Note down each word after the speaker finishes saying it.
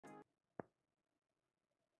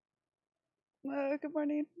Good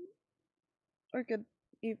morning. Or good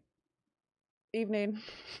evening.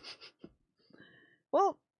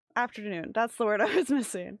 Well, afternoon. That's the word I was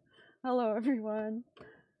missing. Hello, everyone.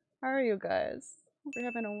 How are you guys? Hope you're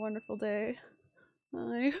having a wonderful day.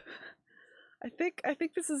 I think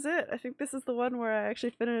this is it. I think this is the one where I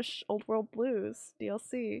actually finish Old World Blues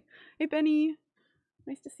DLC. Hey, Benny.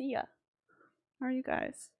 Nice to see ya. How are you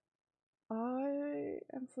guys? I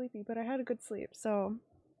am sleepy, but I had a good sleep, so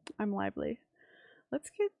I'm lively. Let's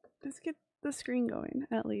get the screen going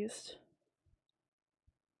at least.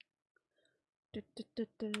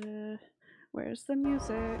 Where's the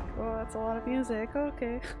music? Oh, that's a lot of music.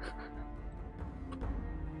 Okay.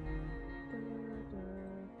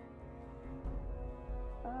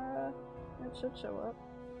 It should show up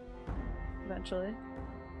eventually.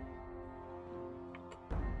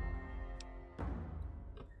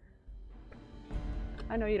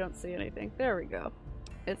 I know you don't see anything. There we go.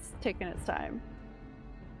 It's taking its time.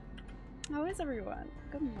 How is everyone?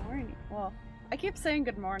 Good morning. Well, I keep saying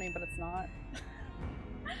good morning, but it's not.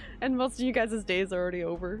 And most of you guys' days are already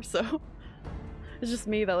over, so it's just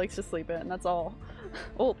me that likes to sleep in, that's all.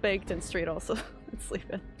 Old Baked and Street also sleep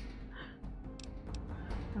in.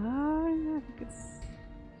 I think it's...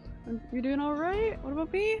 You're doing alright? What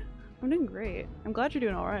about me? I'm doing great. I'm glad you're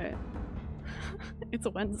doing alright. It's a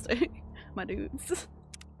Wednesday, my dudes.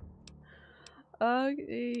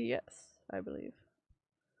 Yes, I believe.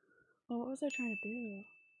 Oh, what was I trying to do?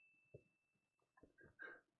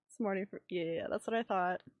 It's morning for- yeah, that's what I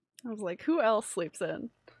thought. I was like, who else sleeps in?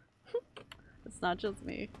 It's not just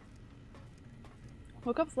me.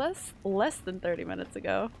 Woke up less than 30 minutes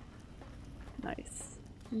ago. Nice.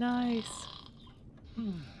 Nice.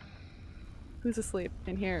 Who's asleep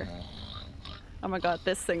in here? Oh my god,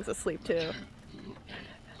 this thing's asleep too.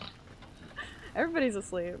 Everybody's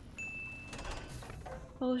asleep.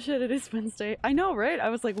 Oh shit, it is Wednesday. I know, right? I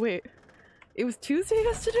was like, wait. It was Tuesday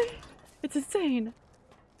yesterday? It's insane.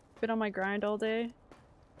 Been on my grind all day.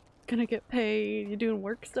 Gonna get paid. You doing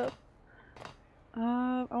work stuff?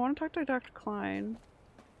 I want to talk to Dr. Klein.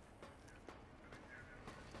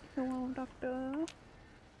 Hello, doctor.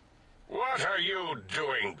 What are you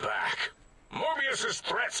doing back? Mobius's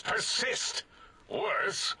threats persist.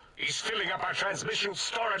 Worse, he's filling up our transmission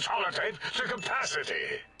storage holotape to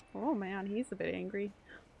capacity. Oh man, he's a bit angry.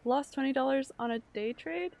 Lost $20 on a day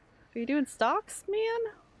trade? Are you doing stocks,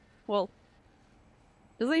 man? Well,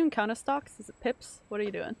 does it even count as stocks? Is it pips? What are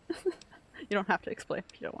you doing? You don't have to explain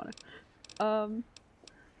if you don't want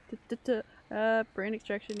to. Brain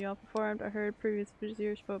extraction you all performed. I heard previous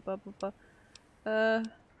years, blah blah blah blah.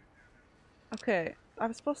 Okay. I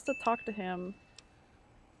was supposed to talk to him.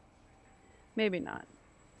 Maybe not.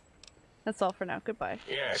 That's all for now. Goodbye.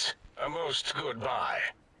 Yes, a most goodbye.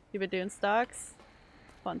 You been doing stocks?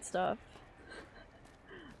 Fun stuff.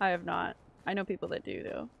 I have not. I know people that do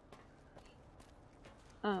though.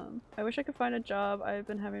 I wish I could find a job. I've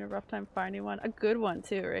been having a rough time finding one. A good one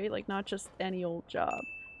too, right? Like not just any old job.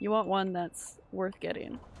 You want one that's worth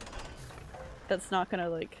getting. That's not gonna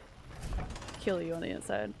like kill you on the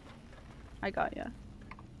inside. I got ya.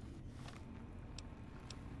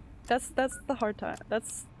 That's the hard time.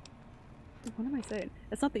 That's... What am I saying?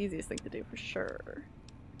 It's not the easiest thing to do for sure.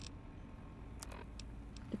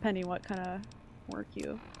 Depending what kind of work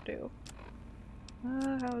you do.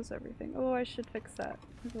 How is everything? Oh, I should fix that.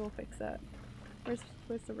 Maybe we'll fix that. Where's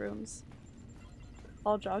the rooms?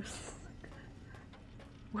 All jobs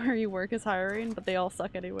where you work is hiring, but they all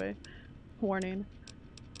suck anyway. Warning.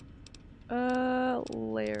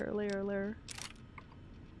 Lair.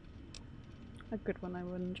 A good one I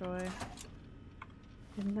would enjoy.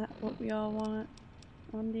 Isn't that what we all want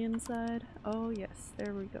on the inside? Oh yes,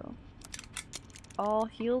 there we go. All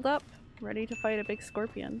healed up, ready to fight a big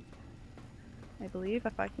scorpion. I believe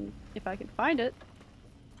if I can find it.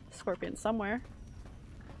 Scorpion somewhere.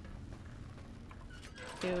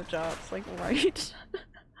 Ew, jobs, like right?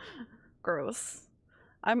 Gross.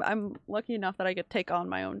 I'm lucky enough that I get to take on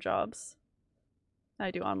my own jobs.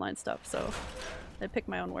 I do online stuff, so I pick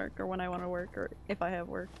my own work or when I want to work or if I have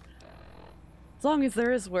work. As long as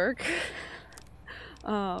there is work.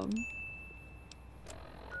 But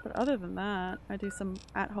other than that, I do some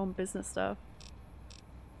at-home business stuff.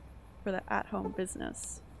 For the at-home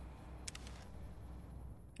business.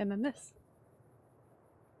 And then this.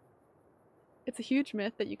 It's a huge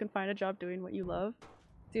myth that you can find a job doing what you love.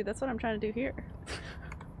 Dude, that's what I'm trying to do here.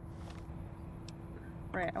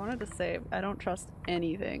 Right, I wanted to say, I don't trust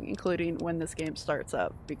anything, including when this game starts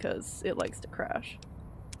up, because it likes to crash.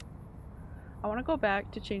 I want to go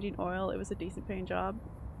back to changing oil. It was a decent paying job.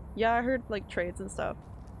 Yeah, I heard like trades and stuff.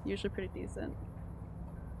 Usually pretty decent.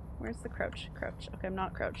 Where's the crouch? Crouch. Okay, I'm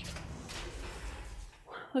not crouched.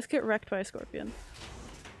 Let's get wrecked by a scorpion.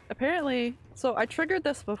 Apparently, so I triggered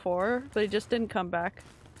this before, but it just didn't come back.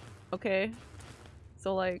 Okay.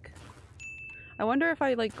 So like, I wonder if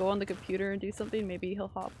I like go on the computer and do something, maybe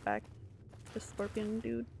he'll hop back. The scorpion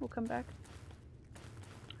dude will come back.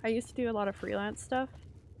 I used to do a lot of freelance stuff.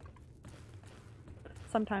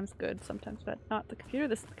 Sometimes good, sometimes bad. Not the computer,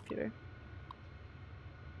 this is the computer.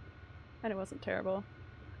 And it wasn't terrible.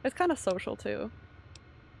 It's kind of social too.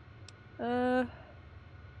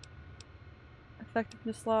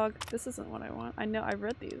 Effectiveness log. This isn't what I want. I know, I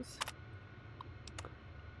read these.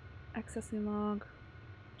 Accessing log.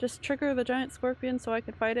 Just trigger the giant scorpion so I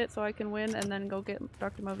can fight it, so I can win, and then go get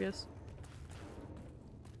Dr. Mobius.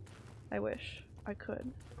 I wish I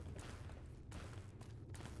could.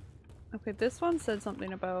 Okay, this one said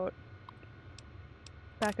something about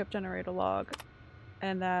backup generator log,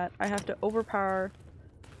 and that I have to overpower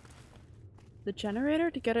the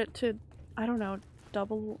generator to get it to, I don't know,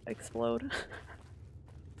 double explode.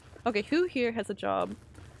 Okay, who here has a job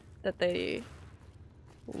that they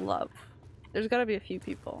love? There's gotta be a few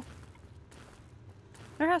people.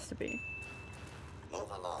 There has to be.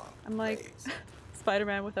 Move along, I'm like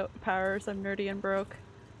Spider-Man without powers. I'm nerdy and broke.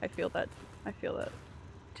 I feel that. I feel that.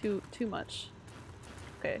 Too much.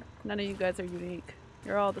 Okay, none of you guys are unique.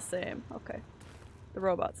 You're all the same. Okay. The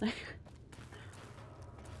robots.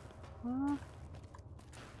 Let's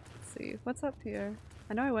see. What's up here?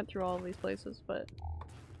 I know I went through all of these places, but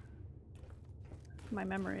my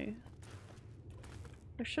memory.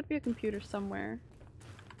 There should be a computer somewhere.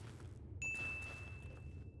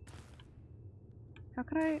 How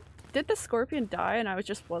can I— did the scorpion die and I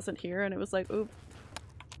just wasn't here and it was like, oop,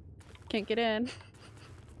 can't get in.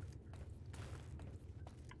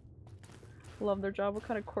 Love their job. What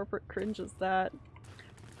kind of corporate cringe is that?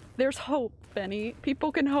 There's hope, Benny.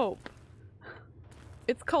 People can hope.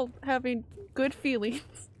 It's called having good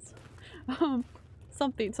feelings.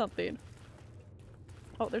 Something.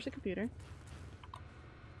 Oh, there's a computer.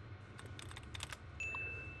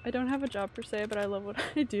 I don't have a job per se, but I love what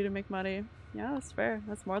I do to make money. Yeah, that's fair.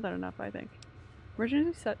 That's more than enough, I think.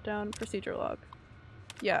 Emergency shutdown procedure log.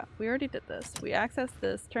 Yeah, we already did this. We accessed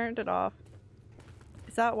this, turned it off.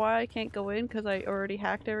 Is that why I can't go in? Because I already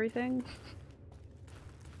hacked everything?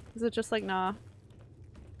 Is it just like, nah.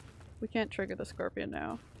 We can't trigger the scorpion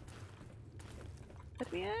now.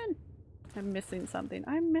 Let me in! I'm missing something.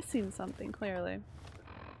 I'm missing something, clearly.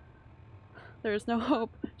 There is no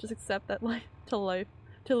hope. Just accept that life. To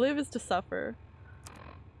live is to suffer.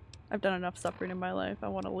 I've done enough suffering in my life. I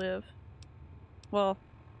want to live. Well,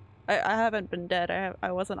 I haven't been dead.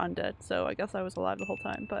 I wasn't undead, so I guess I was alive the whole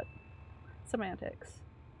time, but semantics.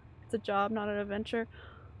 It's a job, not an adventure.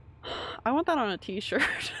 I want that on a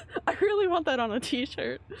t-shirt. I really want that on a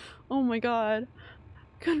t-shirt. Oh my god.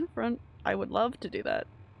 Confront— I would love to do that.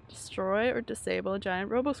 Destroy or disable a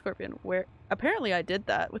giant robo-scorpion. Where— apparently I did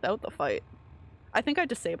that without the fight. I think I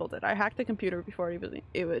disabled it. I hacked the computer before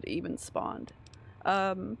it would even spawned.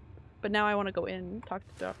 But now I want to go in and talk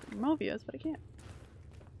to Dr. Mobius, but I can't.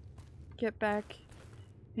 Get back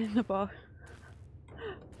in the box.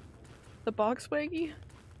 The box swaggy?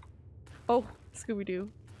 Oh, Scooby-Doo.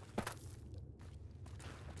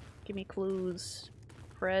 Give me clues.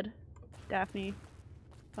 Fred, Daphne,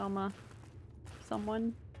 Velma,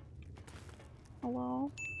 someone.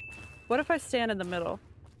 Hello? What if I stand in the middle?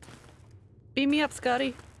 Beam me up,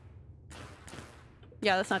 Scotty!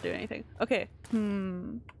 Yeah, that's not doing anything. Okay.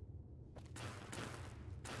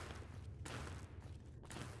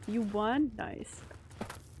 You won? Nice.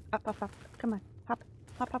 Up, up, up. Come on. Hop.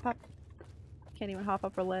 Hop, hop, hop. Can't even hop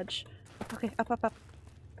up a ledge. Okay, up, up, up.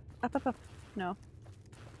 Up, up, up. No.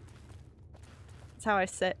 That's how I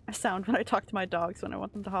sound when I talk to my dogs when I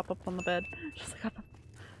want them to hop up on the bed. Just like, up, up.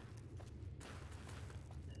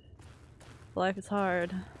 Life is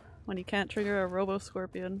hard when you can't trigger a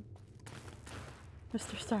robo-scorpion.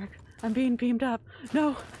 Mr. Stark, I'm being beamed up.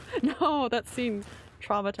 No! No! That scene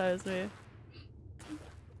traumatized me.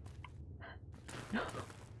 No.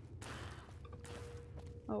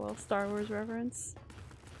 Oh well, Star Wars reference.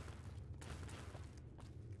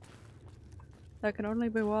 That can only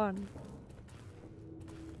be one.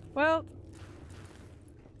 Well,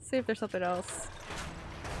 see if there's something else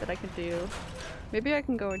that I can do. Maybe I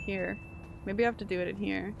can go in here. Maybe I have to do it in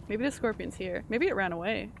here. Maybe the scorpion's here. Maybe it ran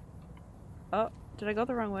away. Oh, did I go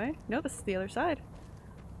the wrong way? No, this is the other side.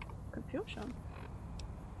 Confusion.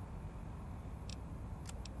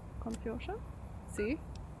 Confusion? See?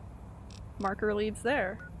 Marker leads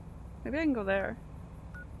there. Maybe I can go there.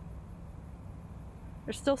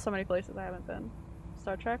 There's still so many places I haven't been.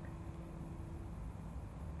 Star Trek?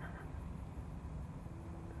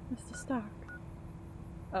 Mr. Stark.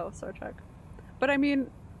 Oh, Star Trek. But I mean,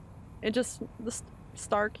 it just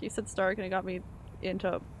Stark. You said Stark, and it got me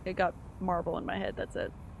into. It got Marvel in my head. That's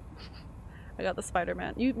it. I got the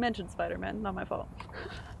Spider-Man. You mentioned Spider-Man. Not my fault.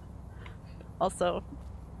 Also,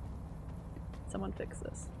 someone fix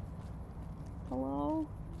this. Hello?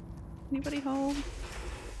 Anybody home?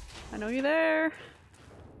 I know you're there.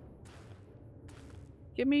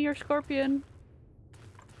 Give me your scorpion.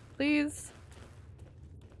 Please.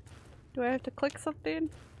 Do I have to click something?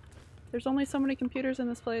 There's only so many computers in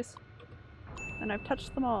this place. And I've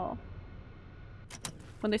touched them all.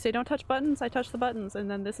 When they say don't touch buttons, I touch the buttons,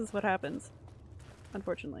 and then this is what happens.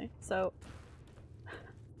 Unfortunately. So...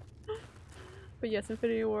 But yes,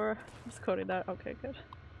 Infinity War. I'm just coding that. Okay, good.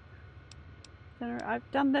 I've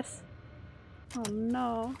done this! Oh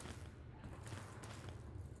no.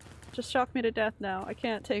 Just shock me to death now. I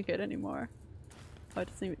can't take it anymore. Oh, it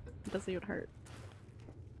doesn't even hurt.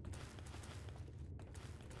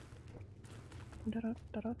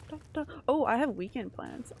 Oh, I have weekend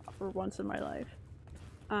plans for once in my life.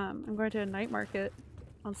 I'm going to a night market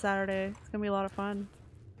on Saturday. It's gonna be a lot of fun.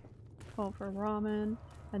 Go for ramen,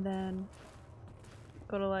 and then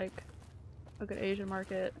go to like a good Asian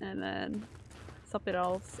market, and then something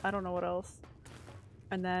else. I don't know what else.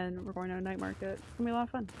 And then we're going to a night market. It's gonna be a lot of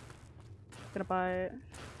fun. Gonna buy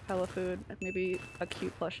hella food, maybe a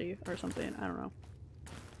cute plushie or something. I don't know.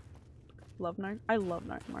 I love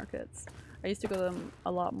night markets. I used to go to them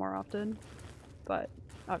a lot more often, but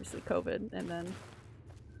obviously COVID and then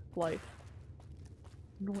life.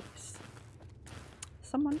 Noise.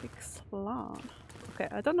 Someone explain. Okay,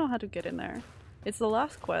 I don't know how to get in there. It's the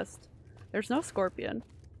last quest. There's no scorpion,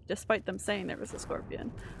 despite them saying there was a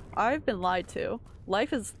scorpion. I've been lied to.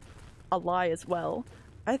 Life is a lie as well.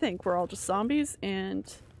 I think we're all just zombies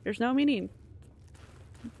and there's no meaning.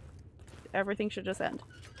 Everything should just end.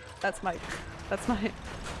 That's my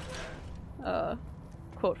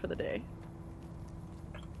quote for the day.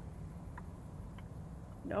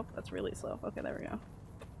 Nope, that's really slow. Okay, there we go.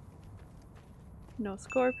 No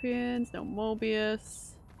scorpions, no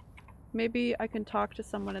Mobius. Maybe I can talk to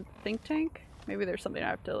someone at the think tank? Maybe there's something I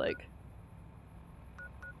have to, like,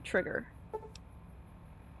 trigger.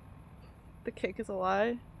 The cake is a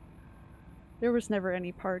lie. There was never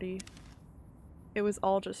any party. It was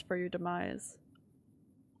all just for your demise.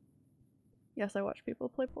 Yes, I watch people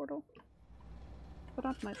play Portal. But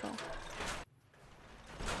not myself.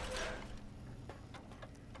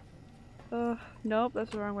 Nope,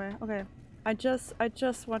 that's the wrong way. Okay. I just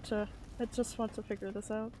want to figure this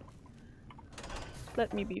out.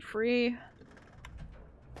 Let me be free.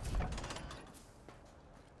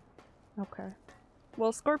 Okay.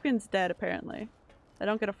 Well, Scorpion's dead apparently. I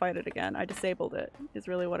don't get to fight it again. I disabled it, is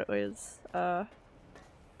really what it is.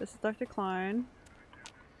 This is Dr. Klein.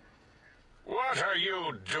 What are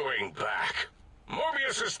you doing back?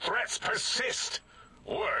 Mobius's threats persist.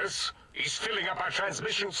 Worse, he's filling up our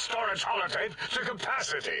transmission storage holotape to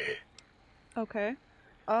capacity. Okay.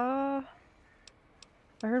 I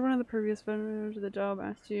heard one of the previous vendors of the job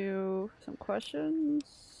asked you some questions.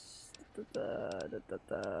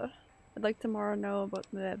 I'd like tomorrow know about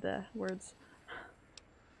the words.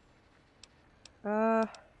 For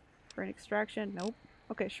an extraction? Nope.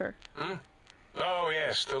 Okay, sure. Hmm? Oh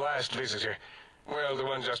yes, the last visitor. Well, the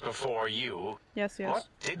one just before you. Yes, yes. What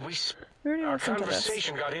did we Our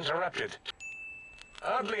conversation got interrupted.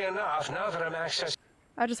 Oddly enough, now that I'm accessing...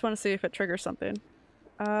 I just want to see if it triggers something.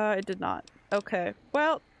 It did not. Okay.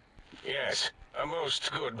 Well... Yes, a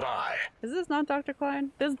most goodbye. Is this not Dr.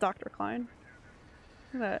 Klein? This is Dr. Klein.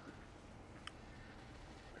 Look at that.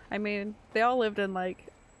 I mean, they all lived in, like,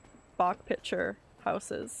 Bach picture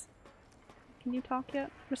houses. Can you talk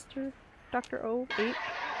yet, Mr. Dr. 08?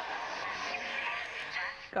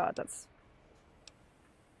 God, that's...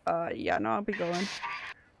 yeah, no, I'll be going.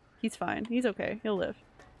 He's fine. He's okay. He'll live.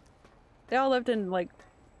 They all lived in, like...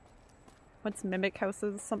 What's mimic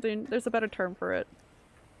houses? Something? There's a better term for it.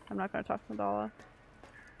 I'm not gonna talk to Mandala.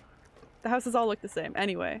 The houses all look the same.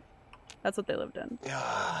 Anyway, that's what they lived in.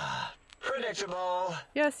 Predictable.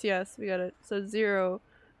 Yes, yes, we got it. So, Zero,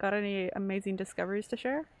 got any amazing discoveries to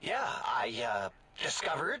share? Yeah, I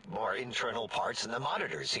discovered more internal parts in the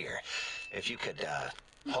monitors here. If you could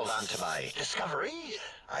hold on to my discovery,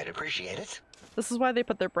 I'd appreciate it. This is why they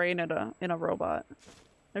put their brain in a robot.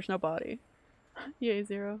 There's no body. Yay,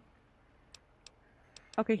 Zero.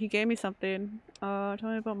 Okay, he gave me something. Tell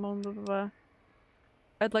me about blah, blah, blah.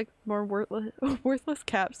 I'd like more worthless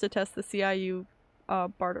caps to test the CIU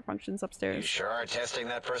barter functions upstairs. You sure are testing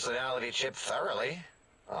that personality chip thoroughly.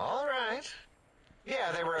 All right.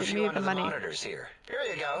 Yeah, there were a few under the monitors here. Here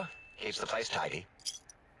you go. Keeps the place tidy.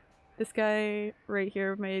 This guy right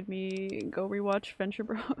here made me go rewatch Venture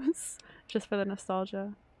Bros just for the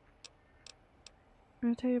nostalgia. I'm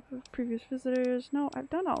gonna tell you about previous visitors. No, I've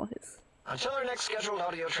done all his. Until our next scheduled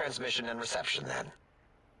audio transmission and reception, then.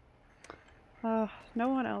 No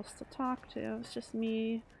one else to talk to. It's just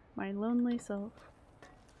me, my lonely self.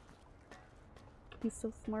 He's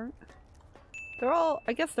so smart. They're all,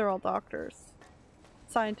 I guess they're all doctors.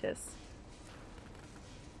 Scientists.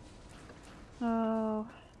 Oh,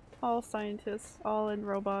 all scientists, all in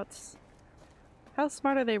robots. How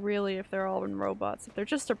smart are they really if they're all in robots? If they're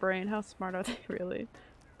just a brain, how smart are they really?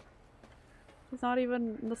 It's not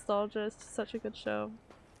even nostalgia, it's just such a good show.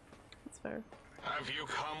 That's fair. Have you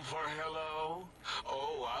come for hello?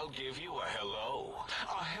 Oh, I'll give you a hello.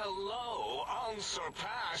 A hello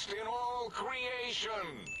unsurpassed in all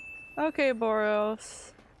creation. Okay,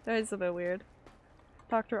 Boros. That is a bit weird.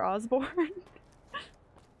 Dr. Osborne?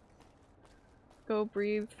 Go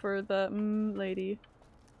breathe for the lady.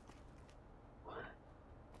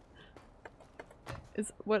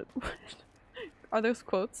 Is what are those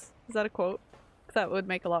quotes? Is that a quote? 'Cause that would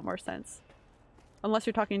make a lot more sense. Unless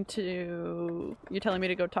you're talking to you're telling me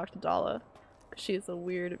to go talk to Dala. 'Cause she's a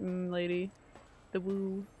weird lady. The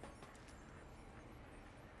woo.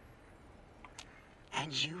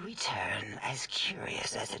 And you return as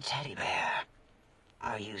curious as a teddy bear.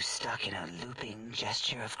 Are you stuck in a looping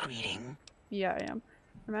gesture of greeting? Yeah, I am.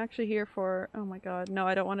 I'm actually here for oh my god. No,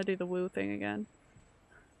 I don't want to do the woo thing again.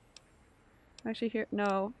 I'm actually here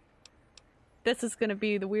no. This is gonna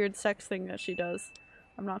be the weird sex thing that she does.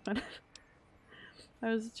 I'm not gonna I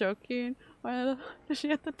was joking. Why does she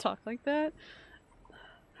have to talk like that?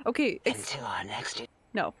 Okay, Until our next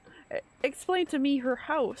no. Explain to me her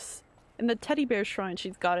house and the teddy bear shrine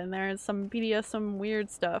she's got in there and some BDSM weird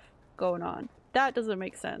stuff going on. That doesn't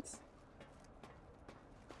make sense.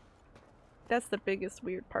 That's the biggest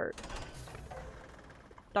weird part.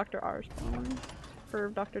 Dr. Osborne for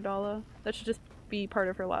Dr. Dala. That should just be part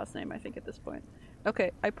of her last name, I think, at this point.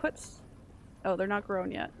 Okay, I put oh, they're not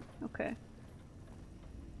grown yet. Okay.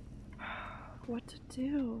 What to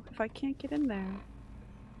do if I can't get in there?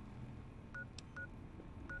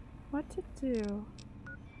 What to do?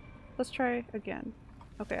 Let's try again.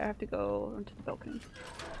 Okay, I have to go into the building.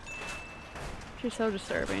 She's so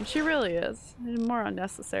disturbing. She really is. More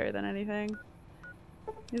unnecessary than anything.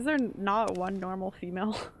 Is there not one normal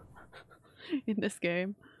female in this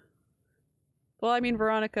game? Well, I mean,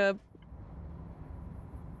 Veronica.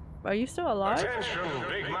 Are you still alive? Attention,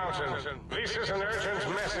 Big Mountain. This is an urgent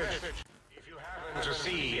message. If you happen to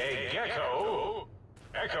see a gecko,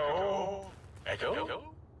 echo, echo,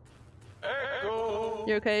 echo.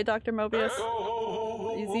 You okay, Dr. Mobius?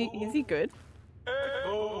 Echo. Is he good?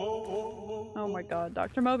 Echo. Oh my god,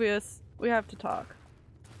 Dr. Mobius, we have to talk.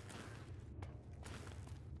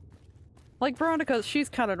 Like Veronica, she's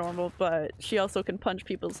kind of normal, but she also can punch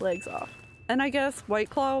people's legs off. And I guess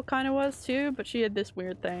White Claw kind of was too, but she had this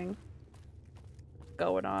weird thing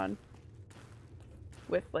going on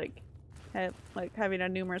with like having a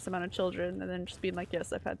numerous amount of children and then just being like,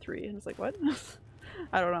 yes, I've had 3. And it's like, what?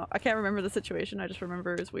 I don't know. I can't remember the situation. I just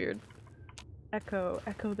remember it was weird. Echo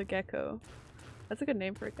the gecko. That's a good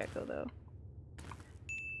name for a gecko though.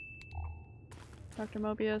 Dr.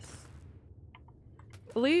 Mobius.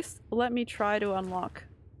 At least let me try to unlock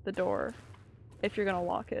the door if you're gonna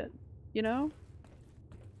lock it. You know?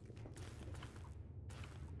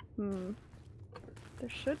 There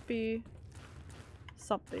should be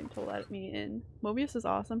something to let me in. Mobius is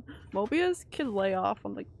awesome. Mobius can lay off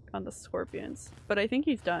on the scorpions, but I think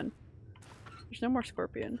he's done. There's no more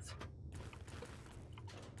scorpions.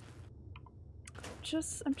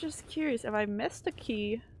 I'm just curious if I missed a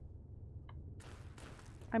key.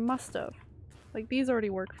 I must have. Like, these already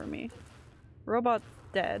work for me. Robot's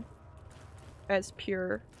dead. As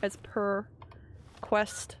per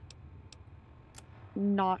quest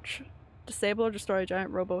notch. Disable or destroy a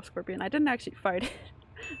giant robo-scorpion. I didn't actually fight it,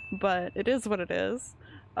 but it is what it is.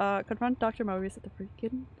 Confront Dr. Mobius at the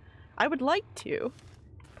freaking... I would like to.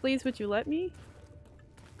 Please, would you let me?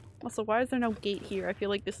 Also, why is there no gate here? I feel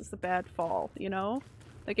like this is the bad fall, you know?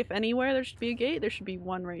 Like, if anywhere there should be a gate, there should be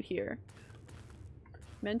one right here.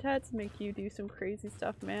 Mentats make you do some crazy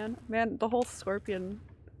stuff, man. Man, the whole scorpion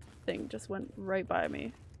thing just went right by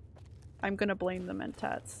me. I'm gonna blame the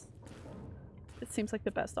Mentats. It seems like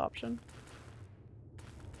the best option.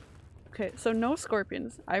 Okay, so no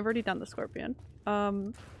scorpions. I've already done the scorpion.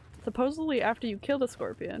 Supposedly after you kill the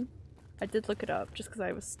scorpion, I did look it up just because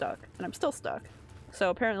I was stuck, and I'm still stuck.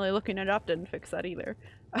 So apparently looking it up didn't fix that either.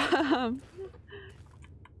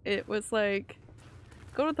 It was like,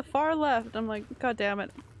 go to the far left. I'm like, god damn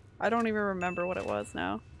it. I don't even remember what it was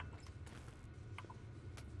now.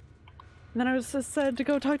 And then I was just said to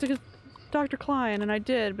go talk to Dr. Klein, and I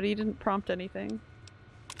did, but he didn't prompt anything.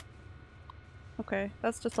 Okay,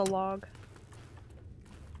 that's just a log.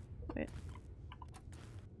 Wait.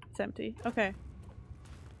 It's empty. Okay.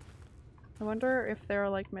 I wonder if there are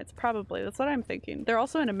like mints. Probably. That's what I'm thinking. They're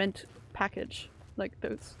also in a mint package. Like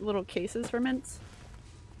those little cases for mints.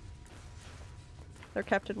 They're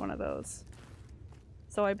kept in one of those.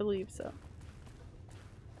 So I believe so.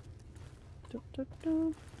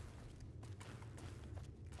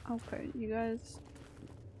 Okay, you guys.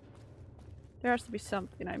 There has to be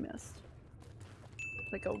something I missed.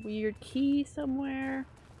 Like a weird key somewhere.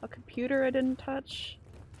 A computer I didn't touch.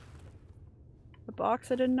 A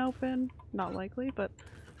box I didn't open. Not likely, but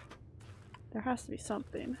there has to be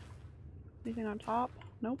something. Anything on top?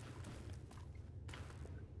 Nope.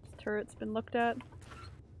 This turret's been looked at.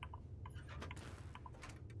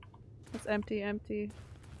 It's empty, empty.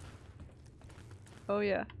 Oh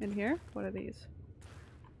yeah, in here? What are these?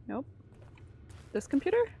 Nope. This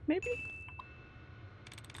computer? Maybe?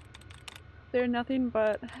 They're nothing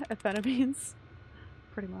but amphetamines.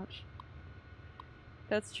 Pretty much.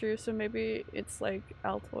 That's true, so maybe it's like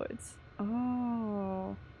Altoids.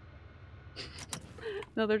 Oh.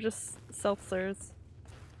 No, they're just seltzers.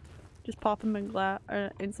 Just pop them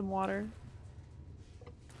in some water.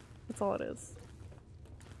 That's all it is.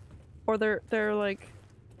 Or they're like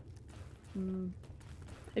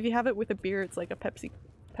if you have it with a beer, it's like a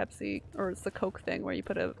Pepsi, or it's the Coke thing where you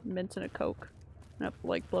put a mint in a Coke and it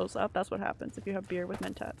like blows up. That's what happens if you have beer with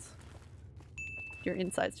Mentats. Your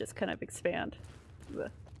insides just kind of expand. Blech.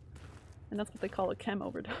 And that's what they call a chem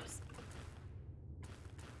overdose.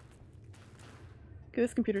 Okay,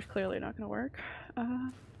 this computer's clearly not gonna work.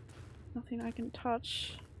 Nothing I can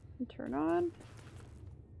touch and turn on.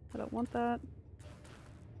 I don't want that.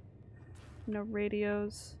 No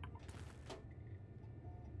radios.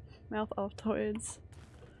 Mouth Altoids.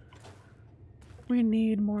 We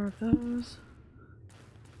need more of those.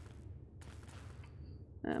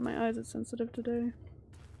 My eyes are sensitive today.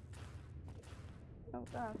 Oh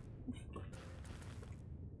god.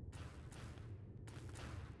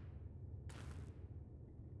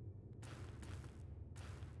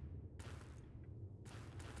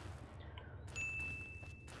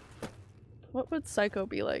 What would Psycho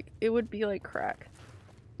be like? It would be like crack.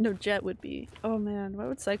 No, Jet would be. Oh man, what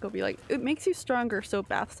would Psycho be like? It makes you stronger, so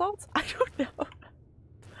bath salts? I don't know.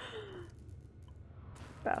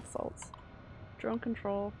 Bath salts. Drone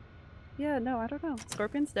control. Yeah, no, I don't know.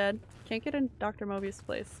 Scorpion's dead. Can't get in Dr. Mobius'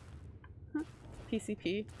 place. Huh.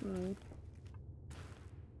 PCP.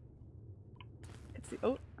 Could see.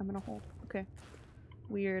 Oh, I'm in a hole. Okay.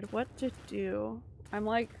 Weird. What to do? I'm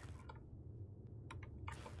like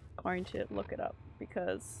going to look it up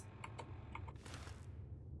because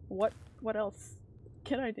what else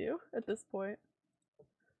can I do at this point?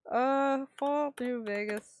 Fall New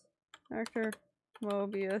Vegas. Actor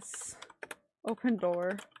Mobius. Open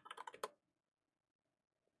door.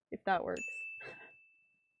 If that works.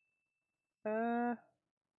 What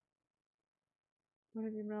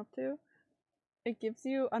have you been up to? It gives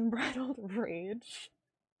you unbridled rage.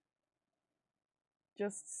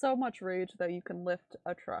 Just so much rage that you can lift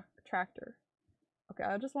a tractor. Okay,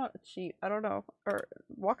 I just want a cheat. I don't know. Or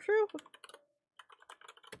walkthrough?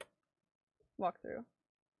 Walkthrough.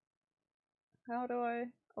 How do I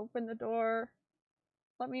open the door?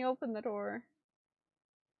 Let me open the door.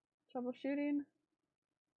 Troubleshooting?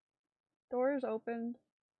 Door is opened.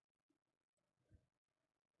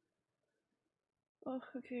 Oh,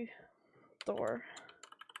 okay. Door.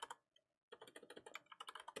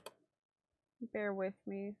 Bear with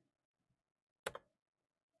me.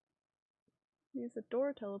 Use the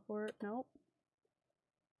door teleport. Nope.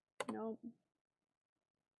 Nope.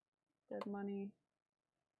 Dead money.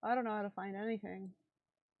 I don't know how to find anything.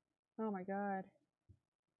 Oh my god.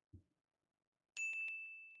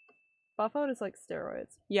 Buffo is like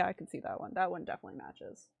steroids. Yeah, I can see that one. That one definitely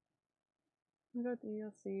matches. I got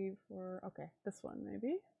DLC for... okay, this one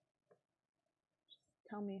maybe? Just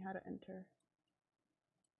tell me how to enter.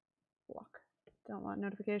 Block. Don't want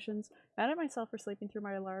notifications. Mad at myself for sleeping through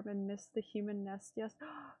my alarm and missed the human nest. Yes.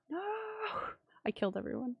 No! I killed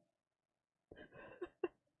everyone.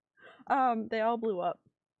 They all blew up.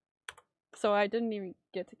 So I didn't even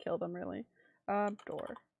get to kill them really.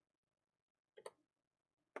 Door.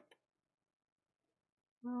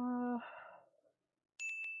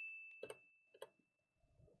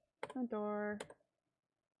 A door.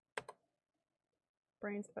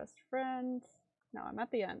 Brain's best friend. No, I'm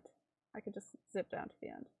at the end. I could just zip down to the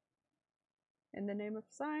end. In the name of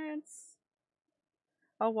science.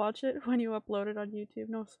 I'll watch it when you upload it on YouTube.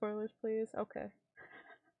 No spoilers, please. Okay.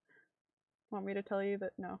 Want me to tell you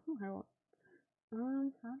that? No, I won't.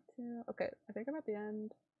 How to... Okay, I think I'm at the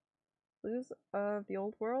end. Clues of the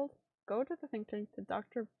old world. Go to the think tank to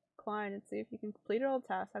Dr. Klein and see if you can complete all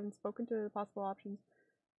tasks. Having spoken to the possible options,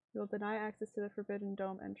 you will deny access to the Forbidden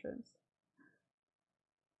Dome entrance.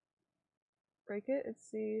 Break it and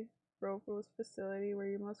see Robo's facility where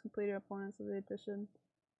you must complete opponents of the edition.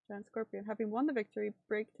 Giant Scorpion. Having won the victory,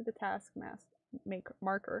 break to the task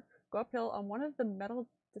marker. Go uphill on one of the metal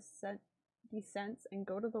descents and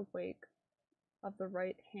go to the wake of the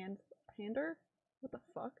right-hander? What the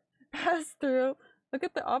fuck? Pass through. Look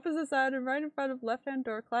at the opposite side and right in front of left-hand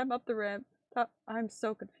door. Climb up the ramp. I'm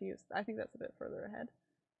so confused. I think that's a bit further ahead.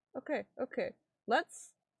 Okay, okay.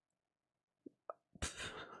 Let's...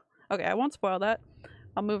 Okay, I won't spoil that.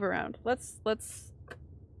 I'll move around.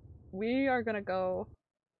 We are gonna go...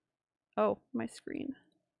 Oh, my screen.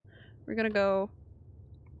 We're gonna go...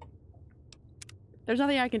 There's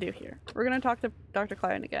nothing I can do here. We're gonna talk to Dr.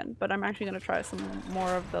 Klein again, but I'm actually gonna try some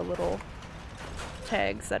more of the little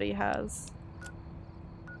tags that he has.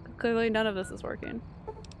 Clearly none of this is working.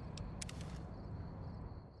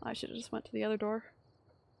 I should've just went to the other door.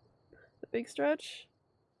 The big stretch.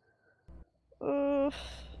 The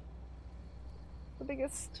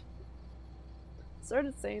biggest.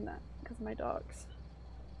 Started saying that because of my dogs.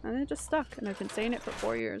 And it just stuck, and I've been saying it for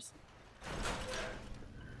 4 years.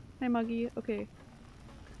 Hey Muggy, okay.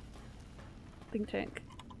 Think tank.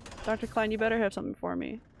 Dr. Klein, you better have something for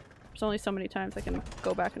me. There's only so many times I can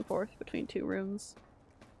go back and forth between 2 rooms.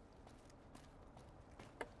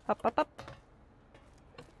 Up, up, up!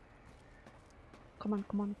 Come on,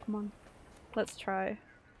 come on, come on. Let's try.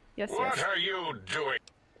 Yes, yes. What are you doing?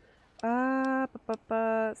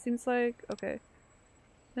 Seems like... okay.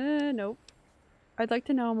 Nope. I'd like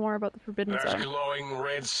to know more about the Forbidden Zone. That glowing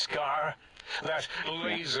red scar? That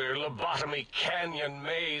laser lobotomy canyon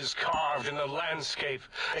maze carved in the landscape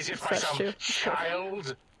as if by some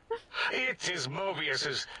child? It is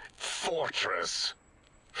Mobius's fortress.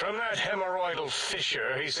 From that hemorrhoidal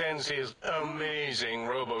fissure, he sends his amazing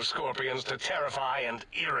robo-scorpions to terrify and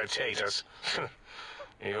irritate us.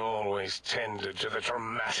 He always tended to the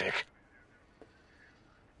dramatic.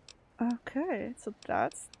 Okay, so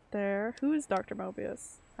that's there. Who is Dr.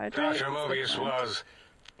 Mobius? Dr. Mobius was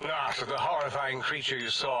not the horrifying creature you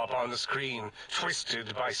saw up on the screen,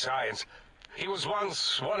 twisted by science. He was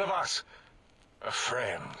once one of us, a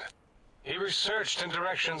friend. He researched in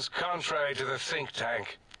directions contrary to the think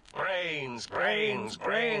tank. Brains, brains,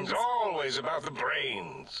 brains, always about the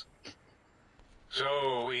brains.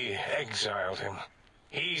 So we exiled him.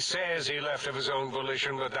 He says he left of his own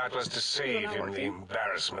volition, but that was to save him the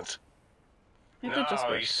embarrassment. Now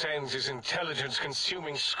he sends his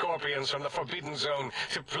intelligence-consuming scorpions from the Forbidden Zone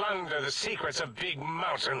to plunder the secrets of Big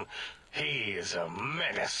Mountain. He is a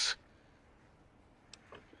menace.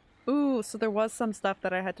 Ooh, so there was some stuff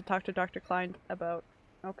that I had to talk to Dr. Klein about.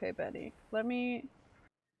 Okay, Betty. Let me...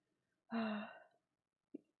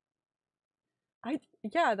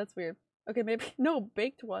 Yeah, that's weird. Okay, maybe... No,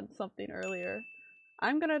 Baked won something earlier.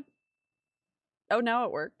 I'm gonna... Oh, now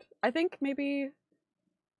it worked. I think maybe...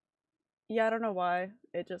 Yeah, I don't know why.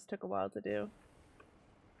 It just took a while to do.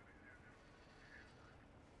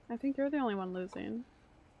 I think you're the only one losing.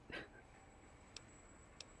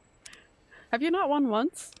 Have you not won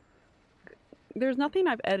once? There's nothing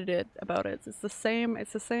I've edited about it. It's the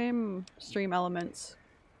same stream elements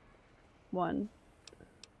one.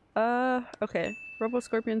 Okay.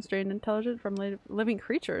 Robo-scorpions drain intelligence from living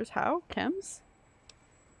creatures. How? Chems?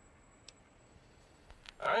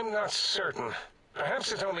 I'm not certain.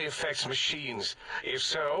 Perhaps it only affects machines. If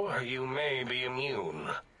so, you may be immune.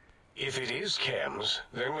 If it is chems,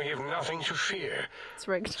 then we have nothing to fear. It's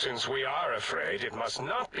rigged. Since we are afraid, it must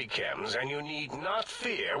not be chems, and you need not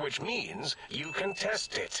fear, which means you can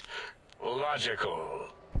test it. Logical.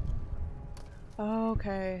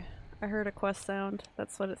 Okay. I heard a quest sound.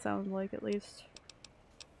 That's what it sounded like, at least.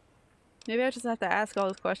 Maybe I just have to ask all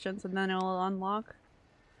those questions and then it'll unlock.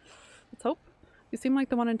 Let's hope. You seem like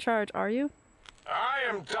the one in charge, are you? I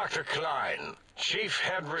am Dr. Klein, Chief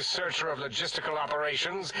Head Researcher of Logistical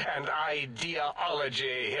Operations and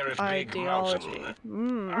Ideology here at Big Mountain.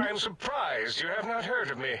 I am surprised you have not heard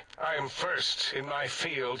of me. I am first in my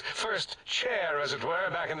field, first chair as it were,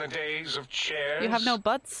 back in the days of chairs. You have no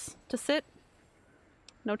butts to sit?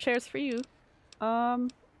 No chairs for you.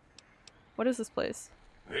 What is this place?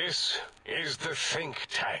 This is the think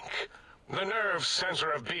tank. The nerve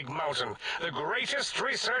center of Big Mountain. The greatest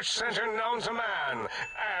research center known to man.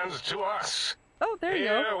 And to us. Oh, there you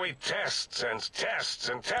go. Here we test and test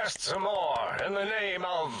and test some more in the name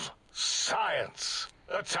of science.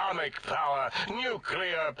 atomic power,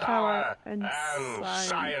 nuclear power, and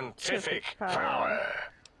scientific power.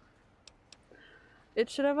 It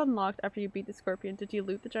should have unlocked after you beat the scorpion. Did you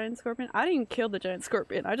loot the giant scorpion? I didn't kill the giant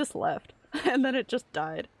scorpion. I just left. And then it just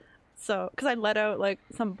died. So, because I let out, like,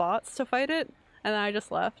 some bots to fight it, and then I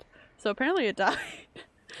just left. So apparently it died.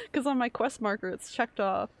 Because on my quest marker it's checked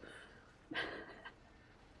off.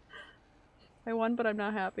 I won, but I'm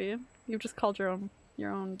not happy. You've just called your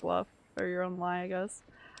own bluff. Or your own lie, I guess.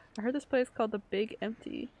 I heard this place called the Big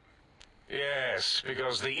Empty. Yes,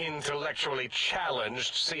 because the intellectually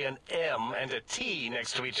challenged see an M and a T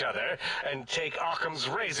next to each other and take Occam's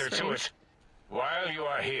razor to it. While you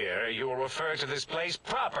are here, you will refer to this place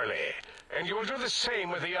properly, and you will do the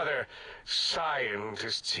same with the other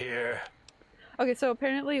scientists here. Okay, so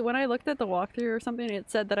apparently when I looked at the walkthrough or something, it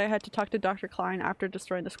said that I had to talk to Dr. Klein after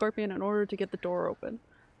destroying the scorpion in order to get the door open.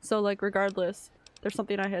 So, like, regardless, there's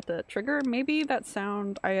something I had to trigger. Maybe that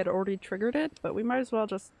sound, I had already triggered it, but we might as well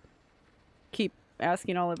just keep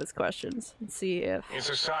asking all of his questions and see if... It's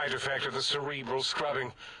a side effect of the cerebral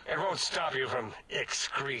scrubbing. It won't stop you from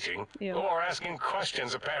excreting or asking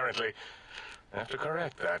questions, apparently. Have to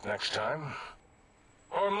correct that next time.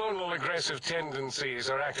 Hormonal aggressive tendencies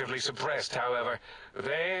are actively suppressed, however.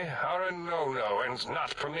 They are a no-no and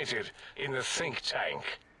not permitted in the think tank.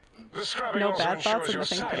 The scrubbing also ensures your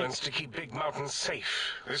silence to keep Big Mountain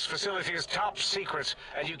safe. This facility is top secret,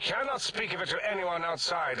 and you cannot speak of it to anyone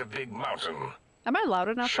outside of Big Mountain. Am I loud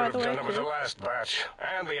enough, by the way? Should have done it with the last batch,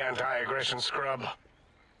 and the anti-aggression scrub.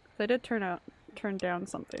 I did turn down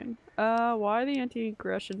something. Why the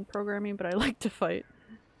anti-aggression programming, but I like to fight.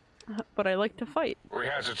 But I like to fight. We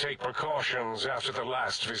had to take precautions after the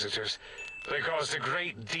last visitors. They caused a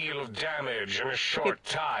great deal of damage in a short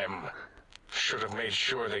time. Should have made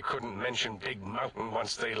sure they couldn't mention Big Mountain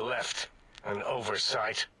once they left. An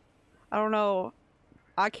oversight. I don't know.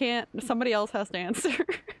 I can't. Somebody else has to answer.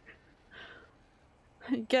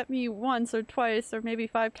 Get me once or twice or maybe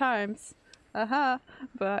 5 times. But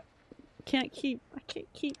I can't keep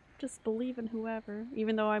just believing whoever.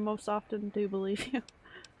 Even though I most often do believe you.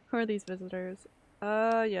 Who are these visitors?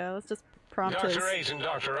 Yeah, let's just prompt Dr. 8 and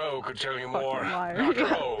Dr. O could tell you more.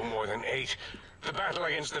 Dr. O more than 8. The battle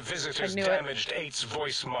against the visitors damaged 8's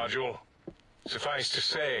voice module. Suffice to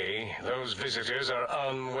say, those visitors are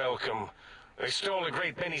unwelcome. They stole a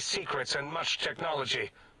great many secrets and much technology.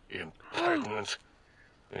 Impertinent.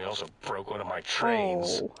 They also broke one of my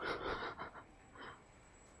trains. Oh.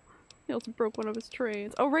 He also broke one of his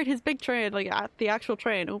trains. Oh right, his big train, like the actual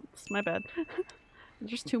train. Oops, my bad.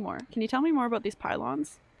 There's 2 more. Can you tell me more about these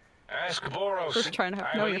pylons? Ask Boros. First trying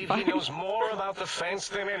to I believe he knows more about the fence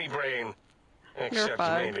than any brain. You're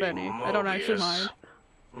fine, Benny. Mobius. I don't actually mind.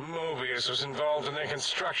 Mobius was involved in their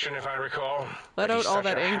construction, if I recall. Let out all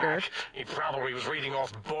that anger. He probably was reading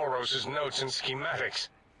off Boros' notes and schematics.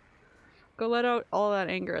 Go let out all that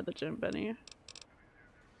anger at the gym, Benny.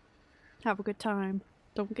 Have a good time.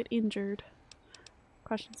 Don't get injured.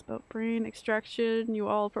 Questions about brain extraction, you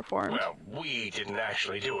all performed. Well, we didn't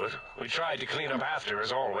actually do it. We tried to clean up after,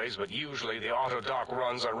 as always, but usually the auto-dock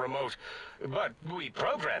runs are remote. But we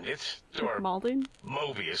programmed it, or Malding?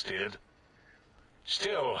 Mobius did.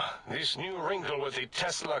 Still, this new wrinkle with the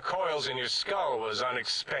Tesla coils in your skull was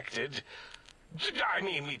unexpected. I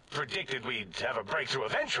mean, we predicted we'd have a breakthrough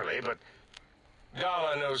eventually, but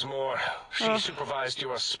Dala knows more. She supervised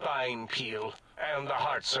your spine peel and the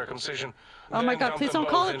heart circumcision. Oh my god, please don't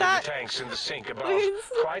call it that! The tanks in the sink above.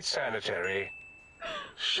 Quite sanitary.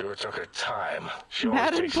 Sure took her time. She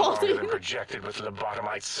always takes longer than projected with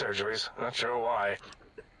lobotomite surgeries. Not sure why.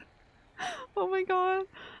 Oh my god.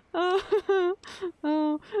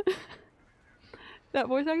 Oh. That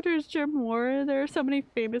voice actor is Jim Moore. There are so many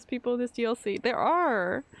famous people in this DLC. There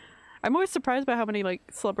are! I'm always surprised by how many, like,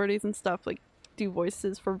 celebrities and stuff, like, do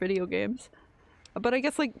voices for video games. But I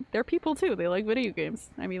guess, like, they're people too. They like video games.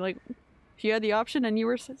 I mean, like, if you had the option and you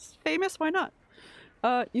were famous, why not?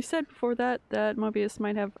 You said before that Mobius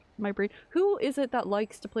might have my brain. Who is it that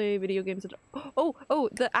likes to play video games? Oh,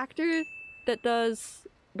 the actor that does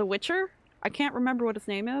The Witcher? I can't remember what his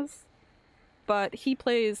name is. But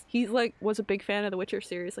was a big fan of the Witcher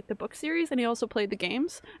series, like the book series, and he also played the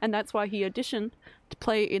games, and that's why he auditioned to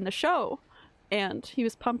play in the show. And he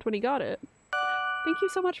was pumped when he got it. Thank you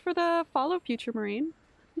so much for the follow, Future Marine.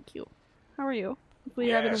 Thank you. How are you? Hopefully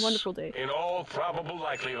you're having a wonderful day. In all probable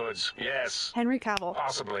likelihoods, yes. Henry Cavill.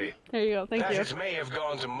 Possibly. There you go, thank you. That it may have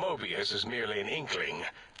gone to Mobius is merely an inkling.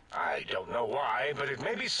 I don't know why, but it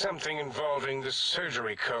may be something involving the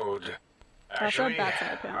surgery code. Actually,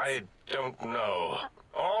 I don't know.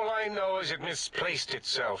 All I know is it misplaced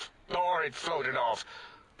itself, or it floated off.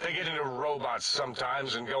 They get into robots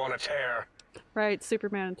sometimes and go on a tear. Right,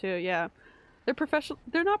 Superman too, yeah.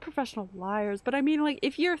 They're not professional liars, but I mean, like,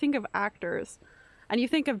 if you think of actors and you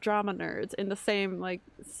think of drama nerds in the same, like,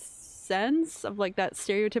 sense of, like, that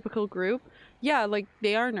stereotypical group, yeah, like,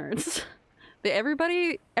 they are nerds.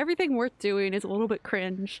 Everything worth doing is a little bit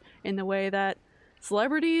cringe in the way that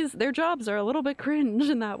celebrities, their jobs are a little bit cringe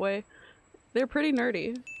in that way. They're pretty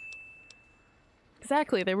nerdy.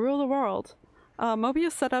 Exactly, they rule the world.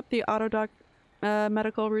 Mobius set up the Autodoc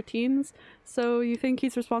medical routines, so you think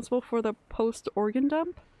he's responsible for the post-organ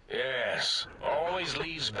dump? Yes. Always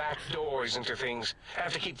leaves back doors into things.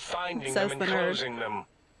 Have to keep finding Says them and the nerd. closing them.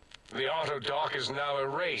 The Autodoc is now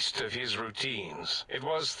erased of his routines. It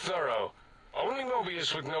was thorough. Only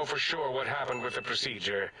Mobius would know for sure what happened with the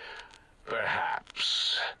procedure.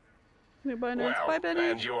 Perhaps. Bye, Well, Benny.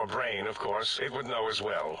 and your brain, of course. It would know as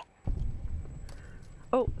well.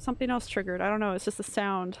 Oh, something else triggered. I don't know, it's just a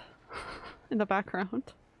sound in the background.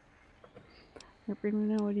 Your brain would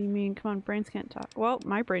know, what do you mean? Come on, brains can't talk. Well,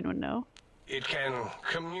 my brain would know. It can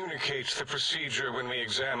communicate the procedure when we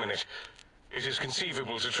examine it. It is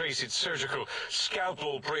conceivable to trace its surgical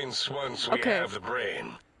scalpel prints once we have the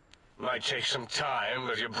brain. Might take some time,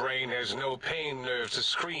 but your brain has no pain nerves to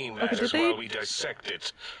scream at us while we dissect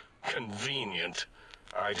it. Convenient.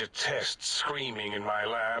 I detest screaming in my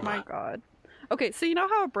lab. My god. Okay, so you know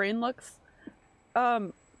how a brain looks?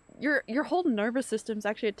 Your whole nervous system's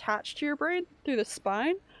actually attached to your brain through the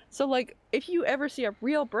spine. So, like, if you ever see a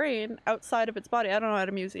real brain outside of its body, I don't know, at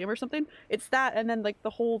a museum or something, it's that and then, like, the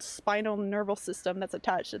whole spinal nervous system that's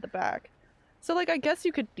attached at the back. So, like, I guess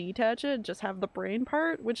you could detach it and just have the brain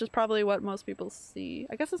part, which is probably what most people see.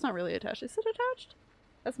 I guess it's not really attached. Is it attached?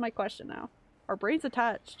 That's my question now. Are brains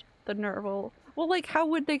attached? The nerval... Well, like, how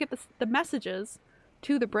would they get the messages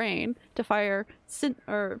to the brain to fire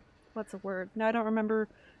or... What's the word? Now I don't remember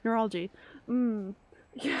neurology.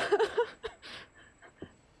 Yeah.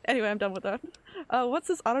 Anyway, I'm done with that. What's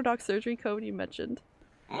this Autodoc surgery code you mentioned?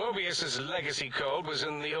 Mobius's legacy code was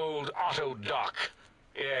in the old Autodoc.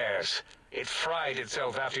 Yes. It fried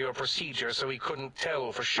itself after your procedure, so he couldn't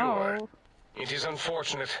tell for sure. Oh. It is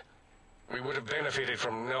unfortunate. We would have benefited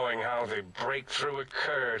from knowing how the breakthrough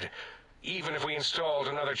occurred. Even if we installed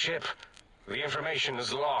another chip, the information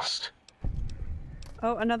is lost.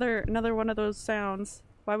 Oh, another one of those sounds.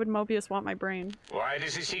 Why would Mobius want my brain? Why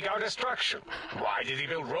does he seek our destruction? Why did he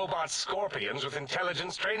build robot scorpions with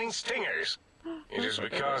intelligence training stingers? It is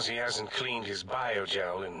because he hasn't cleaned his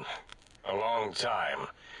biogel in a long time.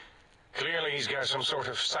 Clearly he's got some sort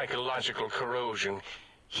of psychological corrosion.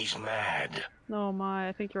 He's mad. Oh my,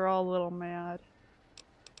 I think you're all a little mad.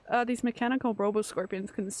 These mechanical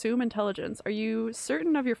robo-scorpions consume intelligence. Are you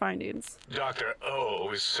certain of your findings? Dr.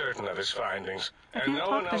 O is certain of his findings, and no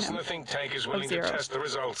one else in the think tank is willing to test the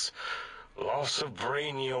results. Loss of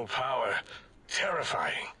brainial power.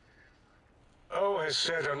 Terrifying. O has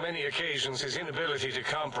said on many occasions his inability to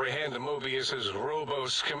comprehend Mobius's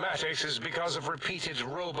robo-schematics is because of repeated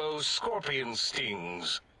robo-scorpion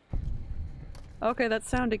stings. Okay, that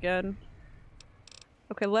sound again.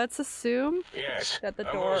 Okay, let's assume that the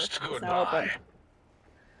door is now open.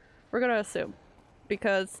 We're gonna assume.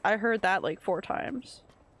 Because I heard that like 4 times.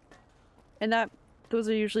 And those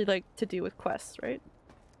are usually like to do with quests, right?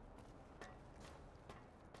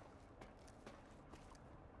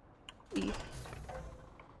 E.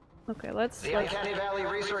 Okay, let's... The Uncanny Valley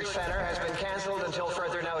Research Center has been cancelled until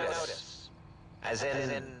further notice. As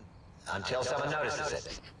in, until someone notices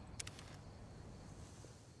it.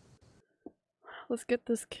 Let's get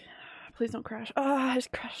this... Please don't crash. Ah, I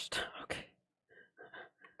just crashed. Okay.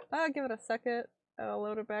 Give it a second. I'll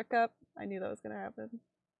load it back up. I knew that was gonna happen.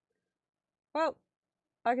 Well,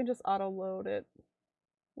 I can just auto-load it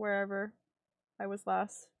wherever I was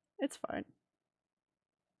last. It's fine.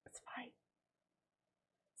 It's fine.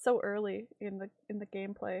 So early in the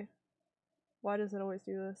gameplay. Why does it always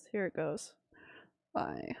do this? Here it goes.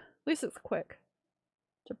 Bye. At least it's quick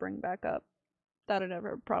to bring back up. That I never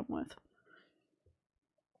have a problem with.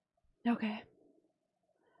 Okay.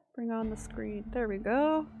 Bring on the screen. There we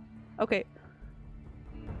go. Okay.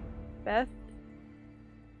 Beth?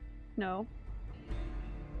 No.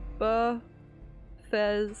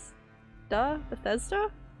 Bethesda?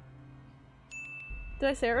 Bethesda? Did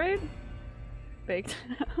I say it right? Baked.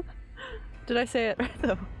 Did I say it right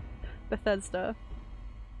though? Bethesda.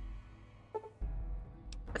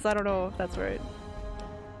 Because I don't know if that's right.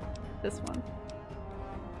 This one.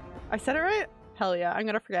 I said it right? Hell yeah, I'm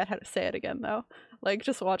gonna forget how to say it again though. Like,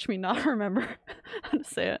 just watch me not remember how to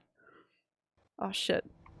say it. Oh shit.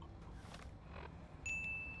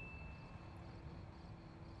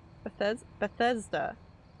 Bethesda.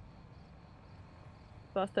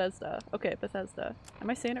 Bethesda. Okay, Bethesda. Am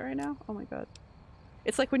I saying it right now? Oh my god.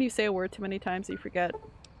 It's like when you say a word too many times you forget.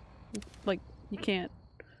 Like, you can't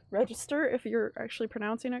register if you're actually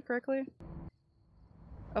pronouncing it correctly.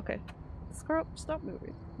 Okay. Scroll up, stop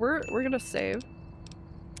moving. We're gonna save.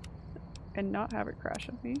 And not have it crash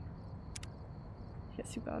on me.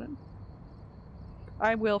 Yes, you got it.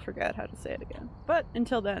 I will forget how to say it again. But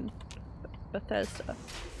until then, Bethesda.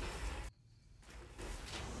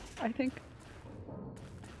 I think...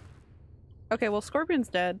 Okay, well Scorpion's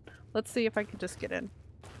dead. Let's see if I can just get in.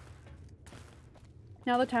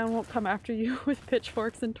 Now the town won't come after you with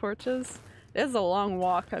pitchforks and torches. It is a long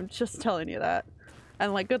walk, I'm just telling you that.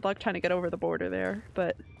 And like, good luck trying to get over the border there,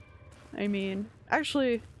 but... I mean,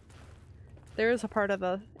 actually... There is a part of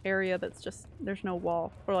the area that's just, there's no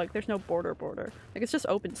wall. Or like, there's no border. Like, it's just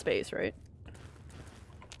open space, right?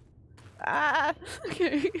 Ah!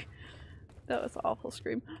 Okay. That was an awful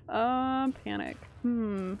scream. Panic.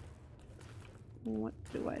 What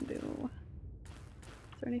do I do?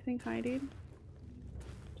 Is there anything hiding?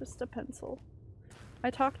 Just a pencil. I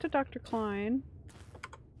talked to Dr. Klein.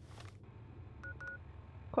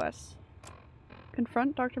 Quest.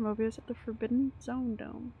 Confront Dr. Mobius at the Forbidden Zone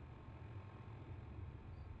Dome.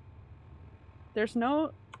 There's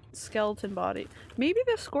no skeleton body. Maybe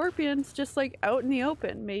the scorpion's just like out in the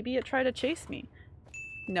open. Maybe it tried to chase me.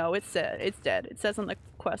 No, it's dead. It's dead. It says on the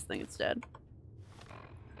quest thing it's dead.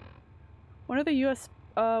 One of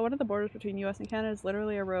the borders between US and Canada is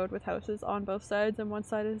literally a road with houses on both sides, and one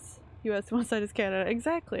side is US, one side is Canada.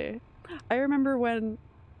 Exactly. I remember when,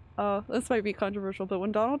 this might be controversial, but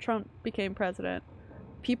when Donald Trump became president,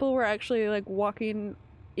 people were actually like walking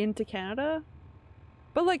into Canada.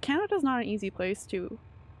 But like, Canada's not an easy place to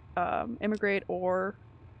immigrate to, or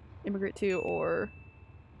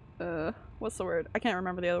what's the word? I can't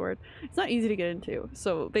remember the other word. It's not easy to get into.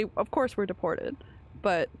 So they, of course, were deported.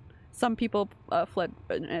 But some people fled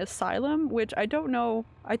an asylum, which I don't know.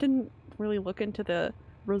 I didn't really look into the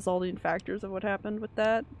resulting factors of what happened with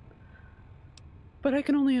that. But I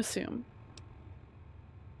can only assume.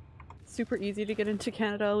 Super easy to get into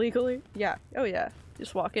Canada illegally? Yeah. Oh yeah.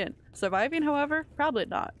 Just walk in. Surviving, however? Probably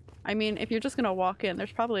not. I mean, if you're just gonna walk in,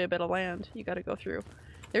 there's probably a bit of land you gotta go through.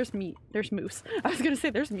 There's meat. There's moose. I was gonna say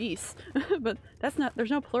there's meese. But that's not- there's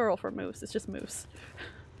no plural for moose. It's just moose.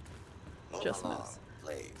 Just moose.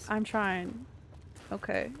 Please. I'm trying.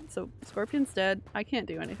 Okay, so Scorpion's dead. I can't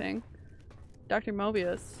do anything. Dr.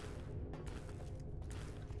 Mobius.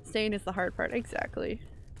 Staying is the hard part. Exactly.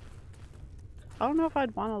 I don't know if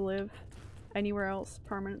I'd want to live anywhere else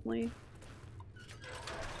permanently.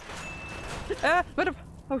 Ah! But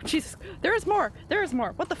oh Jesus! There is more! There is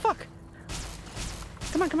more! What the fuck?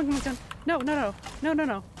 Come on! Come on! Come on! Come on! No! No! No! No! No!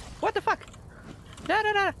 No! What the fuck? Da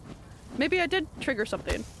da da! Maybe I did trigger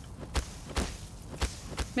something.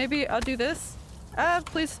 Maybe I'll do this. Ah!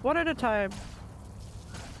 Please, one at a time.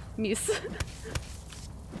 Meese.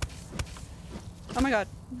 Oh my god.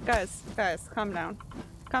 Guys, calm down.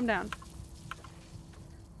 Calm down.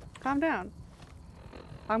 Calm down.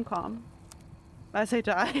 I'm calm. As I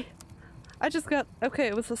die. I just got- okay,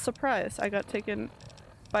 it was a surprise. I got taken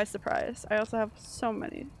by surprise. I also have so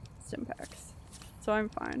many stim packs. So I'm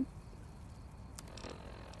fine.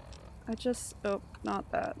 I just- oh,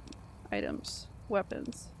 not that. Items.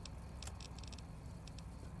 Weapons.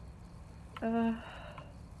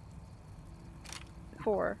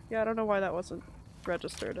 4. Yeah, I don't know why that wasn't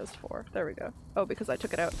registered as 4. There we go. Oh, because I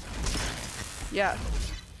took it out. Yeah.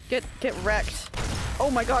 Get wrecked. Oh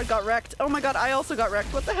my god, got wrecked. Oh my god, I also got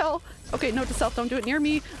wrecked. What the hell? Okay, note to self, don't do it near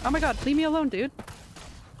me. Oh my god, leave me alone, dude.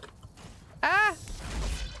 Ah!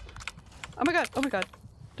 Oh my god.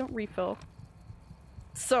 Don't refill.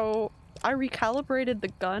 So, I recalibrated the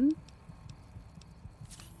gun.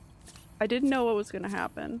 I didn't know what was gonna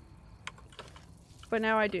happen. But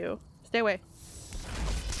now I do. Stay away.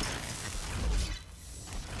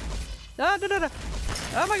 Ah, no.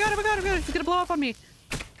 Oh my god, it's gonna blow up on me.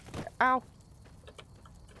 Ow.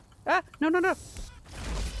 Ah, no. No.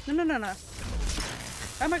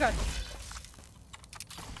 Oh my god.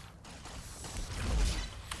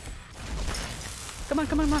 Come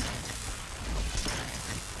on.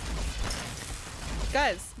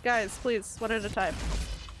 Guys, please, one at a time.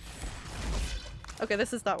 Okay,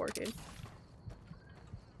 this is not working.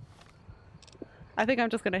 I think I'm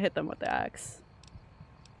just gonna hit them with the axe.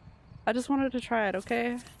 I just wanted to try it,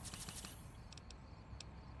 okay?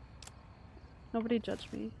 Nobody judge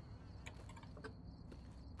me.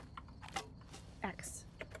 Axe.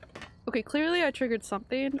 Okay, clearly I triggered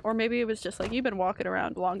something, or maybe it was just like, you've been walking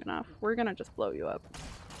around long enough. We're gonna just blow you up.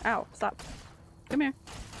 Ow, stop. Come here.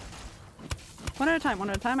 One at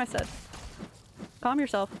a time, I said. Calm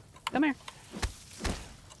yourself. Come here.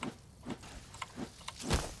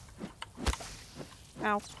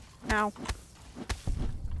 Ow. Ow.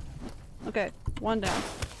 Okay, 1 down.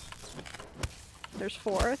 There's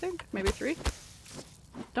 4, I think? Maybe 3?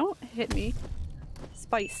 Don't hit me.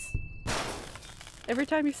 Spice. Every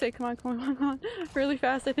time you say come on, come on, come on, really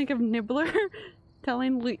fast, I think of Nibbler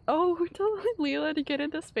telling Leela to get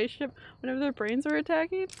into the spaceship whenever their brains were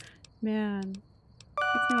attacking. Man.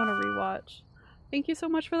 Makes me want to rewatch. Thank you so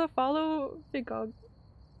much for the follow, Bigoggy?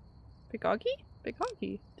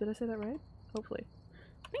 Bigoggy? Did I say that right? Hopefully.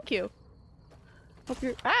 Thank you. Hope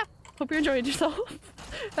you're enjoying yourself.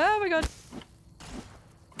 Oh my god.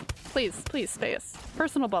 Please, please, space.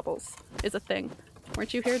 Personal bubbles is a thing.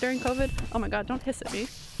 Weren't you here during COVID? Oh my god, don't hiss at me.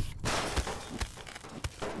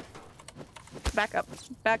 Back up.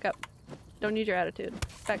 Back up. Don't need your attitude.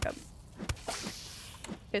 Back up.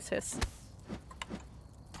 Hiss, hiss.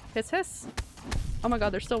 Hiss, hiss. Oh my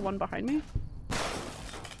god, there's still one behind me.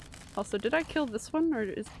 Also, did I kill this one or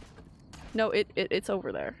is... No, it's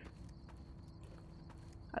over there.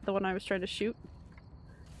 The one I was trying to shoot.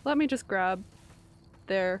 Let me just grab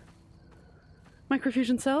their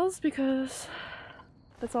microfusion cells because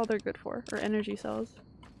that's all they're good for. Or energy cells.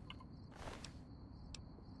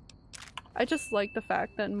 I just like the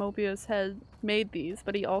fact that Mobius had made these,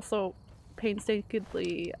 but he also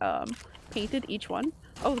painstakingly painted each one.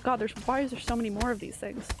 Oh god, why is there so many more of these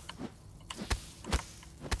things?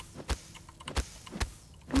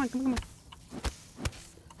 Come on, come on, come on.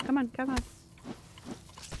 Come on, come on.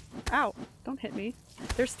 Ow, don't hit me.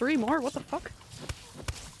 There's 3 more? What the fuck?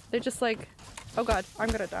 They're just like, oh god, I'm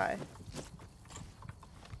gonna die.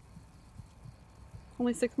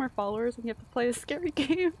 Only 6 more followers and you have to play a scary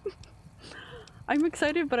game. I'm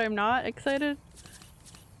excited, but I'm not excited.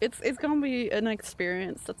 It's gonna be an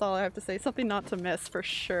experience, that's all I have to say. Something not to miss, for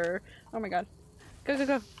sure. Oh my god. Go,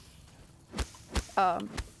 go, go.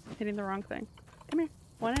 Hitting the wrong thing. Come here.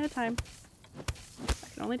 1 at a time. I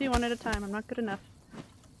can only do 1 at a time, I'm not good enough.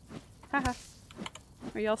 Haha.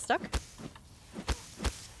 Are y'all stuck?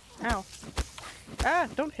 Ow. Ah,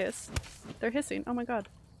 don't hiss. They're hissing. Oh my god.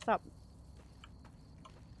 Stop.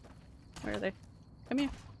 Where are they? Come here.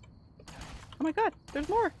 Oh my god, there's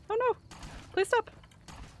more! Oh no! Please stop!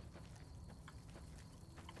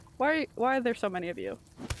 Why are there so many of you?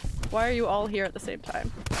 Why are you all here at the same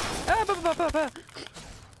time? Ah, bah, bah, bah, bah.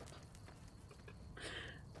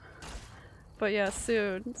 But yeah,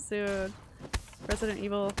 soon. Resident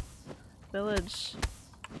Evil Village.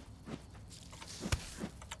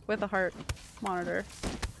 With a heart monitor.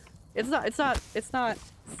 It's not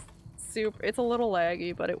super, it's a little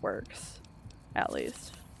laggy, but it works. At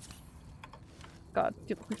least. God,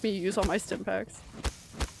 let me use all my stim packs.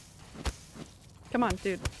 Come on,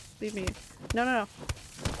 dude. Leave me. No, no, no.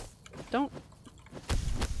 Don't.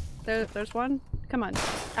 There's one. Come on.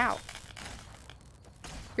 Ow.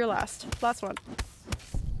 You're last. Last one.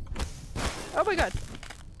 Oh my god.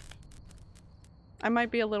 I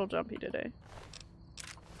might be a little jumpy today.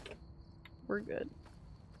 We're good.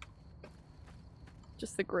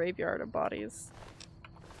 Just the graveyard of bodies.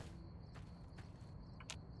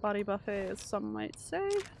 Body buffet, as some might say.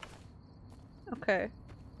 Okay.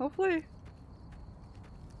 Hopefully.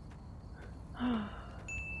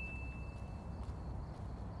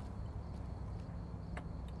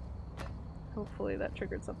 Hopefully that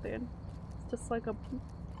triggered something. It's just like a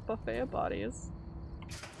buffet of bodies.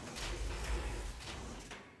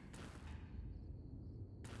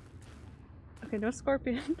 Okay, no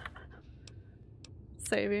scorpion.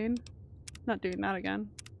 Saving. Not doing that again.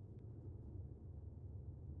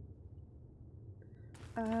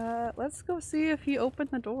 Let's go see if he opened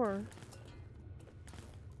the door.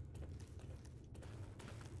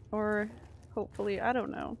 Or, hopefully, I don't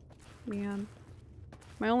know. Man.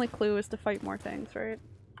 My only clue is to fight more things, right?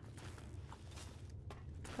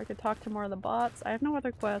 I could talk to more of the bots. I have no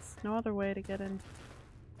other quests, no other way to get in.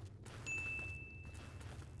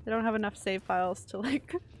 I don't have enough save files to,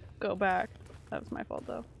 like, go back. That was my fault,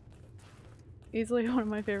 though. Easily one of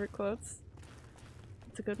my favorite quotes.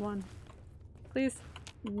 It's a good one. Please.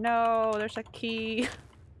 No, there's a key.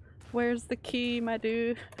 Where's the key, my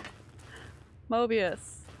dude?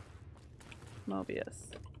 Mobius.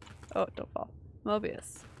 Mobius. Oh, don't fall.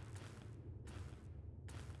 Mobius.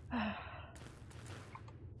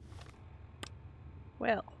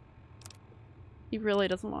 Well. He really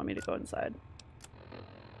doesn't want me to go inside.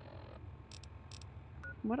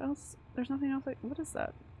 What else? There's nothing else. What is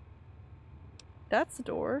that? That's a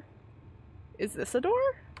door. Is this a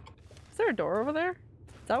door? Is there a door over there?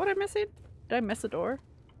 Is that what I'm missing? Did I miss a door?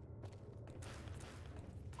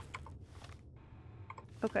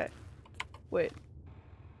 Okay. Wait.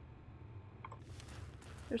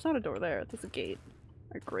 There's not a door there. There's a gate.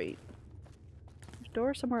 A grate. There's a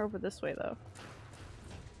door somewhere over this way, though.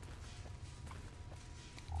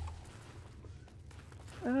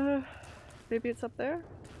 Maybe it's up there?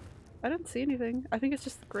 I didn't see anything. I think it's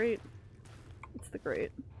just the grate. It's the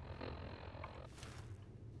grate.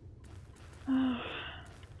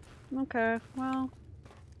 Okay, well.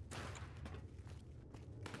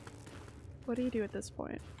 What do you do at this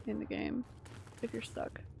point in the game if you're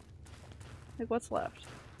stuck? Like, what's left?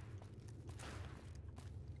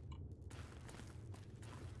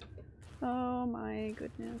 Oh my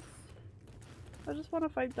goodness. I just want to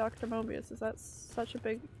fight Dr. Mobius. Is that such a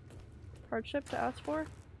big hardship to ask for?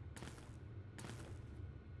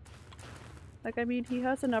 Like, I mean, he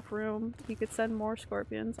has enough room. He could send more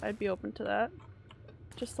scorpions. I'd be open to that.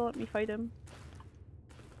 Just to let me fight him.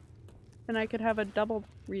 And I could have a double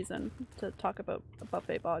reason to talk about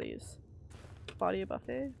buffet bodies. Body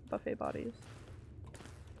buffet? Buffet bodies.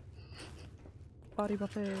 Body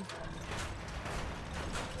buffet.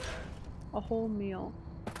 A whole meal.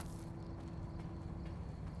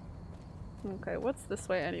 Okay, what's this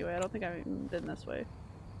way anyway? I don't think I've even been this way.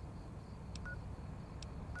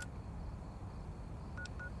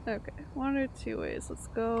 Okay, one or two ways. Let's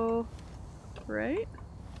go right?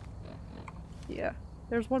 Yeah.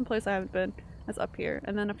 There's one place I haven't been. That's up here.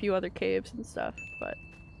 And then a few other caves and stuff, but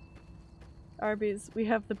Arby's, we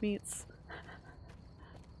have the meats.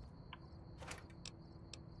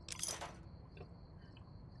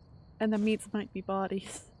 And the meats might be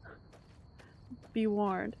bodies. Be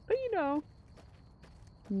warned. But you know,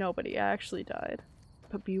 nobody actually died.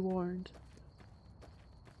 But be warned.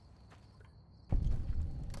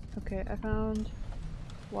 Okay, I found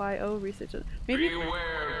YO research. Maybe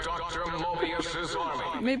beware Dr. Mobius's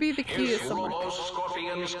army. Maybe the key is His somewhere.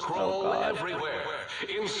 robo-scorpions crawl everywhere,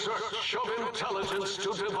 in search of intelligence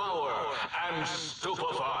to devour and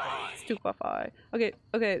stupefy. Stupefy. Okay,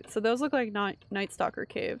 okay, so those look like Night Stalker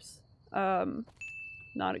caves.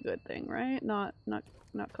 Not a good thing, right? Not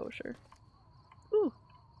kosher. Ooh.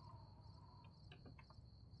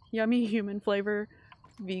 Yummy human flavor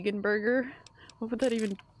vegan burger. What would that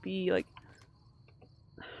even be? Like,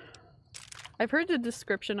 I've heard the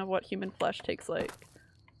description of what human flesh tastes like.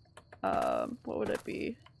 What would it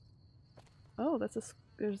be? Oh,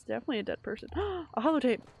 there's definitely a dead person. A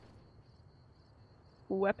holotape!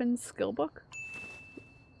 Weapons skill book?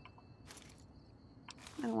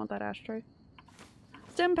 I don't want that ashtray.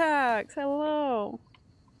 Stim packs! Hello!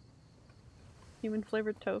 Human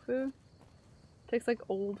flavored tofu? Tastes like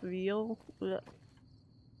old veal. Ugh.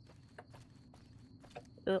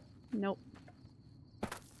 Ugh. Nope.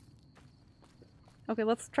 Okay,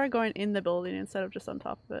 let's try going in the building instead of just on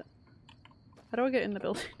top of it. How do I get in the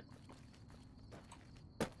building?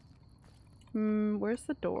 Where's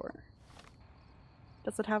the door?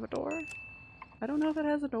 Does it have a door? I don't know if it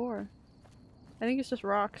has a door. I think it's just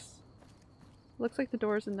rocks. Looks like the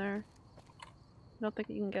door's in there. I don't think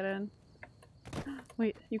you can get in.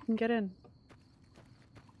 Wait, you can get in.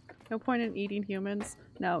 No point in eating humans.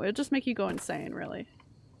 No, it'll just make you go insane, really.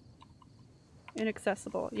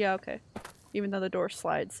 Inaccessible. Yeah, okay. Even though the door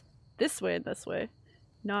slides this way and this way.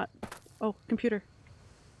 Not... Oh, computer.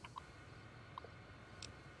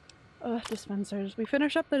 Dispensers. We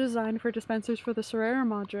finish up the design for dispensers for the Serrera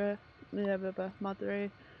Madre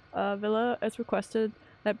villa as requested.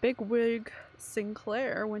 That big wig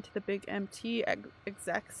Sinclair went to the big MT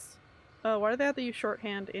execs. Why do they have to use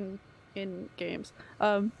shorthand in games?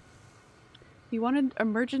 He wanted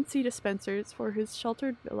emergency dispensers for his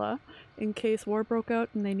sheltered villa in case war broke out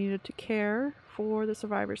and they needed to care for the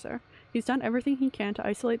survivors there. He's done everything he can to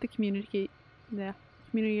isolate the community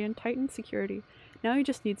and tighten security. Now he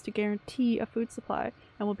just needs to guarantee a food supply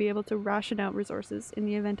and will be able to ration out resources in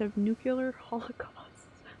the event of nuclear holocaust.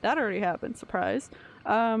 That already happened, surprise.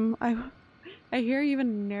 I hear he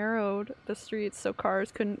even narrowed the streets so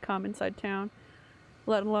cars couldn't come inside town,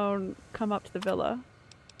 let alone come up to the villa.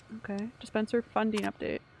 Okay, dispenser funding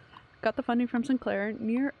update. Got the funding from Sinclair.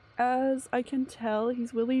 Near as I can tell,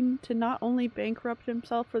 he's willing to not only bankrupt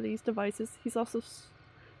himself for these devices, he's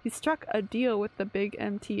struck a deal with the big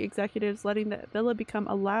MT executives, letting the villa become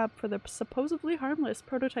a lab for the supposedly harmless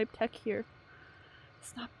prototype tech here.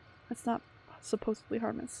 It's not supposedly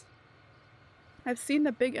harmless. I've seen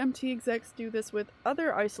the big MT execs do this with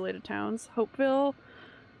other isolated towns. Hopeville,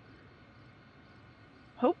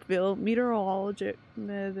 meteorologic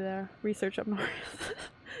research up north.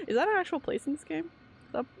 Is that an actual place in this game?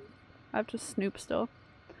 I have to snoop still.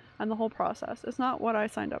 And the whole process. It's not what I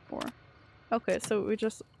signed up for. Okay, so we're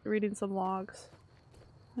just reading some logs.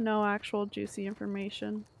 No actual juicy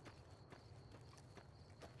information.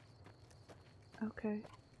 Okay.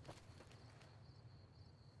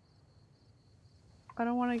 I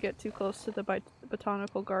don't want to get too close to the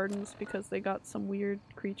botanical gardens because they got some weird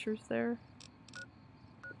creatures there.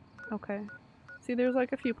 Okay. See, there's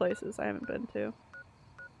like a few places I haven't been to.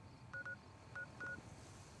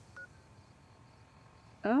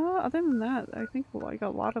 Other than that, I think I got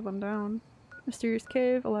a lot of them down. Mysterious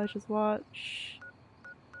Cave, Elijah's Watch.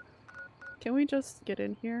 Can we just get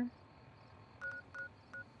in here?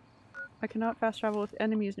 I cannot fast travel with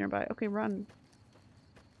enemies nearby. Okay, run.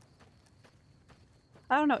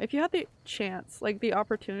 I don't know, if you had the chance, like the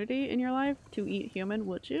opportunity in your life to eat human,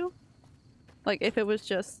 would you? Like if it was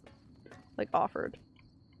just like offered.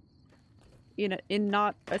 In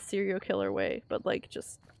not a serial killer way, but like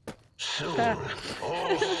just Soon,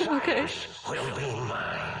 all okay. will be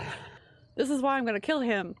mine. This is why I'm gonna kill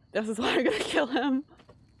him. This is why I'm gonna kill him.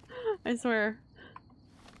 I swear.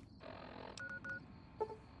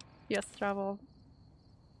 Yes, travel.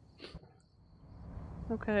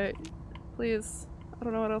 Okay. Please. I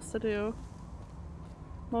don't know what else to do.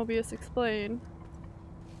 Mobius, explain.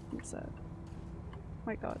 I'm sad.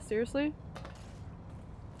 My god, seriously?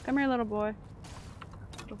 Come here, little boy.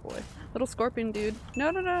 Little boy. Little scorpion dude. No,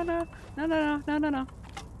 no, no, no. No, no, no, no, no, no.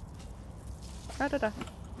 Da, da, da.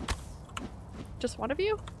 Just one of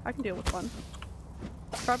you? I can deal with one.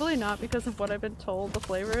 Probably not because of what I've been told the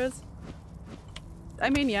flavor is. I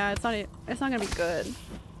mean, yeah, it's not gonna be good.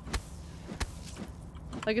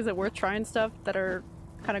 Like, is it worth trying stuff that are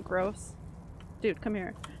kind of gross? Dude, come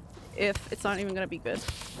here. If it's not even gonna be good.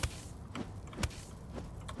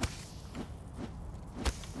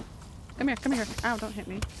 Come here, come here. Ow, don't hit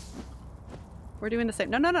me. We're doing the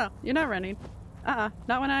same. No, no, no. You're not running.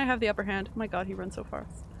 Not when I have the upper hand. Oh my god, he runs so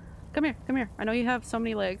fast. Come here, come here. I know you have so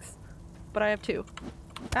many legs, but I have two.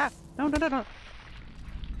 Ah! No, no, no, no.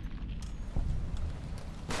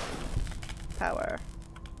 Power.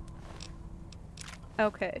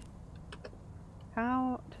 Okay.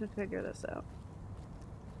 How to figure this out?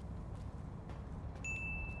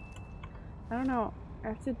 I don't know.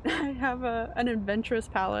 I have an adventurous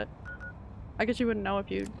palette. I guess you wouldn't know if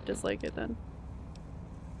you dislike it then.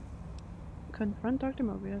 Confront Dr.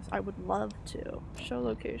 Mobius. I would love to. Show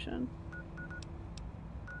location.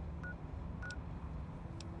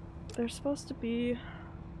 There's supposed to be...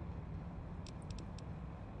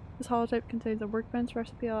 This holotype contains a workbench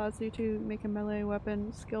recipe that allows you to make a melee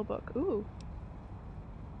weapon skill book. Ooh.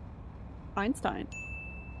 Einstein.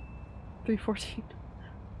 314.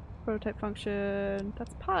 Prototype function.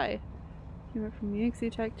 That's pi. You went from the EXE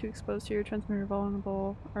attack to exposed to your transmitter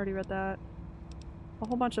vulnerable. Already read that. A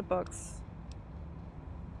whole bunch of books.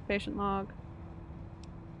 Patient log.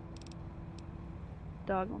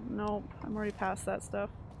 Dog. Nope. I'm already past that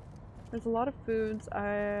stuff. There's a lot of foods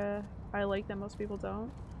I like that most people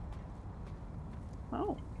don't.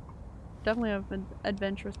 Oh. Definitely have an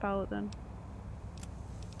adventurous palette then.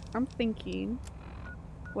 I'm thinking,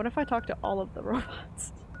 what if I talk to all of the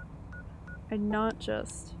robots? And not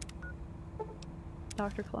just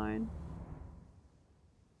Dr. Klein.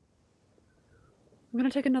 I'm gonna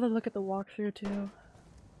take another look at the walkthrough too.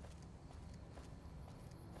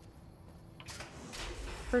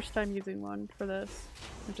 First time using one for this.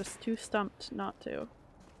 I'm just too stumped not to.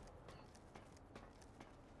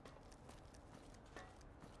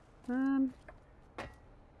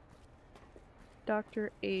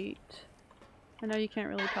 Dr. 8. I know you can't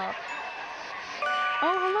really talk.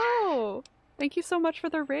 Oh, hello! Thank you so much for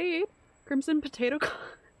the raid! Crimson Potato God.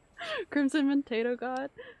 Crimson Potato God.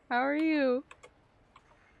 How are you?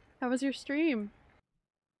 How was your stream?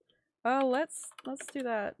 Oh, let's do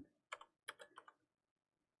that.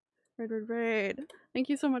 Raid. Thank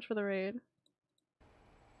you so much for the raid.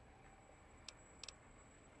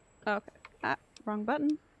 Okay. Ah, wrong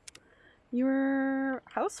button. Your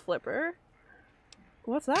house flipper?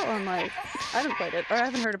 What's that one like? I haven't played it, or I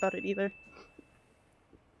haven't heard about it either.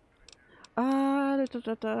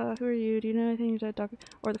 Who are you? Do you know anything about Dr.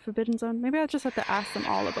 or the Forbidden Zone? Maybe I just have to ask them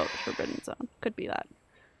all about the Forbidden Zone. Could be that.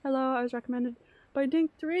 Hello, I was recommended by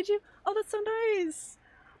Dink to raid you. Oh, that's so nice!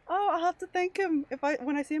 Oh, I'll have to thank him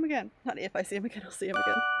when I see him again. Not if I see him again, I'll see him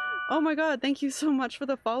again. Oh my god, thank you so much for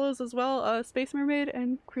the follows as well, Space Mermaid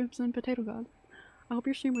and Crimson Potato God. I hope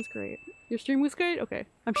your stream was great. Your stream was great? Okay,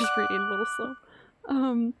 I'm just reading a little slow.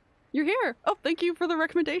 You're here! Oh, thank you for the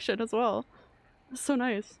recommendation as well. That's so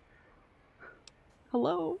nice.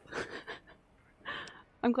 Hello.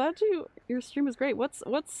 I'm glad your stream was great. What's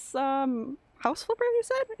house flipper you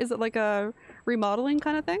said? Is it like a remodeling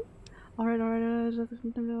kind of thing? Alright.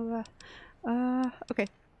 Okay.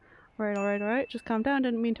 Alright. Just calm down.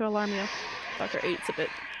 Didn't mean to alarm you. Dr. 8's a bit.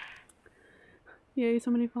 Yay,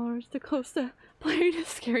 so many followers. Too close to playing a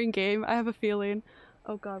scary game. I have a feeling.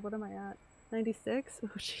 Oh god, what am I at? 96? Oh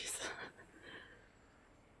jeez.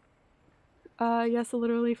 Yes,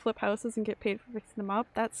 literally flip houses and get paid for fixing them up.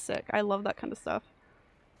 That's sick. I love that kind of stuff.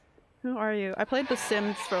 Who are you? I played The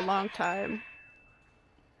Sims for a long time.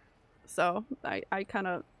 So, I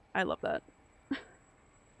love that.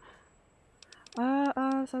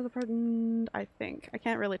 So the person, I think. I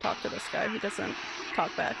can't really talk to this guy. He doesn't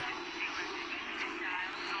talk back.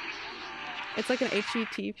 It's like an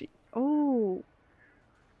HETV. Oh.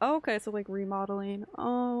 Okay, so like remodeling.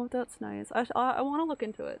 Oh, that's nice. I want to look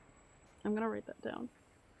into it. I'm gonna write that down.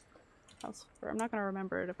 House flipper. I'm not gonna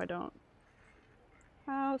remember it if I don't.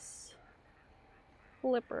 House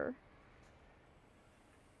flipper.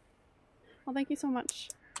 Well, thank you so much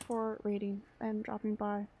for rating and dropping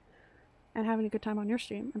by and having a good time on your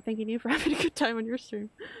stream. I'm thanking you for having a good time on your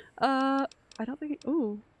stream. I don't think.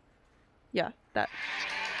 Ooh. Yeah, that.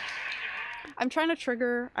 I'm trying to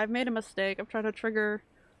trigger. I've made a mistake. I'm trying to trigger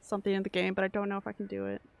something in the game, but I don't know if I can do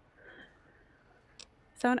it.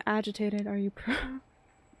 Sound agitated. Are you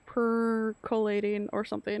percolating or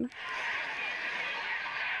something?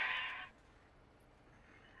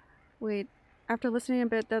 Wait. After listening a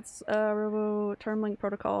bit, that's Robo Termlink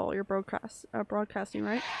Protocol. You're broadcasting,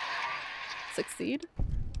 right? Succeed?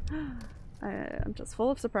 I'm just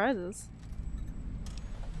full of surprises.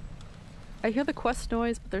 I hear the quest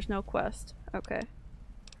noise, but there's no quest. Okay.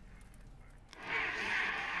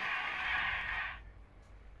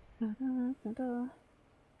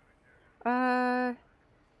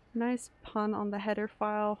 Nice pun on the header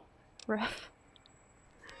file. Ref.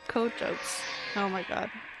 Code jokes. Oh my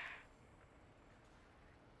god.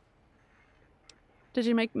 Did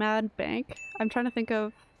you make mad bank? I'm trying to think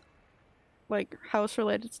of like house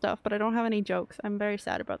related stuff, but I don't have any jokes. I'm very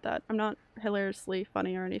sad about that. I'm not hilariously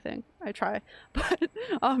funny or anything. I try. But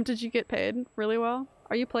did you get paid really well?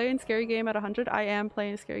 Are you playing Scary Game at 100? I am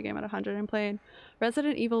playing Scary Game at 100. I'm playing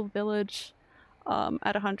Resident Evil Village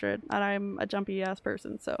at 100, and I'm a jumpy ass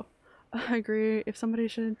person, so I agree. If somebody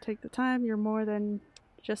should take the time, you're more than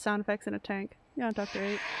just sound effects in a tank. Yeah, Dr.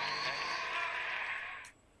 8.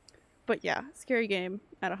 But yeah, Scary Game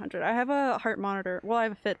at 100. I have a heart monitor. Well, I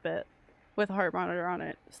have a Fitbit with a heart monitor on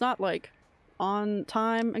it. It's not like on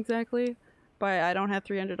time exactly, but I don't have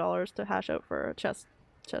 $300 to hash out for a chest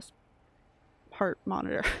heart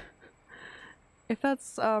monitor. If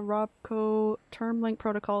that's Robco Termlink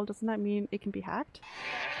Protocol, doesn't that mean it can be hacked?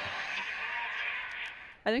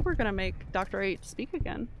 I think we're gonna make Dr. 8 speak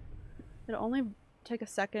again. It'll only take a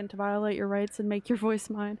second to violate your rights and make your voice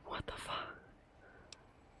mine. What the fuck?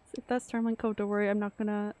 If that's Termlink code, don't worry, I'm not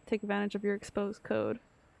gonna take advantage of your exposed code.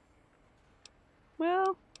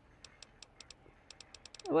 Well,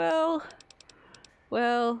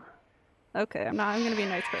 okay, I'm gonna be a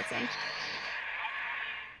nice person.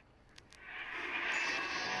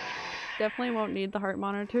 Definitely won't need the heart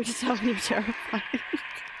monitor to tell me you're terrified.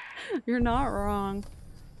 You're not wrong.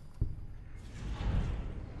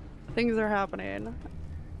 Things are happening.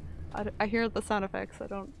 I hear the sound effects. I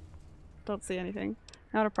don't see anything.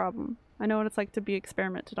 Not a problem. I know what it's like to be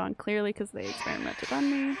experimented on, clearly, because they experimented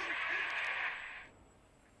on me.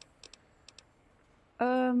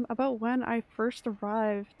 About when I first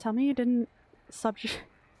arrived. Tell me you didn't subject.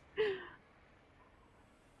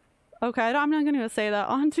 Okay, I'm not gonna say that.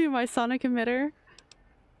 Onto my sonic emitter.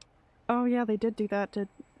 Oh yeah, they did do that to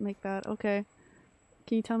make that. Okay.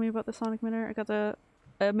 Can you tell me about the sonic emitter? I got the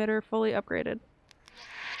emitter fully upgraded.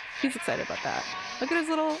 He's excited about that. Look at his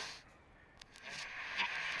little...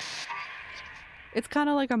 It's kind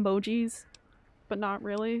of like emojis, but not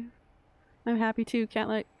really. I'm happy too. Can't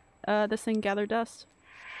let this thing gather dust.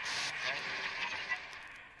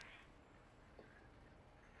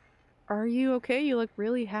 Are you okay? You look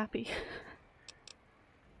really happy.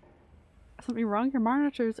 Something wrong? Your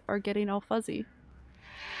monitors are getting all fuzzy.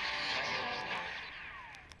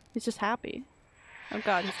 He's just happy. Oh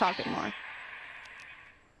god, he's talking more.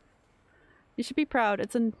 You should be proud.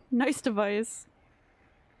 It's a nice device.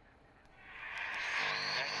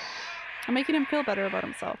 I'm making him feel better about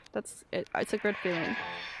himself. That's it. It's a good feeling.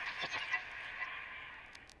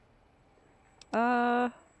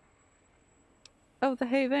 Oh,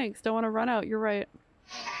 hey, thanks. Don't want to run out. You're right.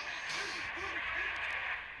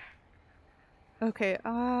 Okay,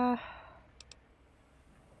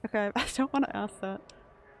 okay, I don't want to ask that.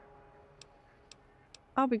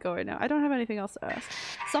 I'll be going now. I don't have anything else to ask.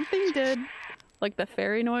 Something did, like the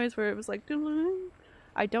fairy noise where it was like...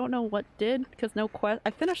 I don't know what did, because no quest.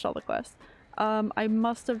 I finished all the quests. I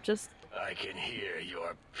must have just... I can hear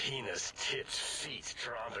your penis-tipped feet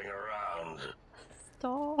tromping around.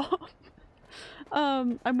 Stop.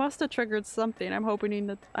 I must have triggered something. I'm hoping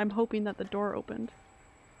that the door opened.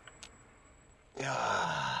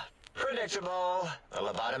 Predictable. The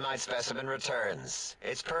lobotomite specimen returns.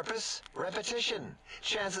 Its purpose? Repetition.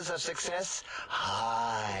 Chances of success?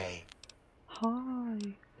 High. Hi.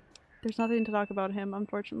 There's nothing to talk about him,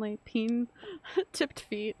 unfortunately. Peen tipped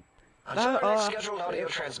feet. Until our next scheduled audio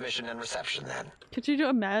transmission and reception, then. Could you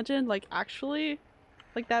imagine, like, actually,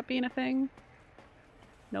 like, that being a thing?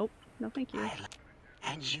 Nope. No, thank you.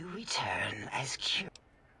 And you return as curious.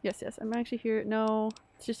 Yes, yes, I'm actually here. No,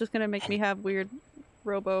 it's just gonna make me have weird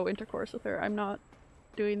robo intercourse with her. I'm not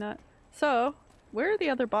doing that. So, where are the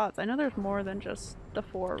other bots? I know there's more than just the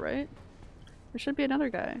 4, right? There should be another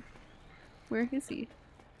guy. Where is he?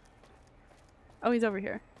 Oh, he's over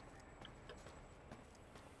here.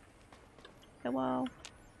 Hello.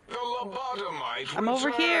 The lobotomite I'm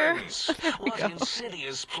over here. returns. What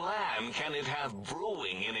insidious plan can it have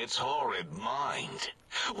brewing in its horrid mind?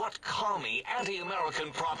 What commie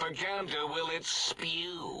anti-American propaganda will it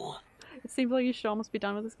spew? It seems like you should almost be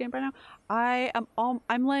done with this game by now.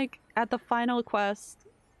 I'm like at the final quest,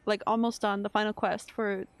 like almost done the final quest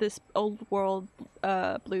for this Old World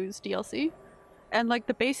Blues DLC. And like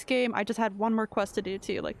the base game, I just had one more quest to do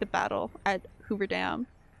too, like the battle at Hoover Dam.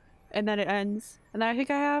 And then it ends. And then I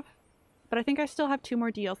think I still have 2 more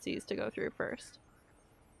DLCs to go through first.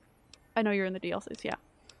 I know you're in the DLCs, yeah.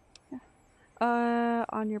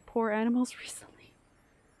 On your poor animals recently.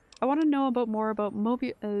 I want to know more about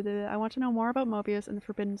Mobius. I want to know more about Mobius and the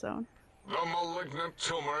Forbidden Zone. The malignant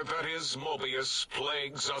tumor that is Mobius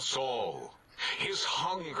plagues us all. His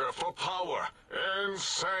hunger for power,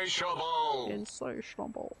 insatiable.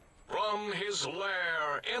 Insatiable. From his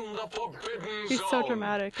lair in the Forbidden He's Zone, so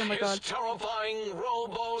dramatic, oh my god. his terrifying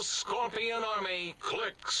robo-scorpion army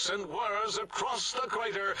clicks and whirs across the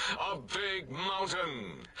crater a big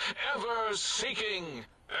mountain, ever seeking,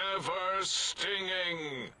 ever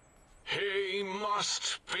stinging. He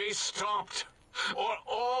must be stopped, or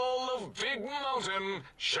all of Big Mountain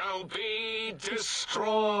shall be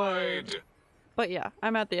destroyed. But yeah,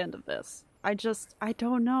 I'm at the end of this. I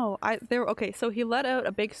don't know. Okay, so he let out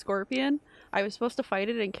a big scorpion. I was supposed to fight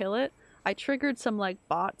it and kill it. I triggered some like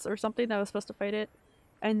bots or something that was supposed to fight it.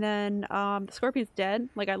 And then the scorpion's dead.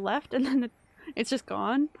 Like I left and then it's just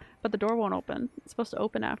gone. But the door won't open. It's supposed to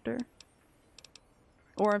open after.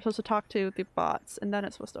 Or I'm supposed to talk to the bots and then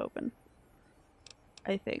it's supposed to open.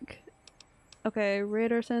 I think. Okay,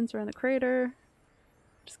 radar sensor in the crater.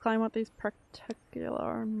 Just climb up these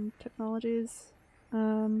particular technologies.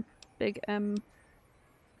 Big M.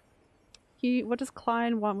 What does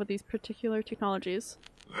Klein want with these particular technologies?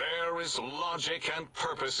 There is logic and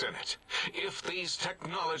purpose in it. If these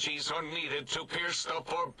technologies are needed to pierce the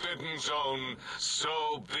Forbidden Zone,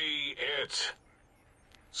 so be it.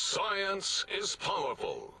 Science is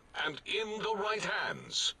powerful, and in the right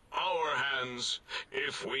hands, our hands,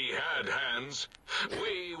 if we had hands,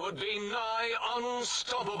 we would be nigh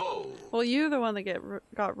unstoppable. Well, you're the one that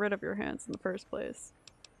got rid of your hands in the first place.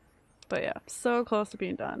 But yeah, so close to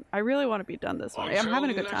being done. I really want to be done this way. I'm having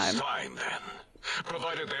a good time. Until next time, then.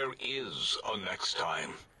 Provided there is a next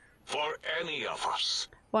time. For any of us.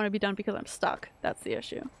 Want to be done because I'm stuck. That's the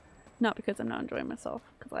issue. Not because I'm not enjoying myself.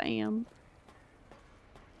 Because I am.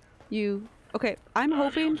 Okay, I'm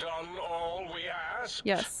hoping... Have you done all we asked?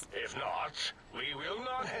 Yes. If not, we will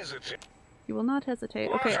not hesitate. You will not hesitate.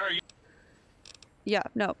 What Okay. are you... Yeah,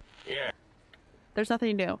 no. Yeah. There's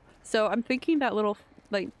nothing new. So I'm thinking that little,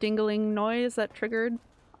 like, dingling noise that triggered,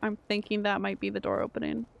 I'm thinking that might be the door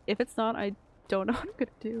opening. If it's not, I don't know what I'm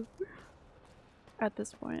gonna do at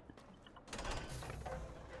this point.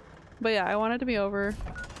 But yeah, I want it to be over.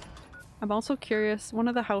 I'm also curious, one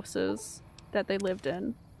of the houses that they lived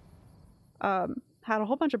in had a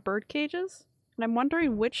whole bunch of bird cages, and I'm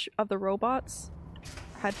wondering which of the robots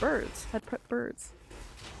had put birds.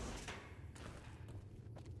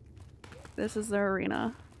 This is the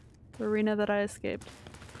arena that I escaped.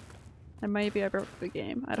 And maybe I broke the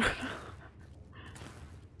game, I don't know.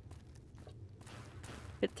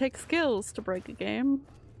 It takes skills to break a game.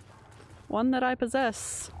 One that I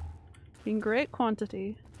possess in great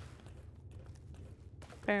quantity.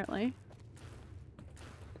 Apparently.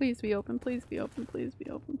 Please be open, please be open, please be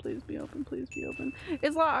open, please be open, please be open.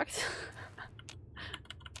 It's locked!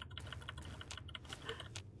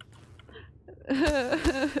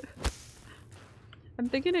 I'm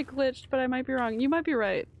thinking it glitched, but I might be wrong. You might be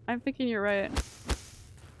right. I'm thinking you're right.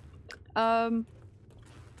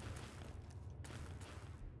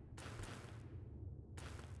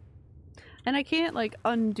 And I can't, like,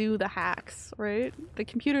 undo the hacks, right? The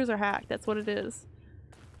computers are hacked, that's what it is.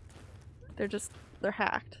 They're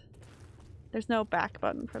hacked. There's no back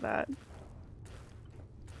button for that.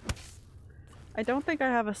 I don't think I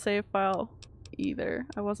have a save file either.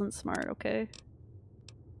 I wasn't smart, okay?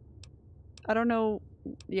 I don't know.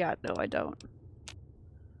 Yeah, no, I don't.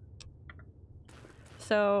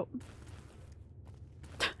 So...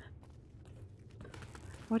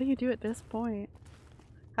 what do you do at this point?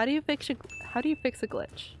 How do you fix a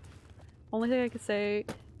glitch? Only thing I could say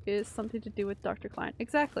is something to do with Dr. Klein.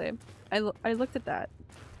 Exactly. I looked at that.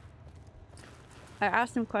 I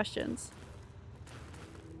asked him questions.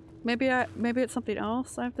 Maybe it's something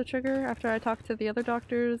else I have to trigger after I talked to the other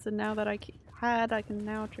doctors, and now that I can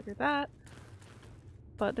now trigger that.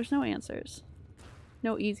 But there's no answers.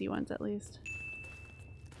 No easy ones, at least.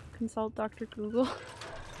 Consult Dr. Google.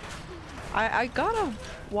 I got a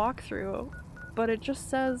walkthrough, but it just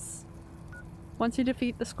says once you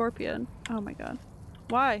defeat the scorpion. Oh my god.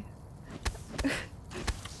 Why?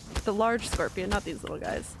 The large scorpion, not these little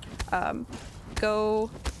guys. Go...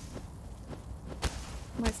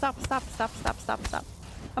 Stop.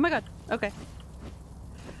 Oh my god. Okay.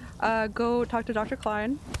 Go talk to Dr.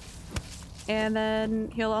 Klein. And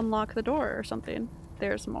then he'll unlock the door or something.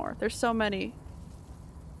 There's more. There's so many.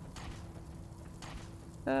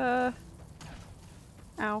 Ow.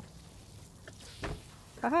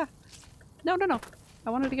 Haha. No. I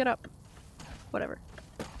wanted to get up. Whatever.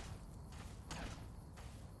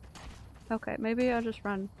 Okay, maybe I'll just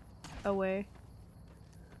run away.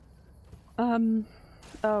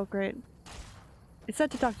 Oh great. It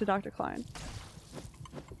said to talk to Dr. Klein.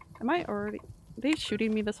 Am I already— are they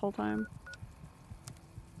shooting me this whole time?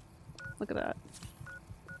 Look at that.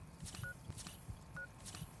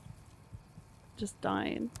 Just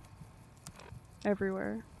dying.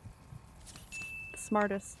 Everywhere.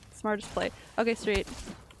 Smartest play. Okay, straight.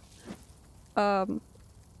 I've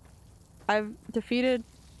defeated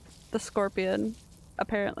the scorpion,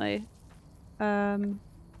 apparently. Oh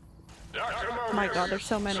my god, there's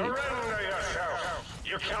so many.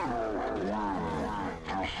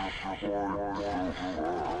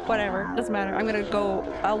 Whatever, doesn't matter. I'm gonna go—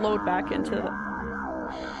 I'll load back into—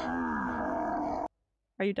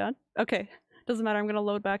 Are you done? Okay. Doesn't matter, I'm gonna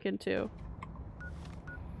load back into—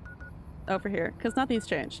 over here, because nothing's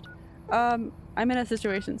changed. I'm in a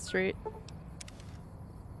situation street.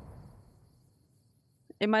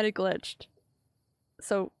 It might have glitched.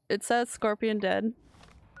 So, it says Scorpion dead.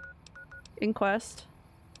 Inquest.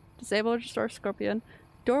 Disable or restore Scorpion.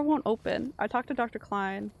 Door won't open. I talked to Dr.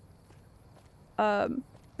 Klein.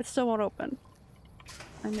 It still won't open.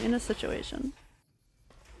 I'm in a situation.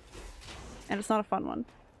 And it's not a fun one.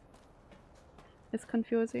 It's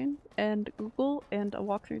confusing, and Google and a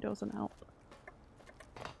walkthrough doesn't help.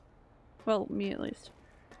 Well, me at least.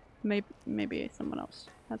 Maybe someone else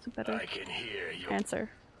has a better I can hear you. answer.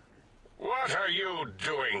 What are you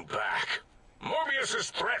doing back?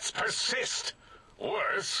 Mobius's threats persist.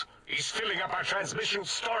 Worse, he's filling up our transmission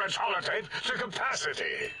storage holotape to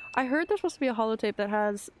capacity. I heard there's supposed to be a holotape that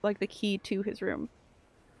has, like, the key to his room.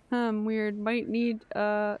 Weird. Might need,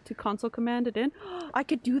 to console command it in. I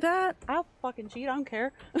could do that? I'll fucking cheat, I don't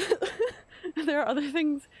care. There are other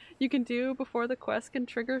things you can do before the quest can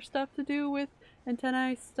trigger stuff to do with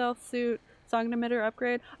antennae, stealth suit, sonic emitter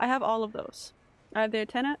upgrade. I have all of those. I have the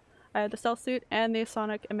antenna, I have the stealth suit, and the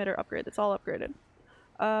sonic emitter upgrade. It's all upgraded.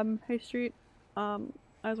 Hey Street, I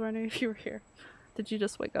was wondering if you were here. Did you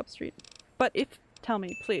just wake up, Street? But tell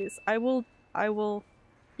me, please. I will,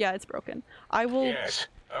 yeah, it's broken. I will— Yes,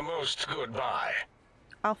 a most goodbye.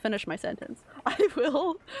 I'll finish my sentence. I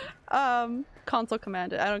will, console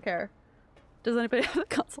command it. I don't care. Does anybody have a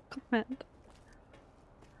console command?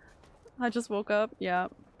 I just woke up. Yeah.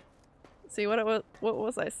 See, what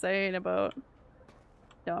was I saying about—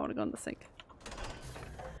 no, I want to go in the sink.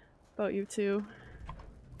 About you two.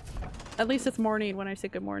 At least it's morning when I say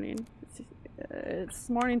good morning. It's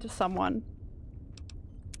morning to someone.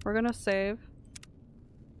 We're gonna save.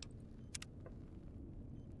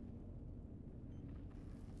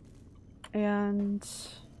 And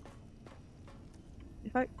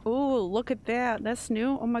if I— oh, look at that. That's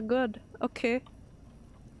new. Oh my god. Okay.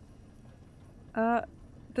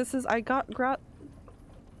 This is— I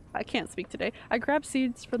can't speak today. I grabbed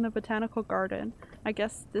seeds from the botanical garden. I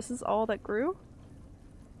guess this is all that grew?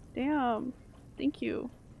 Damn. Thank you.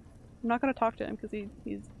 I'm not gonna talk to him because he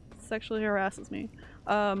sexually harasses me.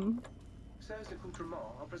 Sir's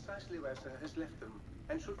accoutrements are precisely where Sir has left them,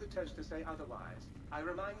 and should the toaster say otherwise, I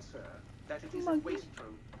remind Sir that it is a wastrel.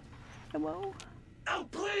 Hello? Oh,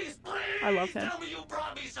 please! I love him. Tell me you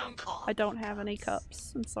brought me some coffee! I don't have any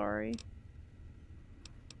cups. I'm sorry.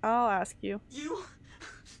 I'll ask you. You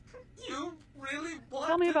really want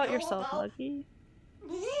Tell me to about know yourself, about Muggy.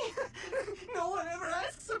 me? No one ever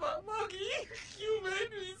asks about Muggy. You made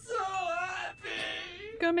me so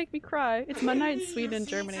happy. gonna make me cry. It's midnight in Hey, Sweden and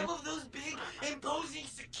you seen Germany. some of those big, imposing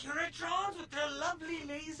Securitrons with their lovely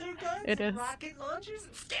laser guns It and is. rocket launchers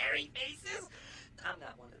and scary faces? I'm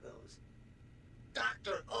not one of those.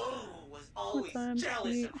 Dr. O was always time?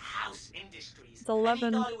 jealous 8. of house industries. It's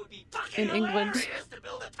 11 and he thought it would be fucking in England. hilarious to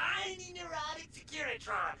build a tiny neurotic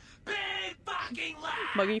Securitron. Big fucking laugh!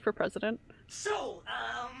 Muggy for president. So,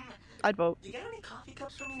 I'd vote. you got any coffee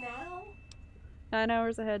cups for me now? 9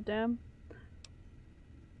 hours ahead, damn.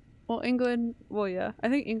 Well, England, well, yeah. I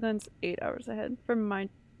think England's 8 hours ahead from my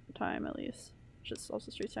time, at least. Which is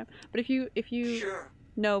also Street's time. But if you Sure.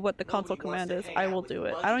 know what the console Nobody wants command to is, hang I out will with do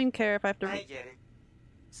it. Muggy. I don't even care if I have to, I get it.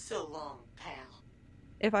 So long, pal.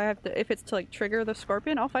 if it's to like trigger the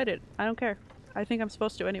scorpion, I'll fight it. I don't care. I think I'm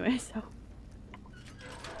supposed to anyway, so.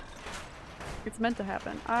 It's meant to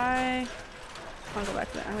happen. I want to go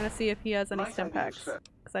back to it. I'm gonna see if he has any Might I stim be of packs. ser-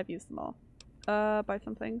 Because I've used them all. Buy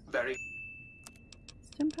some things. Very.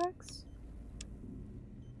 Stim packs?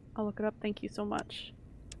 I'll look it up. Thank you so much.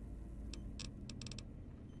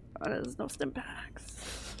 Oh, there's no stim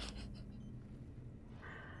packs.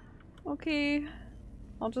 Okay.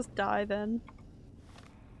 I'll just die then.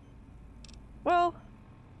 Well.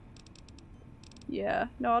 Yeah.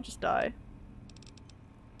 No, I'll just die.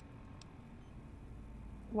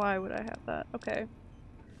 Why would I have that? Okay.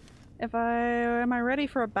 Am I ready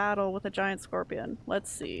for a battle with a giant scorpion?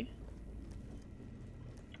 Let's see.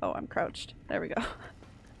 Oh, I'm crouched. There we go.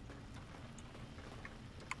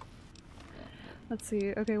 Let's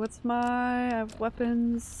see. Okay, what's I have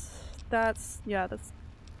weapons. Yeah, that's...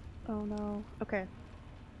 Oh no. Okay.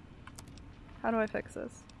 How do I fix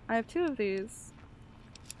this? I have 2 of these.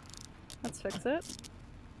 Let's fix it.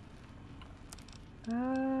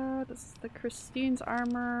 This is the Christine's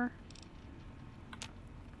armor.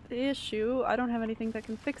 The issue, I don't have anything that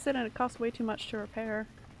can fix it and it costs way too much to repair.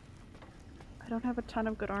 I don't have a ton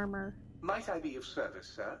of good armor. Might I be of service,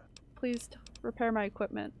 sir? Please repair my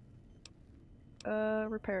equipment.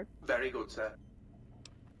 Repaired. Very good, sir.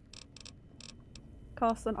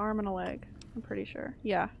 Costs an arm and a leg, I'm pretty sure.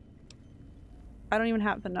 Yeah. I don't even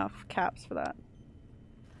have enough caps for that.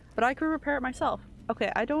 But I could repair it myself.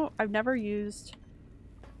 Okay, I've never used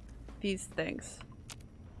these things.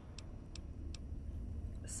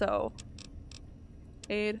 So,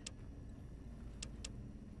 aid,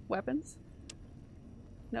 weapons?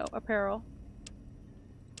 No, apparel.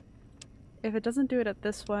 If it doesn't do it at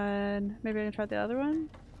this one, maybe I can try the other one?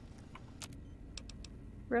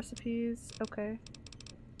 Recipes, okay.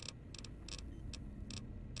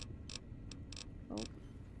 Oh.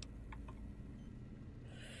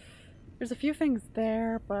 There's a few things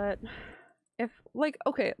there, but if, like,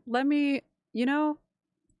 okay, let me, you know,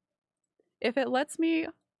 if it lets me,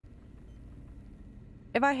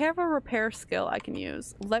 if I have a repair skill I can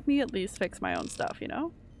use, let me at least fix my own stuff, you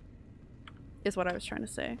know? Is what I was trying to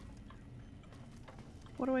say.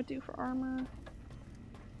 What do I do for armor?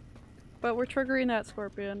 But we're triggering that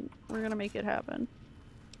scorpion. We're gonna make it happen.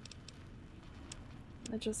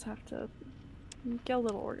 I just have to get a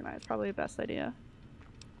little organized. Probably the best idea.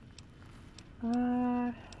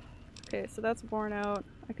 Okay, so that's worn out.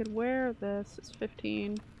 I could wear this. It's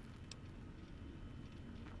 15.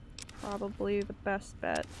 Probably the best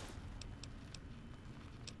bet.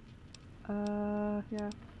 Yeah.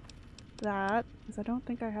 That, because I don't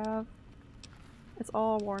think I have... It's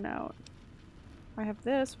all worn out. I have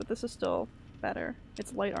this, but this is still better.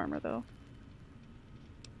 It's light armor though.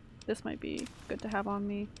 This might be good to have on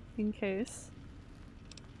me in case.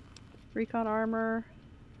 Recon armor.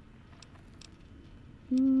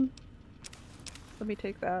 Let me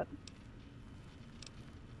take that.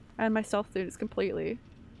 And my stealth suit is completely...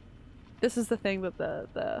 This is the thing that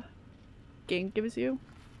the game gives you.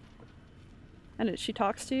 And she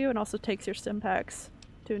talks to you and also takes your stim packs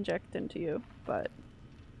to inject into you, but...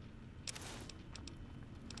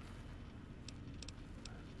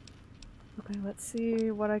 Okay, let's see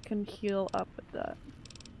what I can heal up with that.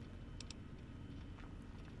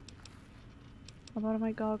 A lot of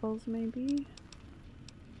my goggles, maybe?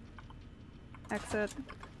 Exit.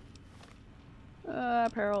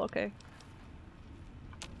 Apparel, okay.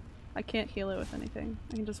 I can't heal it with anything.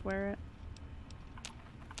 I can just wear it.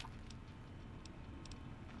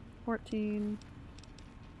 14.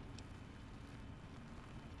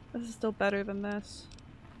 This is still better than this.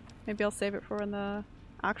 Maybe I'll save it for when the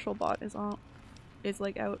actual bot is on,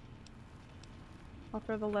 like out. I'll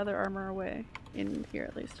throw the leather armor away in here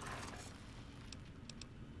at least.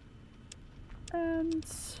 And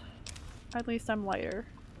at least I'm lighter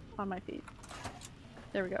on my feet.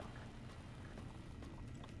 There we go.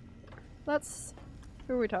 That's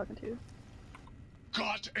who are we talking to?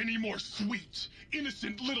 got any more sweet,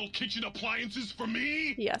 innocent little kitchen appliances for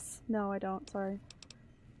me? Yes. No, I don't. Sorry.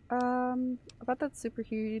 About that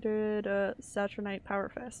superheated, Saturnite Power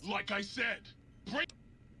Fist. Like I said, bring.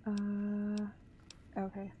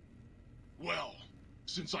 Okay. Well,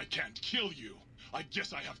 since I can't kill you, I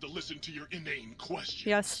guess I have to listen to your inane questions.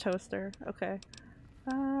 Yes, Toaster. Okay.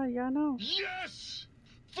 Yeah, no. Yes!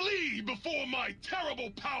 Flee before my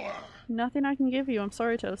terrible power! Nothing I can give you. I'm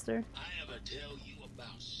sorry, Toaster. I ever tell you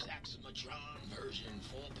about Saxomatron version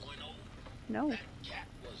 4.0? No. That cat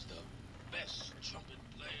was the best trumpet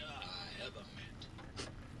player I ever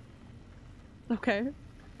met. Okay.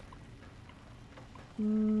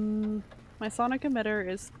 My sonic emitter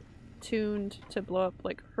is tuned to blow up,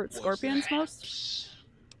 like, hurt scorpions most.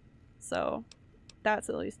 So, that's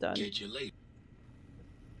at least done. Get you later.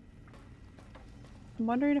 I'm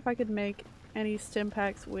wondering if I could make any stim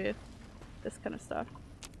packs with this kind of stuff.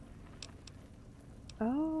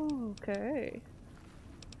 Oh, okay.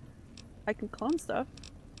 I can clone stuff.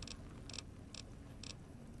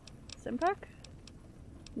 Stim pack?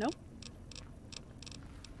 Nope.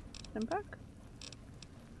 Stim pack?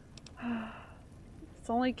 It's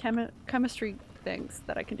only chemistry things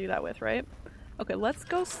that I can do that with, right? Okay, let's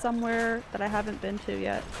go somewhere that I haven't been to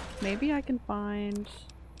yet. Maybe I can find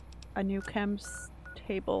a new chems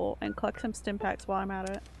table and collect some stim packs while I'm at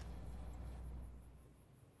it.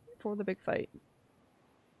 For the big fight.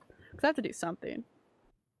 Because I have to do something.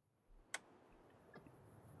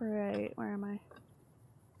 Right, where am I?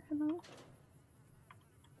 Hello?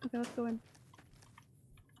 Okay, let's go in.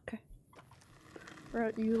 Okay. We're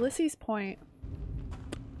at Ulysses Point.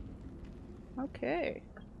 Okay.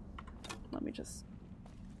 Let me just...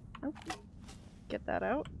 Oh. Get that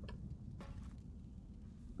out.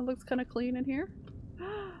 It looks kind of clean in here.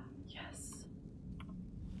 Yes.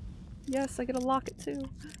 Yes, I get to lock it too.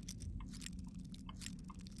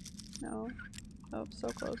 No. Oh, so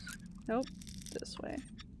close. Nope. This way.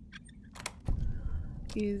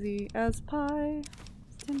 Easy as pie.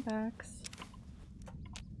 Stim packs.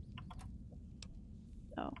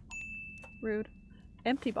 Oh. Rude.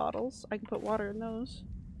 Empty bottles. I can put water in those.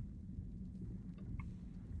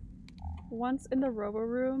 Once in the robo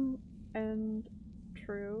room and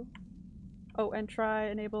true. Oh, and try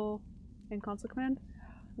enable in console command.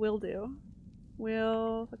 Will do.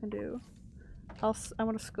 Will fucking do. I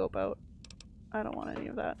want to scope out. I don't want any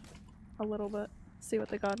of that. A little bit. See what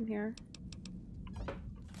they got in here.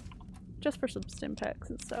 Just for some stim packs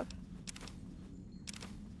and stuff.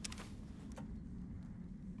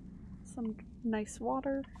 Some nice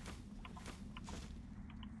water.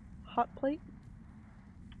 Hot plate.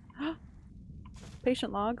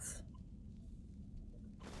 Patient logs.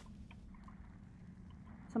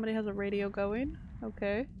 Somebody has a radio going.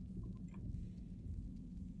 Okay.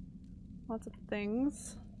 Lots of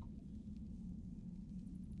things.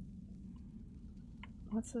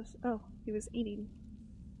 What's this? Oh, he was eating.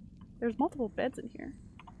 There's multiple beds in here.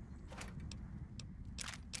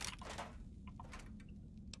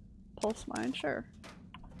 Pulse mine, sure.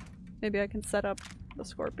 Maybe I can set up the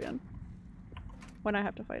scorpion when I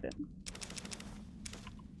have to fight it.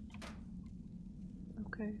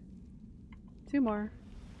 Okay. 2 more.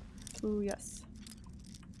 Ooh, yes.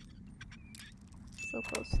 So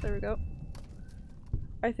close. There we go.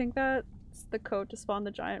 I think that's the code to spawn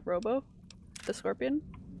the giant robo. The scorpion.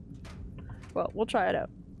 Well, we'll try it out.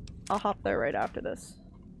 I'll hop there right after this.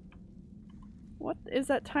 What is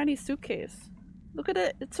that tiny suitcase? Look at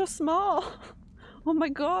it! It's so small! Oh my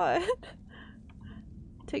god!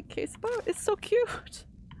 Take case boat? It's so cute!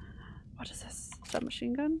 What is this?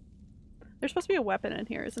 Submachine gun? There's supposed to be a weapon in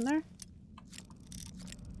here, isn't there?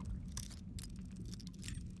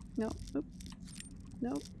 No. Oop.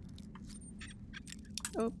 Nope.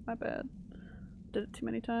 Oh, my bad. Did it too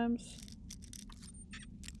many times.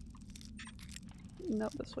 No,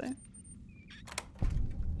 this way.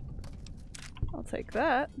 I'll take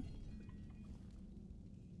that.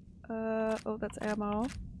 Oh, that's ammo.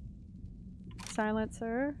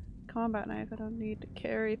 Silencer. Combat knife. I don't need to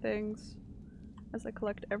carry things as I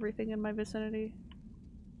collect everything in my vicinity.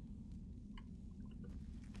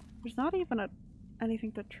 There's not even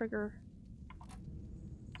anything to trigger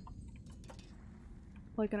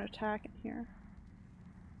like an attack in here.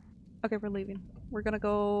 Okay, we're leaving. We're gonna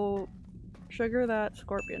go trigger that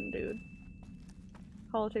scorpion dude.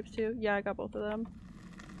 Holotapes too? Yeah, I got both of them.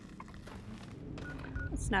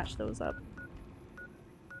 Let's snatch those up.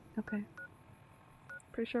 Okay.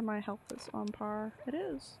 Pretty sure my health is on par. It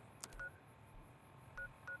is.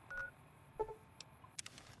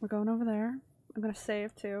 We're going over there. I'm gonna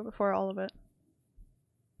save too before all of it.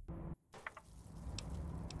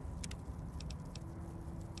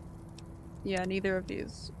 Yeah, neither of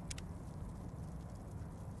these.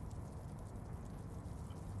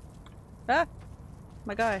 Ah!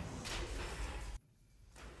 My guy.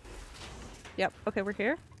 Yep, okay, we're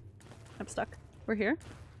here. I'm stuck. We're here.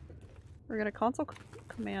 We're gonna console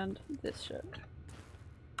command this shit.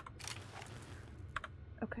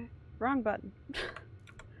 Okay. Wrong button.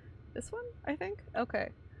 This one, I think? Okay.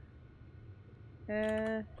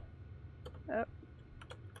 Oh.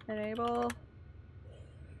 Enable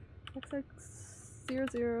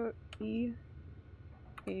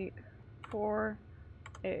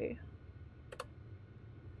XX00E84A.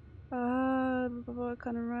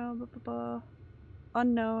 Kind of around.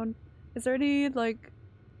 Unknown. Is there any like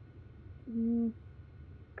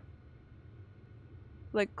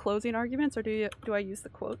closing arguments, or do I use the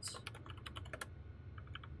quotes?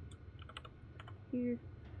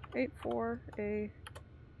 E84A.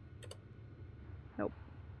 Nope.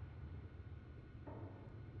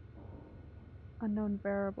 Unknown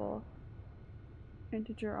variable.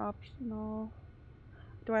 Integer optional.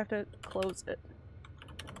 Do I have to close it?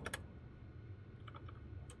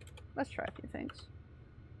 Let's try a few things.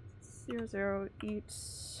 00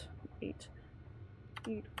 eats 8.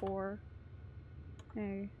 Eat 4.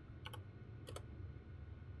 A.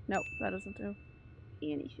 Nope, that doesn't do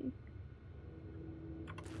anything.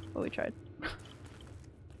 But we tried.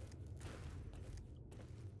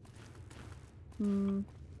 No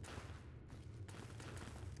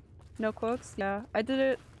quotes? Yeah, I did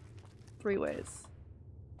it 3 ways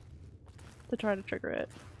to try to trigger it.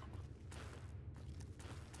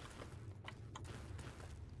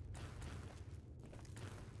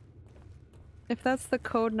 If that's the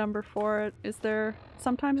code number for it, is there...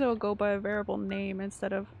 Sometimes it will go by a variable name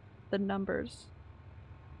instead of the numbers.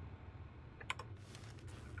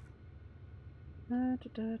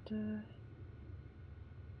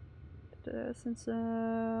 Since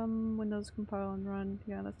Windows compile and run,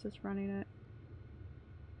 yeah, that's just running it.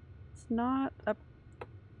 It's not a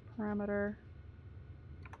parameter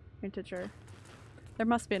integer. There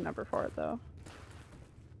must be a number for it though.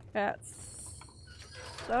 That's...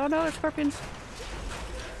 Oh no, it's scorpions!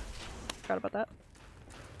 Forgot about that.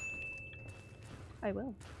 I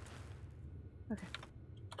will. Okay.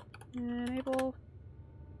 Enable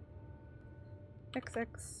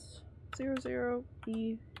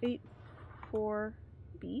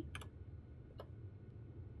XX00E84B.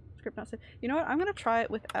 Script not saved. You know what? I'm gonna try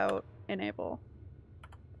it without enable.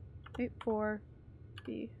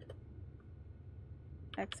 84B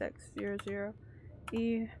XX00E84.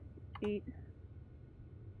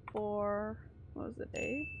 What was it?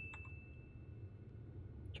 A?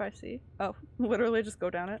 Try C. Oh, literally just go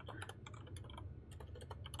down it.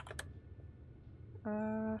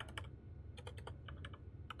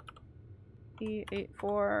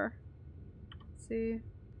 E84 C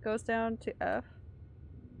goes down to F.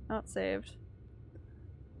 Not saved.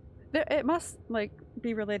 It must like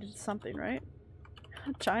be related to something, right?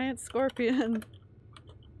 Giant scorpion.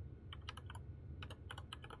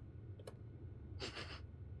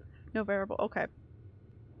 No variable. Okay.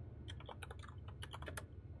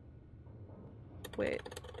 Wait,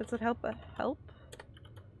 does it help a help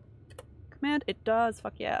command? It does.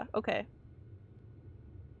 Fuck yeah. Okay.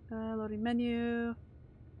 Loading menu.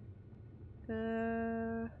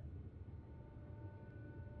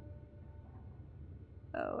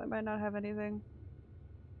 Oh, I might not have anything.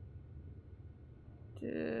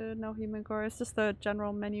 No human core. It's just the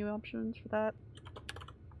general menu options for that.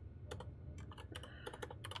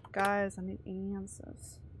 Guys, I need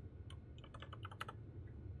answers.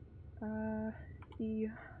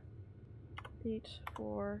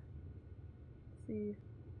 E84 C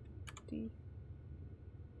D.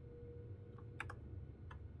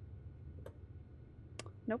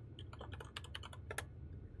 Nope.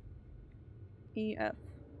 EF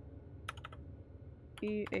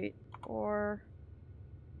E84.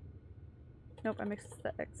 Nope, I mixed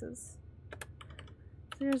the X's.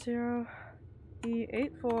 00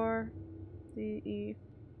 E84 DE.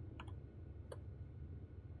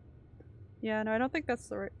 Yeah, no, I don't think that's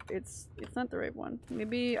the right. It's not the right one.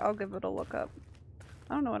 Maybe I'll give it a look up.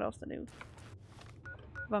 I don't know what else to do.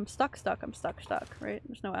 If I'm stuck, I'm stuck, right?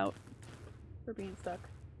 There's no out for being stuck.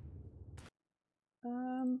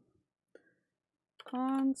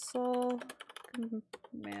 Console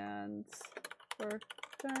commands for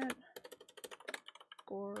giant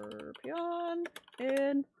scorpion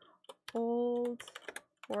in Old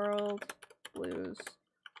World Blues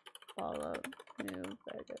Fallout New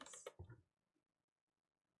Vegas.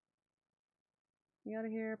 You out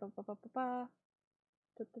of here, ba ba ba ba ba.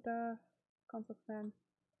 Da da da. Console command.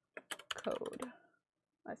 Code.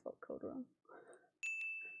 I spelled code wrong.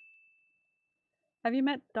 Have you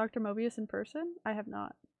met Dr. Mobius in person? I have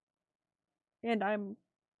not. And I'm...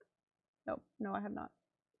 No, I have not.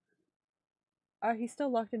 He's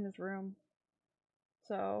still locked in his room.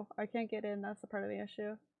 So, I can't get in, that's a part of the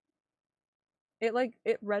issue.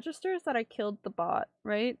 It registers that I killed the bot,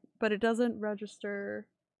 right? But it doesn't register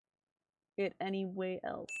it any way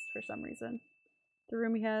else for some reason. The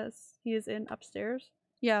room he is in upstairs?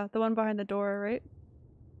 Yeah, the one behind the door, right?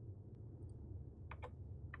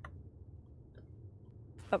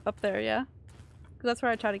 Up there, yeah? Because that's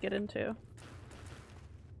where I try to get into.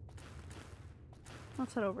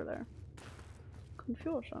 Let's head over there.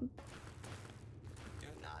 Confusion. Do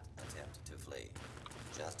not attempt to flee.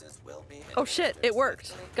 Justice will be. Oh shit, it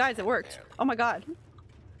worked! Guys, it worked! Oh my god.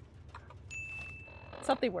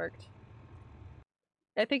 Something worked.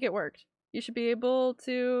 I think it worked. You should be able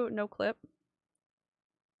to... No clip.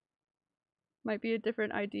 Might be a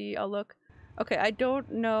different ID, I'll look. Okay, I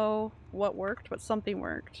don't know what worked, but something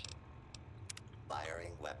worked.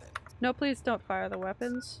 Firing weapon. No, please don't fire the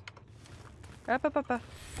weapons.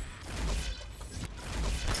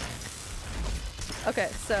 Okay,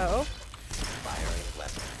 so... Firing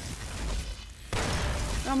weapon.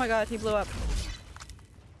 Oh my god, he blew up.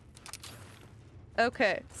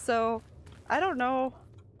 Okay, so... I don't know.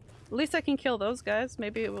 At least I can kill those guys.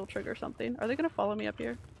 Maybe it will trigger something. Are they gonna follow me up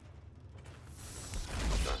here?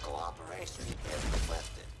 Your cooperation is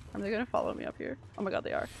requested. Are they gonna follow me up here? Oh my god,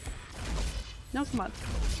 they are. No, come on.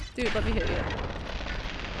 Dude, let me hit you.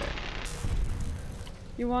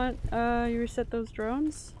 You want, you reset those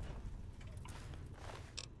drones?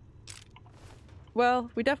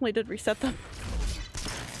 Well, we definitely did reset them.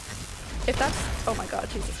 If that's- oh my god,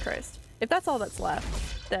 Jesus Christ. If that's all that's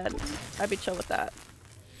left, then I'd be chill with that.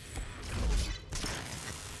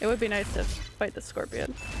 It would be nice to fight the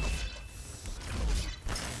scorpion.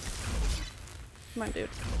 Come on, dude.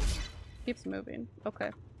 Keeps moving.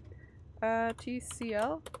 Okay.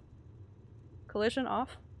 TCL? Collision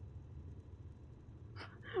off?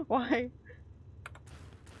 Why?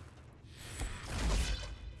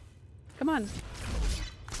 Come on. Am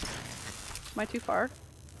I too far?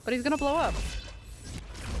 But he's gonna blow up.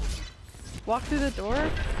 Walk through the door?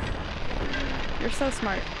 You're so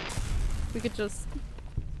smart. We could just...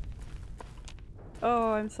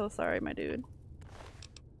 Oh, I'm so sorry, my dude.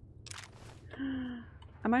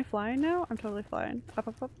 Am I flying now? I'm totally flying. Up,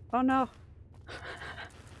 up, up. Oh no!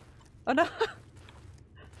 Oh no!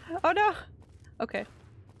 Oh no! Okay.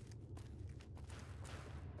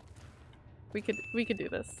 We could do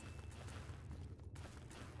this.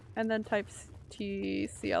 And then type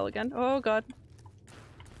TCL again. Oh god.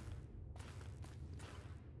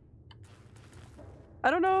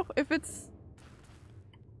 I don't know if it's...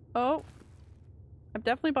 Oh. I'm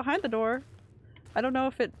definitely behind the door. I don't know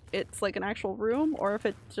if it's like an actual room or if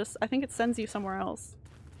it just... I think it sends you somewhere else.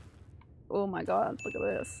 Oh my god, look at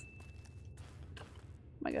this. Oh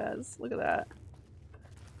my guys, look at that.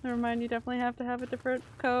 Never mind, you definitely have to have a different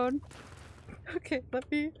code. Okay, let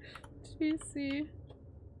me GC.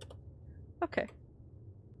 Okay.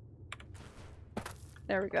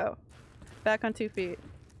 There we go. Back on 2 feet.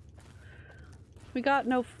 We got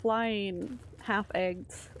no flying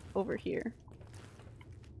half-egged over here.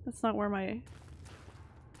 That's not where my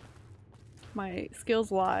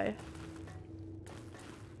skills lie.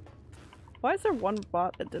 Why is there one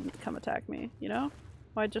bot that didn't come attack me, you know?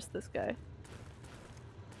 Why just this guy?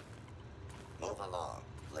 Move along,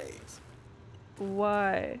 please.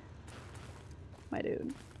 Why? My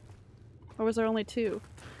dude. Or was there only 2?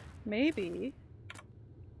 Maybe.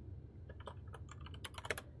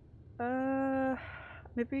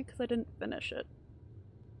 Maybe because I didn't finish it.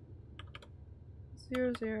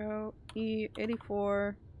 00 E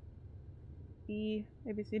 84 E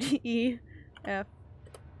A B C D E F.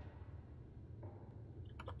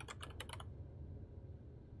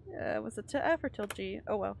 Was it to F or till G?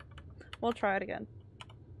 Oh well. We'll try it again.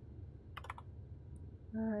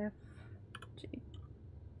 F G.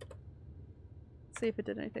 Let's see if it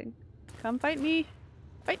did anything. Come fight me!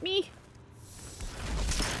 Fight me!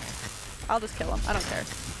 I'll just kill him. I don't care.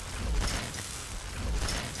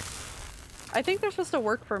 I think they're supposed to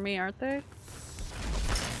work for me, aren't they?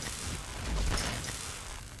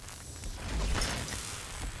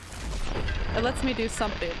 It lets me do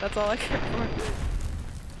something. That's all I care for.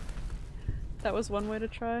 That was one way to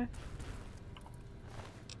try.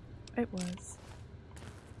 It was.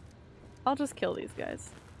 I'll just kill these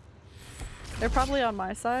guys. They're probably on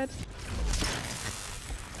my side.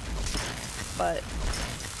 But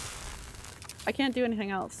I can't do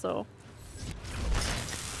anything else, so...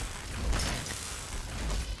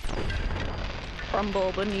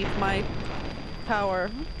 Crumble beneath my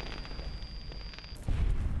power.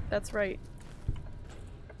 That's right.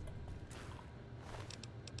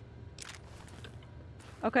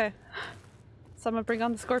 Okay. Someone bring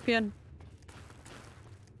on the scorpion.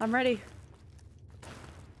 I'm ready.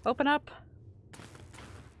 Open up.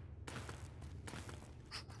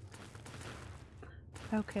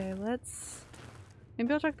 Okay, let's...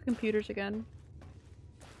 Maybe I'll check the computers again.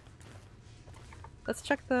 Let's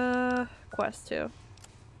check the quest too.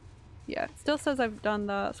 Yeah, it still says I've done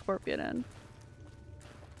the scorpion in.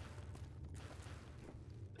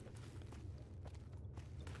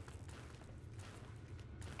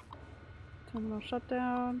 Terminal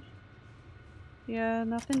shutdown. Yeah,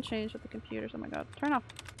 nothing changed with the computers. Oh my god. Turn off.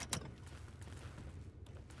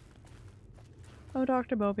 Oh,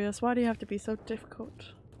 Dr. Mobius, why do you have to be so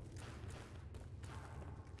difficult?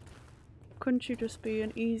 Couldn't you just be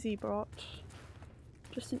an easy bot?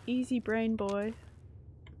 Just an easy brain boy.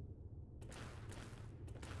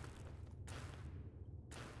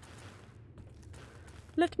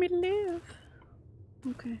 Let me live!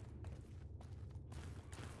 Okay.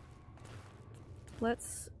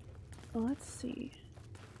 Let's see.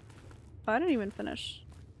 Oh, I didn't even finish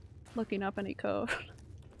looking up any code.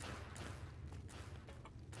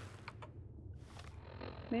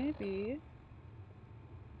 Maybe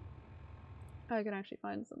I can actually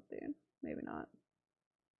find something. Maybe not.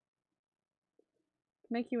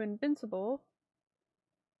 Make you invincible.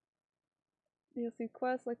 You'll see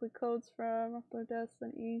quests, likely codes from upload deaths,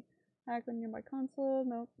 then E. Hack on nearby console.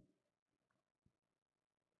 Nope.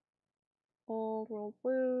 Old World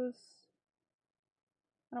Blues.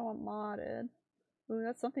 I don't want modded. Ooh,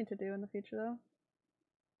 that's something to do in the future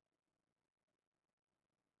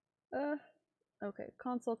though. Okay,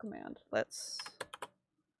 console command. Let's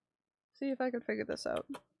see if I can figure this out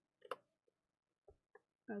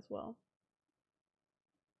as well.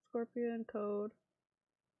 Scorpion code.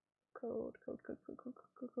 Code.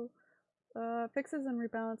 Fixes and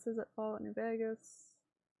rebalances at Fallout New Vegas.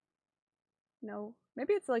 No.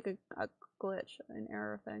 Maybe it's like a glitch, an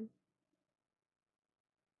error thing.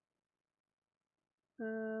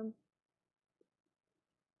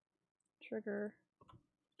 Trigger.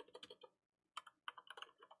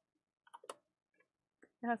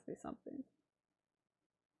 It has to be something.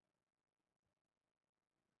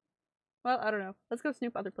 Well, I don't know. Let's go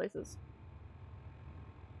snoop other places.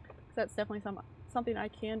 Because that's definitely something I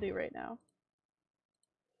can do right now.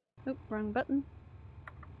 Oop, wrong button.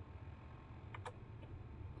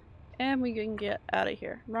 And we can get out of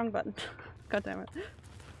here. Wrong button. God damn it.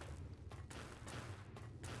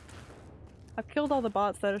 I've killed all the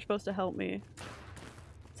bots that are supposed to help me.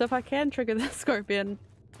 So if I can trigger the scorpion,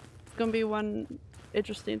 it's gonna be one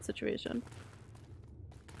interesting situation.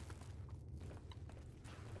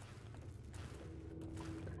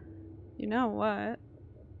 You know what?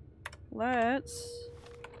 Let's...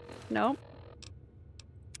 Nope.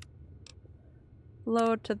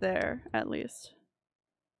 Load to there, at least.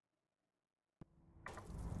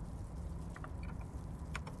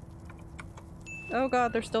 Oh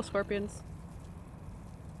god, there's still scorpions.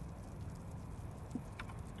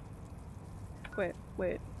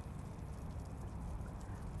 Wait.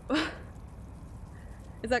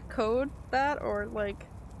 Is that code that, or like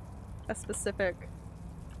a specific?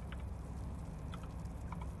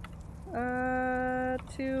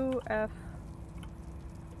 2F.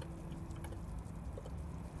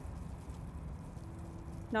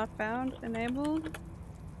 Not found? Enabled?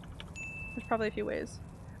 There's probably a few ways.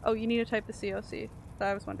 Oh, you need to type the COC. So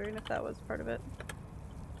I was wondering if that was part of it.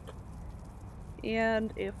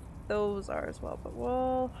 And if those are as well, but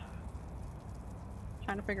we'll...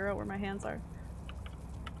 trying to figure out where my hands are.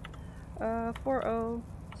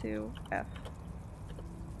 402F.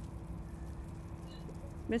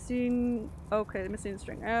 Missing... okay, missing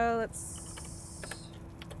string. Let's...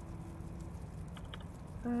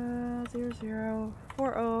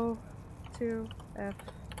 00402F.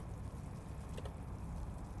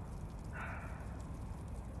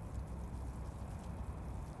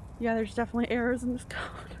 Yeah, there's definitely errors in this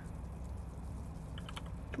code.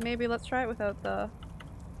 Maybe let's try it without the...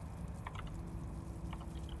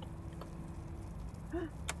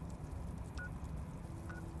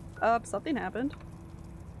 something happened.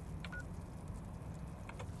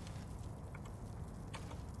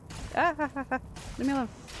 Ah ha ha ha! Leave me alone.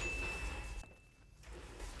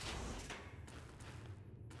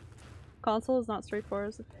 Console is not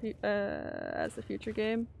straightforward as a future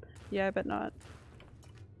game. Yeah, I bet not.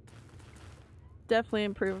 Definitely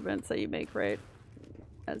improvements that you make, right?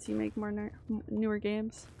 As you make more newer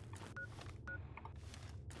games.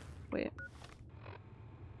 Wait.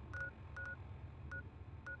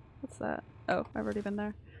 What's that? Oh, I've already been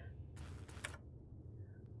there.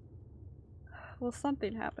 Well,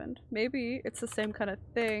 something happened. Maybe it's the same kind of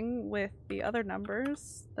thing with the other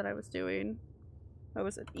numbers that I was doing. What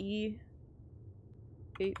was it?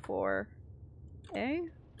 E84A?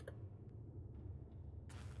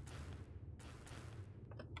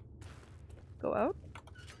 Go out?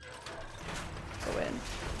 Go in.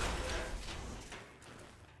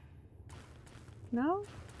 No?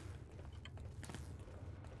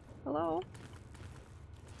 Hello?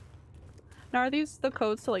 Now are these the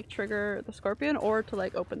codes to like trigger the scorpion or to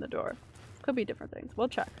like open the door? Could be different things. We'll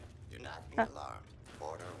check. Do not be alarmed.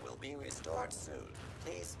 Order will be restored soon.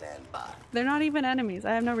 Please stand by. They're not even enemies.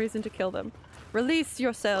 I have no reason to kill them. Release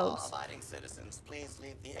yourselves. Law-abiding citizens, please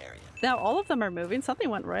leave the area. Now all of them are moving. Something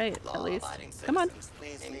went right, at least. Come on.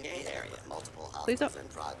 Please leave the area. Multiple Please don't. in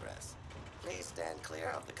progress. Please stand clear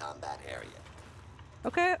of the combat area.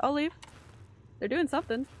 Okay, I'll leave. They're doing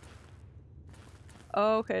something.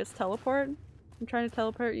 Oh, okay, it's teleport. I'm trying to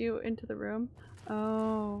teleport you into the room.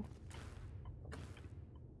 Oh.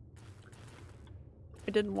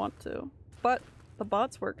 I didn't want to. But the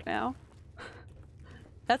bots work now.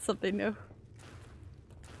 That's something new.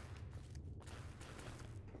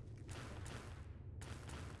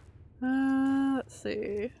 Let's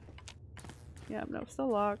see. Yeah, no, still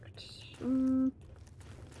locked.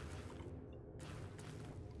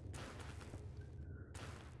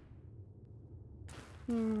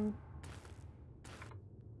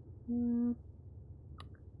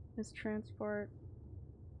 Is transport.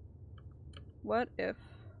 What if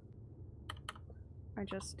I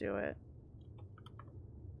just do it?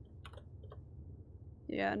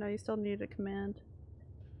 Yeah, no, you still need a command.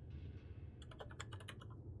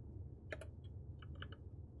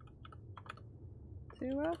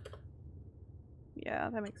 Yeah,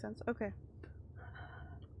 that makes sense. Okay.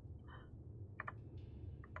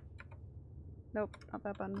 Nope, not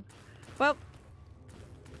that button. Well,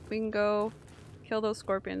 we can go kill those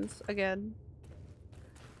scorpions again.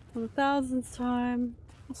 For the 1000th time.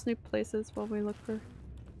 We'll sneak places while we look for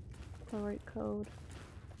the right code.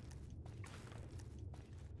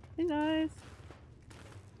 Hey guys!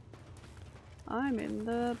 I'm in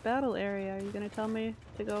the battle area. Are you gonna tell me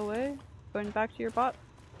to go away? Going back to your bot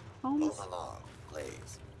homes? Move along,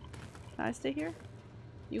 please. Can I stay here?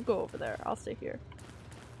 You go over there. I'll stay here.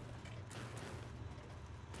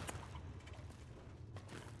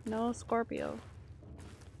 No Scorpio.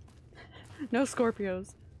 No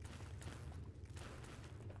Scorpios.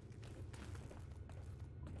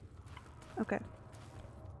 Okay.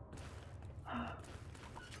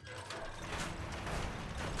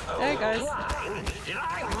 Hey guys. Did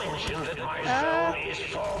I mention that my zone is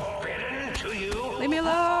forbidden to you? Leave me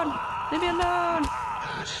alone! Leave me alone!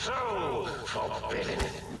 So forbidden.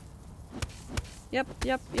 Yep.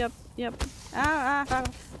 Ah.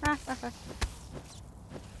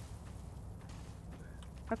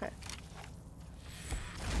 Okay.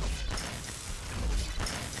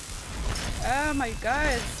 Oh my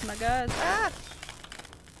god! Ah!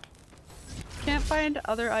 Can't find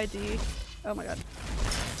other ID. Oh my god.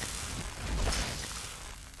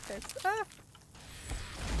 Okay, it's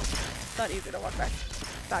not easy to walk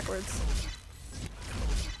backwards.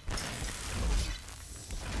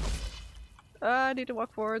 I need to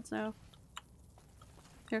walk forwards now.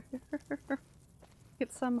 Here.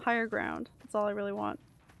 Get some higher ground. That's all I really want.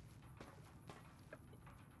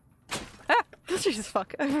 Ah! Jesus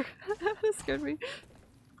fuck. That scared me.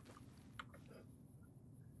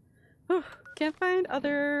 Whew. Can't find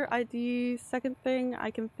other ID. Second thing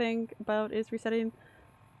I can think about is resetting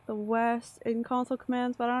the West in console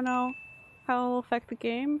commands, but I don't know how it'll affect the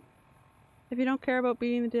game. If you don't care about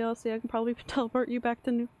beating the DLC, I can probably teleport you back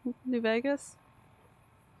to New Vegas.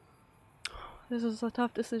 This is a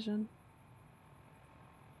tough decision.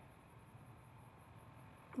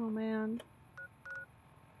 Oh man.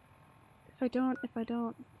 If I don't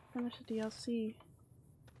finish the DLC.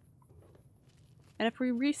 And if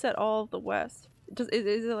we reset all of the West, is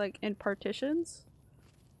it like in partitions?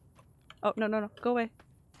 Oh, no, go away.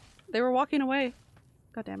 They were walking away.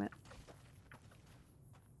 God damn it.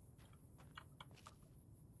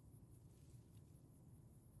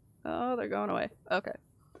 Oh, they're going away. Okay.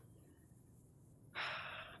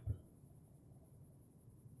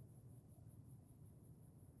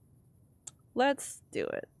 Let's do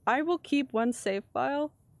it. I will keep one save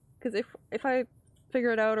file, because if I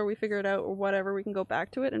figure it out or we figure it out or whatever, we can go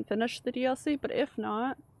back to it and finish the DLC, but if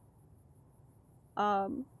not,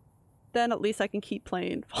 then at least I can keep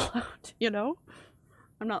playing Fallout, you know?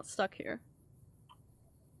 I'm not stuck here.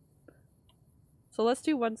 So let's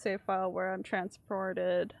do one save file where I'm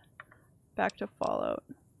transported back to Fallout.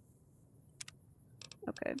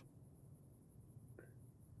 Okay.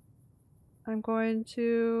 I'm going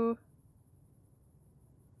to...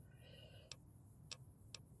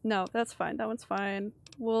 No, that's fine. That one's fine.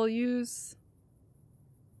 We'll use...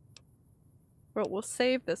 Well, we'll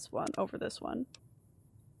save this one over this one.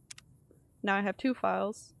 Now I have 2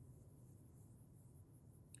 files.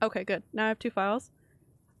 Okay, good. Now I have 2 files.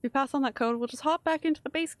 If we pass on that code, we'll just hop back into the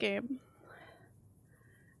base game.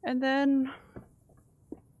 And then...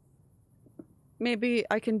 maybe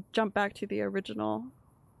I can jump back to the original.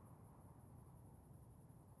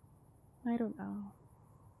 I don't know.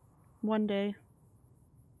 One day.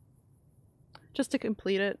 Just to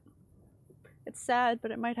complete it. It's sad,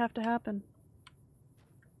 but it might have to happen.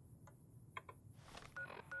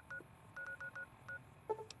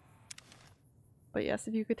 But yes,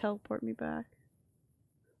 if you could teleport me back,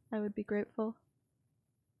 I would be grateful.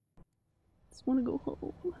 Just want to go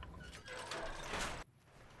home.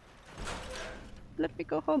 Let me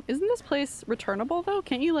go home. Isn't this place returnable though?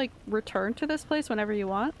 Can't you like return to this place whenever you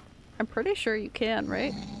want? I'm pretty sure you can,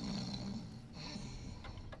 right?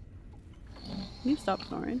 Can you stop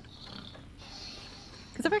snoring?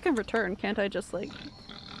 Because if I can return, can't I just like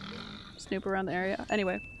snoop around the area?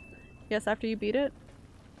 Anyway, yes, after you beat it,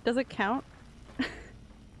 does it count?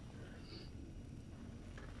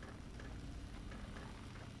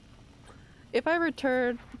 If I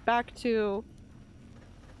return back to...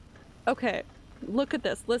 Okay, look at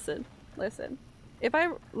this. Listen. Listen. If I,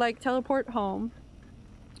 like, teleport home,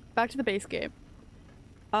 back to the base game,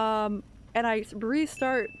 and I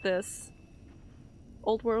restart this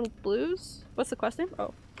Old World Blues? What's the quest name?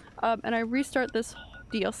 Oh. And I restart this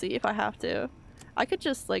DLC if I have to, I could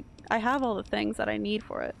just, like, I have all the things that I need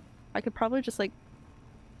for it. I could probably just, like...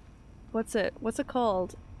 What's it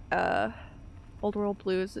called? Old World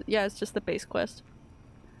Blues. Yeah, it's just the base quest.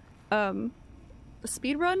 Speedrun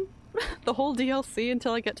the whole DLC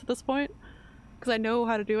until I get to this point, because I know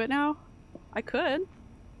how to do it now. I could,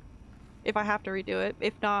 if I have to redo it.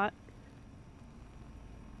 If not,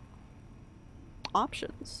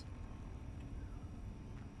 options.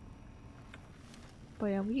 But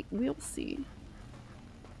yeah, we'll see.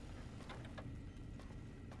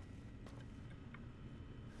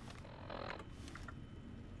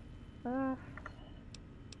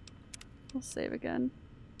 We'll save again.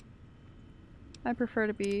 I prefer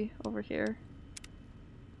to be over here.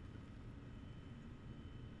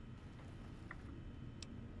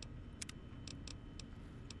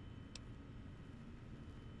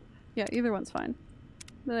 Yeah, either one's fine.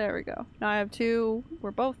 There we go. Now I have 2.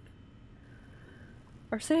 We're both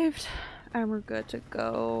are saved, and we're good to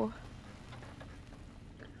go.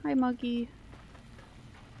 Hi, Muggy.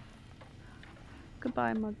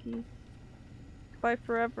 Goodbye, Muggy. Goodbye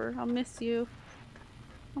forever. I'll miss you.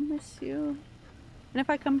 I'll miss you. And if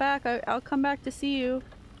I come back, I'll come back to see you.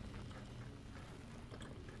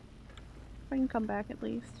 If I can come back at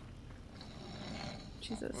least.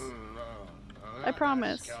 Jesus. I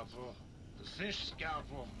promise. Scalpel. The fish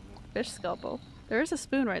scalpel. Fish scalpel. There is a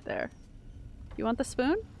spoon right there. You want the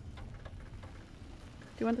spoon? Do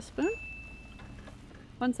you want the spoon?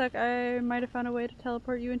 One sec, I might have found a way to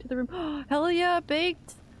teleport you into the room. Hell yeah,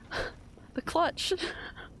 baked! The clutch!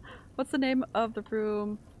 What's the name of the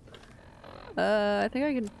room? I think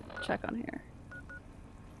I can check on here.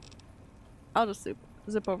 I'll just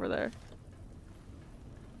zip over there.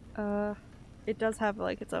 It does have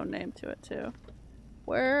like its own name to it too.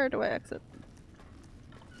 Where do I exit?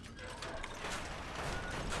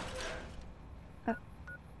 Ah.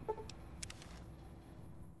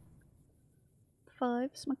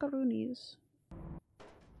 5 smackaroonies.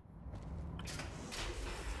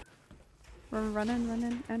 We're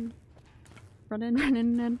running and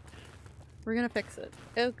we're gonna fix it.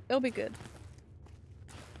 It'll be good.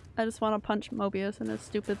 I just want to punch Mobius in his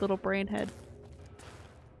stupid little brain head.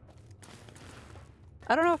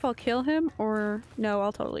 I don't know if I'll kill him or... No,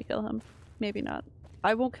 I'll totally kill him. Maybe not.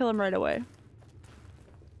 I won't kill him right away.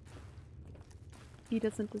 He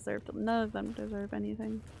doesn't deserve to... None of them deserve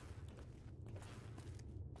anything.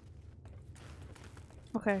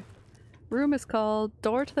 Okay. Room is called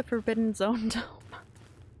Door to the Forbidden Zone Dome.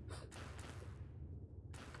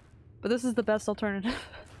 But this is the best alternative.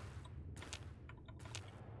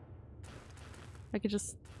 I could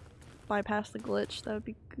just bypass the glitch. That would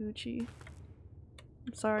be Gucci.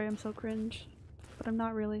 I'm sorry, I'm so cringe. But I'm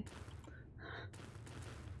not really.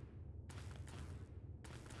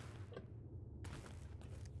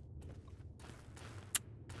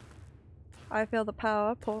 I feel the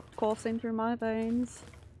power coursing through my veins.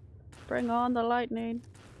 Bring on the lightning.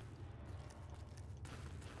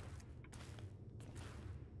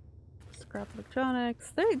 Scrap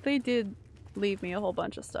electronics. They did leave me a whole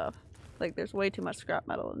bunch of stuff. Like, there's way too much scrap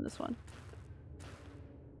metal in this one.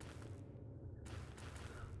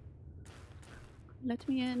 Let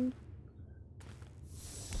me in.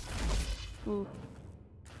 Ooh.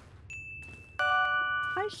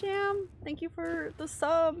 Hi Sham! Thank you for the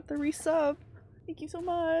sub, the resub. Thank you so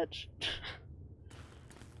much.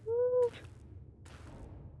 Woo.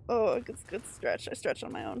 Oh, it's good stretch. I stretched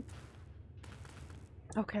on my own.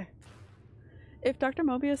 Okay. If Dr.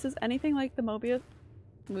 Mobius is anything like the Mobius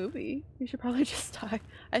movie, he should probably just die.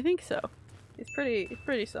 I think so. He's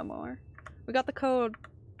pretty similar. We got the code.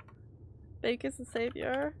 Bake is the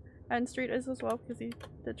savior. And Street is as well because he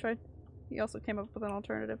did try. He also came up with an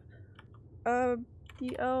alternative.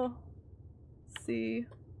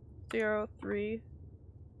 DLC03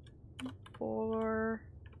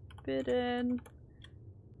 Forbidden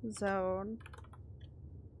Zone.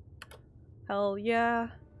 Hell yeah.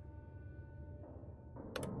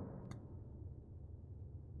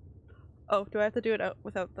 Oh, do I have to do it out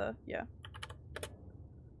without the yeah.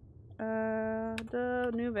 The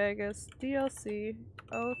New Vegas DLC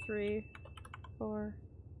 03 for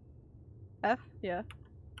F? Yeah.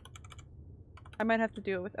 I might have to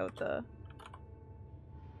do it without the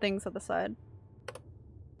things on the side.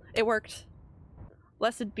 It worked.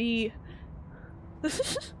 Blessed be.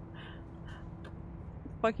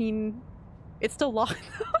 Fucking. It's still locked.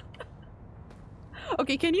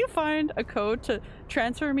 Okay, can you find a code to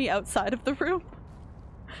transfer me outside of the room?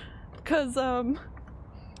 Cause,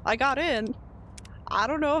 I got in. I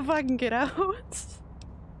don't know if I can get out.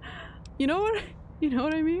 You know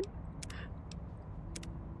what I mean?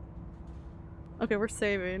 Okay, we're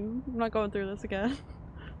saving. I'm not going through this again.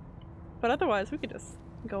 But otherwise, we could just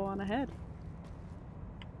go on ahead.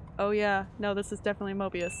 Oh yeah, no, this is definitely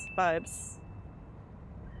Mobius vibes.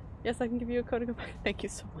 Yes, I can give you a code to go back. Thank you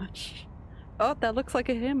so much. Oh, that looks like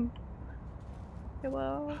a hymn.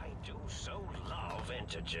 Hello. I do so love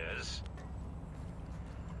integers.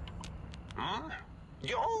 Hmm?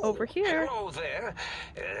 Yo, over here. Hello there.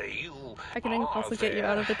 I can also get you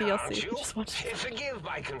out of the DLC if you just want to. Forgive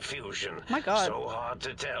my confusion. My God. So hard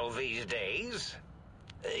to tell these days.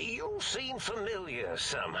 You seem familiar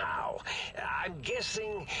somehow. I'm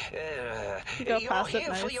guessing you're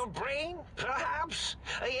here for your brain, perhaps?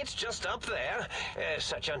 It's just up there.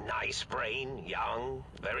 Such a nice brain, young,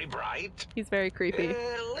 very bright. He's very creepy. A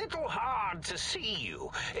little hard to see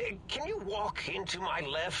you. Can you walk into my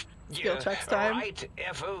left? Skill checks time. Right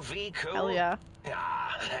FOV code? Hell yeah.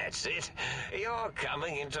 Ah, that's it. You're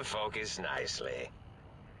coming into focus nicely.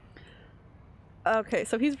 Okay,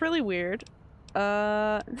 so he's really weird.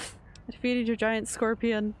 Defeated your giant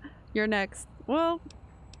scorpion. You're next. Well,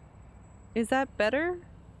 is that better?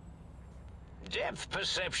 Depth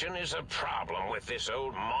perception is a problem with this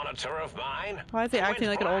old monitor of mine. Why is he acting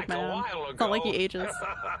like an old man? It's not like he ages.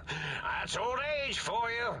 That's old age for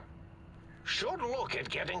you. Should look at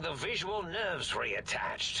getting the visual nerves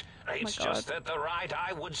reattached. It's just that the right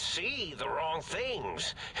eye would see the wrong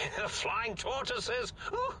things. Flying tortoises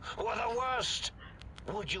were the worst.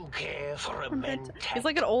 Would you care for a mentat? He's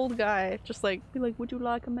like an old guy. Just like, be like, would you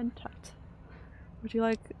like a mentat? Would you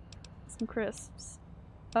like some crisps?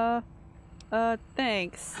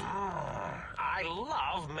 Thanks. I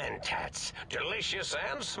love mentats. Delicious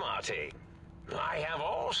and smarty. I have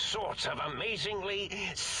all sorts of amazingly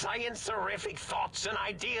science-erific thoughts and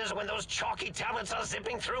ideas when those chalky tablets are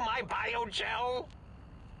zipping through my biogel.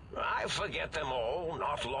 I forget them all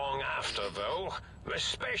not long after, though.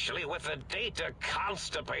 Especially with the data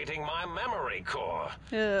constipating my memory core.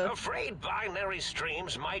 Yeah. Afraid binary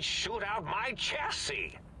streams might shoot out my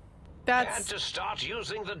chassis. That's had to start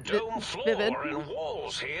using the dome floor vivid. and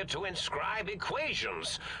walls here to inscribe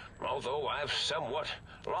equations. Although I've somewhat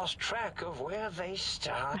lost track of where they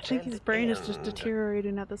start. I think his brain is just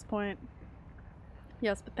deteriorating at this point.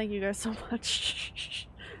 Yes, but thank you guys so much.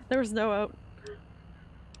 There was no out.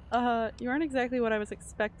 You aren't exactly what I was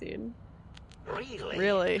expecting. Really?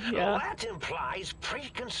 Really, yeah. Well, that implies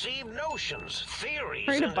preconceived notions, theories,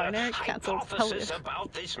 Afraid of and binary cancelled. hypothesis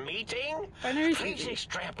about this meeting. Binary's Please easy.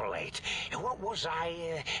 extrapolate. What was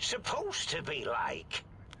I supposed to be like?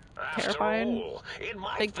 After Terrifying. all, it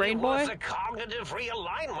might Big be brain worth boy? a cognitive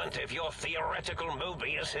realignment if your theoretical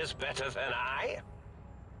Mobius is better than I.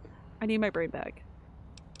 I need my brain back.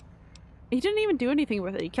 He didn't even do anything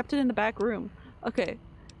with it. He kept it in the back room. Okay.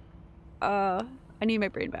 I need my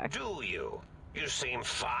brain back. Do you? You seem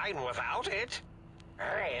fine without it.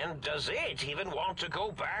 And does it even want to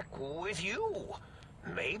go back with you?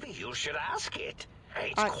 Maybe you should ask it.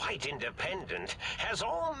 It's quite independent, has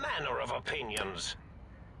all manner of opinions.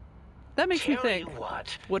 That makes me Tell think. you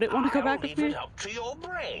what, Would it want to go back with leave me? it up to your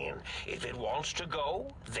brain. If it wants to go,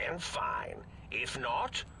 then fine. If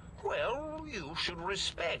not, well, you should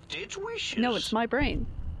respect its wishes. No, it's my brain.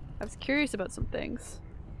 I was curious about some things.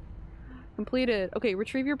 Completed. Okay,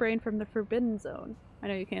 retrieve your brain from the forbidden zone. I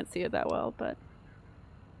know you can't see it that well, but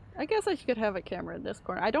I guess I could have a camera in this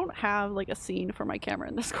corner. I don't have like a scene for my camera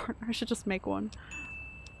in this corner. I should just make one.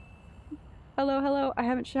 Hello, hello. I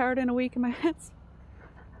haven't showered in a week and my hands.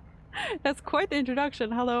 That's quite the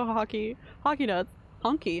introduction. Hello, hockey nuts.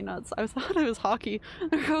 Honky nuts. I thought it was hockey.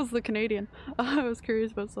 There goes the Canadian. I was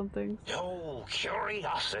curious about some things. Oh,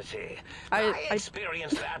 curiosity. I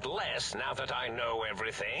experience that less now that I know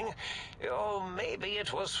everything. Oh, maybe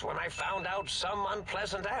it was when I found out some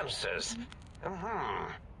unpleasant answers.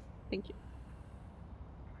 Thank you.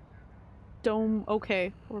 Dome.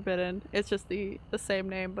 Okay, forbidden. It's just the same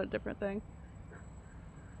name but different thing.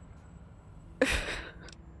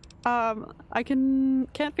 I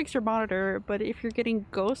can't fix your monitor, but if you're getting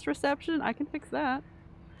ghost reception, I can fix that.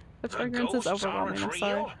 The fragrance is overwhelming, I'm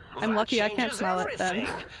sorry. I'm lucky I can't smell it then.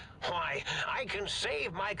 Why, I can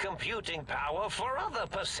save my computing power for other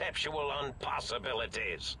perceptual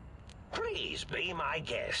impossibilities. Please be my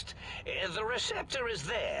guest. The receptor is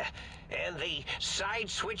there, and the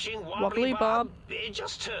side-switching wobbly bob,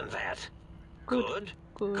 just turn that. Good.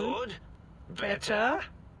 Better.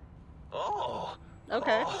 Oh.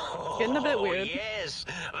 Okay. It's getting a bit weird. Yes,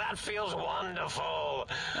 that feels wonderful.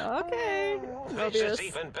 Okay. This is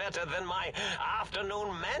even better than my afternoon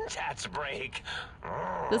mentats break.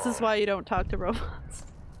 This is why you don't talk to robots.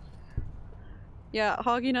 Yeah,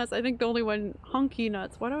 hoggy nuts. I think the only one, honky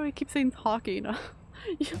nuts. Why do I keep saying hockey nuts?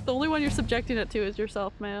 The only one you're subjecting it to is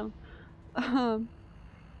yourself, man.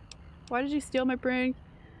 Why did you steal my brain?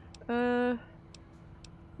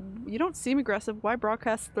 You don't seem aggressive. Why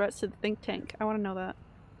broadcast threats to the think tank? I want to know that.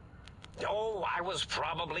 Oh, I was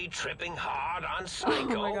probably tripping hard on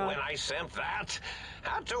Psycho when I sent that.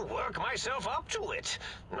 Had to work myself up to it.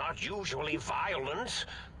 Not usually violent,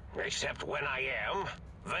 except when I am.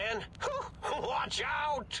 Then, watch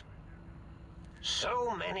out!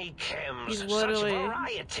 So many chems, He's such literally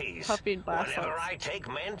varieties. Whenever I take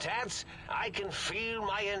mentats, I can feel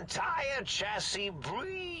my entire chassis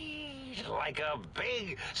breathe like a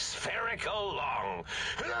big spherical lung.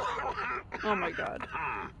 Oh my god.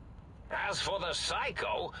 As for the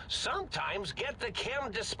Psycho, sometimes get the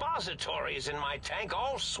chem dispositories in my tank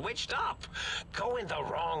all switched up. Go in the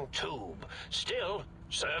wrong tube. Still,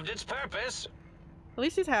 served its purpose. At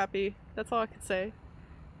least he's happy. That's all I could say.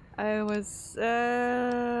 I was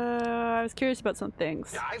curious about some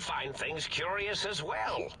things. I find things curious as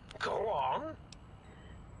well. Go on.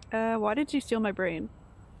 Why did you steal my brain?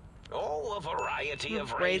 Oh, a variety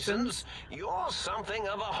of reasons. You're something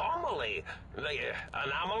of a homily.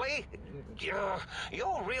 Anomaly? You're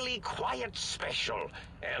really quite special,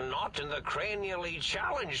 and not in the cranially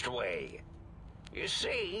challenged way. You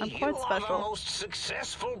see, you are the most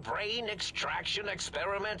successful brain extraction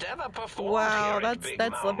experiment ever performed. Wow, here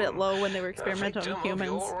that's a bit low when they were experimenting on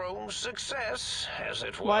humans. Your own success, as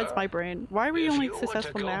it were. Why is my brain? Why are we only successful now? If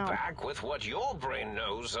you were to go now? back with what your brain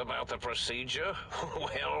knows about the procedure,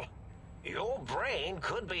 well, your brain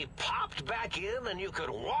could be popped back in and you could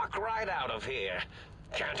walk right out of here.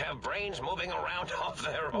 Can't have brains moving around of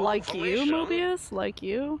their own Like volition. you, Mobius? Like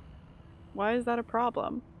you? Why is that a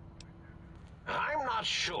problem? I'm not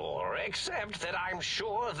sure, except that I'm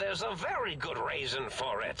sure there's a very good reason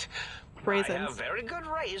for it. Reasons. I have very good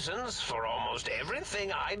reasons for almost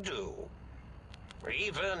everything I do.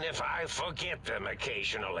 Even if I forget them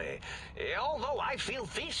occasionally. Although I feel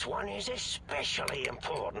this one is especially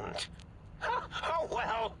important. Oh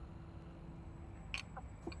well.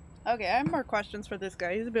 Okay, I have more questions for this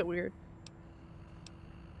guy. He's a bit weird.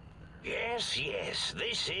 Yes,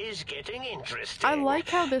 this is getting interesting. I like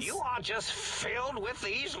how this... You are just filled with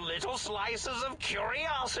these little slices of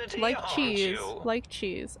curiosity, like cheese. you? Like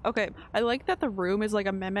cheese. Okay, I like that the room is like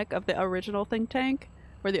a mimic of the original think tank,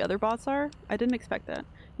 where the other bots are. I didn't expect that.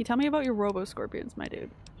 You tell me about your robo-scorpions, my dude.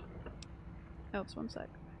 Oh, just one sec.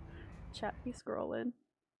 Chat be scrolling.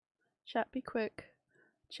 Chat be quick.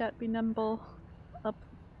 Chat be nimble. Up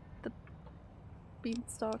the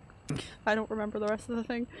beanstalk. I don't remember the rest of the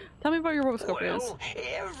thing. Tell me about your robo-scorpions. Well,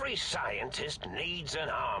 every scientist needs an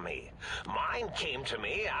army. Mine came to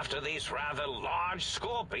me after these rather large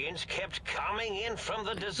scorpions kept coming in from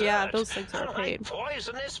the desert. Yeah, those things are like paid.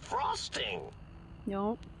 poisonous frosting.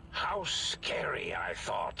 Nope. How scary, I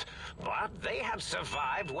thought. But they had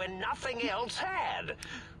survived when nothing else had.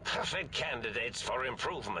 Perfect candidates for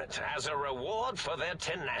improvement as a reward for their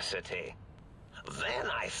tenacity. Then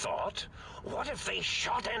I thought, what if they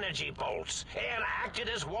shot energy bolts and acted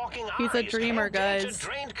as walking eyes? He's a dreamer, guys. And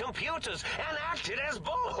drained computers and acted as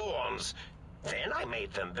bullhorns. Then I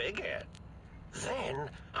made them bigger. Then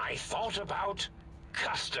I thought about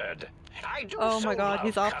Custard. I do Oh so my god, love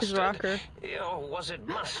he's off his custard. rocker. Or was it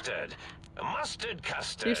mustard? Mustard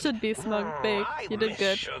custard. You should be smug bake. You did miss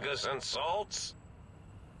good. Sugars and salts.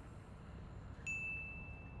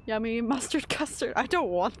 Yummy mustard custard. I don't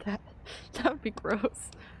want that. That would be gross.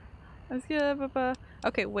 Let's get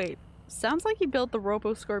okay, wait. Sounds like he built the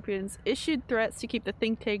Robo-Scorpions, issued threats to keep the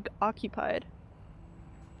think tank occupied.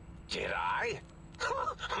 Did I?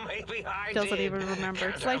 Maybe I Doesn't did. even remember.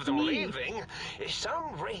 Can't It's have like them me. leaving.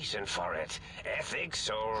 Some reason for it. Ethics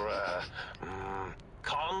or,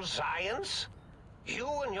 comm science? You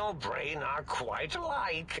and your brain are quite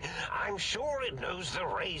alike. I'm sure it knows the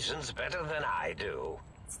raisins better than I do.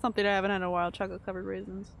 It's something I haven't had in a while. Chocolate covered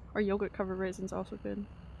raisins. Or yogurt covered raisins also good.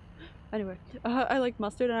 Anyway, I like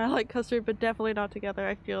mustard and I like custard, but definitely not together.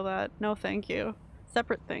 I feel that. No thank you.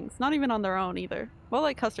 Separate things. Not even on their own either. Well,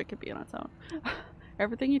 like custard could be on its own.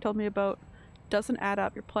 Everything you told me about doesn't add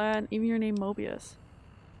up. Your plan, even your name Mobius.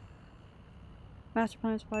 Master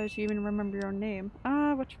plan requires you even remember your own name.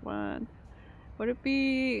 Which one? Would it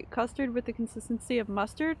be custard with the consistency of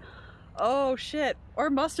mustard? Oh shit. Or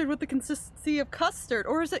mustard with the consistency of custard.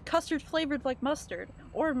 Or is it custard flavored like mustard?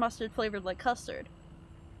 Or mustard flavored like custard?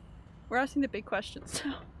 We're asking the big questions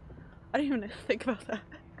now. I didn't even think about that.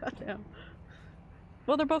 Goddamn.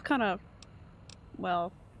 Well, they're both kind of...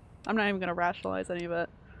 Well, I'm not even gonna rationalize any of it.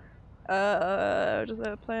 Does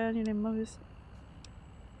that plan? Your name Mobius.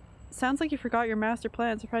 Sounds like you forgot your master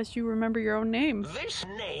plan. Surprised you remember your own name. This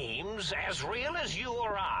name's as real as you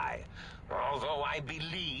or I. Although I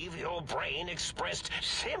believe your brain expressed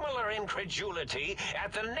similar incredulity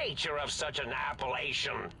at the nature of such an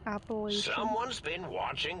appellation. Appellation. Someone's been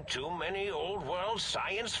watching too many old-world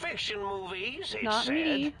science fiction movies, it Not said.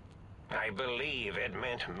 me. I believe it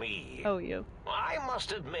meant me. Oh, you. I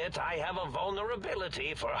must admit I have a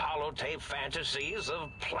vulnerability for holotape fantasies of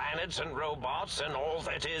planets and robots and all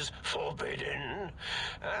that is forbidden.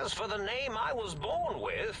 As for the name I was born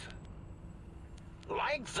with,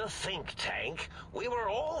 like the think tank, we were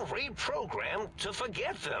all reprogrammed to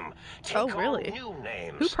forget them. Take Oh, really? on new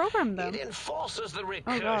names. Who programmed them? It enforces the God.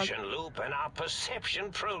 recursion loop in our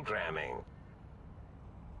perception programming.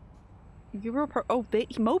 You were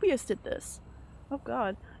Mobius did this. Oh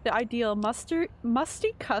god. The ideal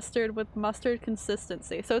musty custard with mustard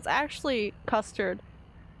consistency. So it's actually custard.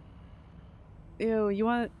 Ew, you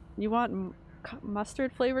want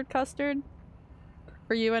mustard flavored custard?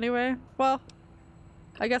 For you anyway? Well,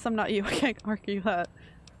 I guess I'm not you. I can't argue that.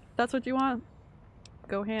 That's what you want?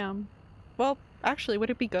 Go ham. Well, actually, would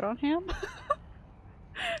it be good on ham?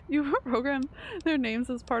 You program their names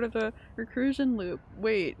as part of a recursion loop.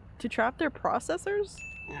 Wait, to trap their processors?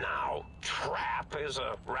 Now, trap is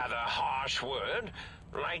a rather harsh word,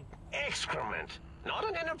 like excrement. Not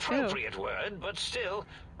an inappropriate word, but still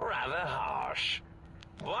rather harsh.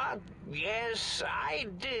 But, yes, I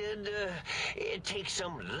did take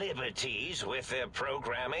some liberties with their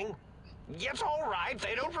programming. It's all right,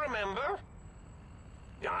 they don't remember.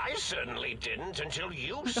 I certainly didn't until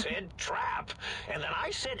you said trap, and then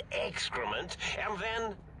I said excrement, and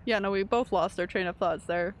then... Yeah, no, we both lost our train of thoughts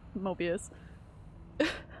there, Mobius.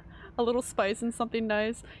 A little spice and something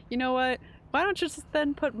nice. You know what? Why don't you just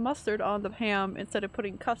then put mustard on the ham instead of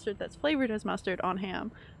putting custard that's flavored as mustard on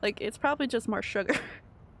ham? Like, it's probably just more sugar.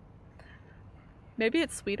 Maybe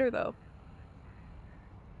it's sweeter, though.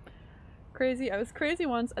 Crazy. I was crazy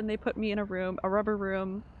once, and they put me in a rubber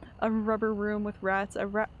room with rats.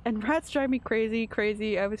 And rats drive me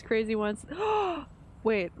crazy. I was crazy once.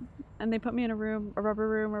 Wait. And they put me in a rubber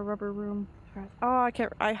room. Oh, I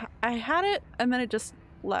can't. I had it, and then it just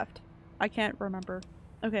left. I can't remember.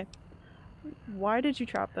 Okay. Why did you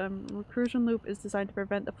trap them? Recursion loop is designed to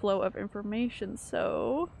prevent the flow of information,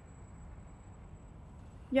 so...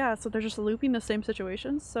 Yeah, so they're just looping the same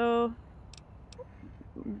situations, so...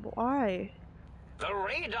 Why? The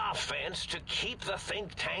radar fence to keep the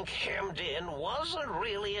think tank hemmed in wasn't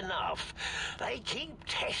really enough. They keep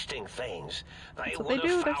testing things. They would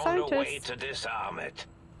have found a way to disarm it.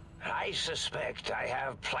 I suspect I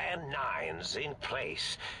have Plan 9s in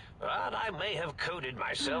place, but I may have coded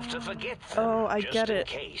myself to forget them. Oh, I just get in it.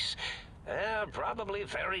 case. They're probably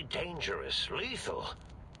very dangerous, lethal,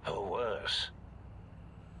 or worse.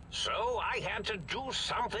 So I had to do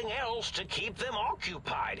something else to keep them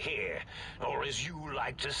occupied here. Or as you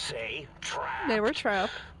like to say, trapped. They were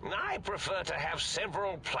trapped. I prefer to have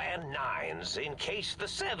several Plan 9s in case the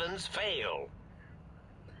 7s fail.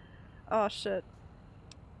 Oh shit.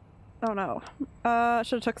 Oh no.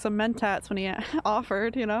 Should've took some mentats when he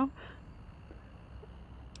offered, you know?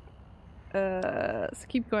 So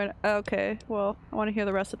keep going. Okay, well, I want to hear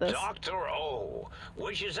the rest of this. Dr. O,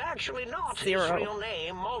 which is actually not Zero. his real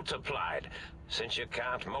name multiplied, since you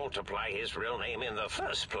can't multiply his real name in the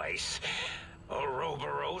first place.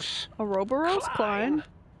 Ouroboros. Ouroboros Klein?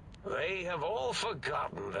 They have all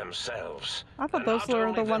forgotten themselves. I thought And those not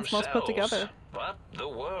were the only ones most put themselves, together. But the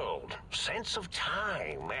world, sense of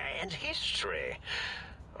time, and history.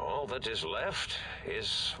 All that is left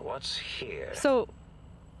is what's here. So...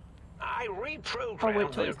 I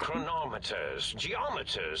reprogrammed their chronometers,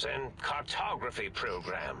 geometers, and cartography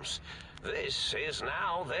programs. This is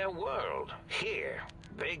now their world. Here,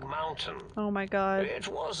 Big Mountain. Oh my god. It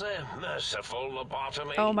was a merciful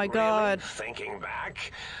lobotomy. Oh my god. Really, thinking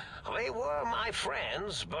back. They were my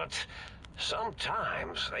friends, but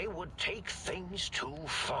sometimes they would take things too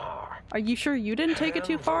far. Are you sure you didn't take it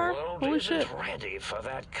too far? The world Holy isn't shit. ready for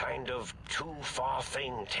that kind of too far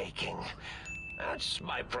thing taking. That's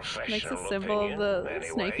my professional Makes a symbol of the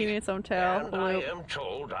snake eating its own tail. And I am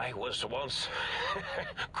told I was once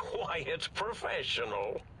quite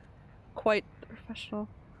professional. Quite professional.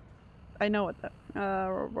 I know what that.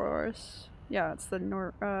 Ouroboros. Yeah, it's the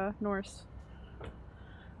Norse.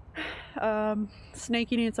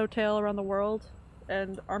 Snake eating its own tail around the world,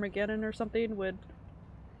 and Armageddon or something would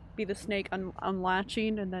be the snake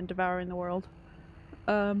unlatching and then devouring the world.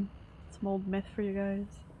 Some old myth for you guys.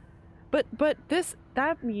 But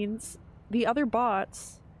that means the other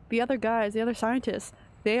bots, the other guys, the other scientists,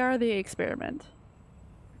 they are the experiment.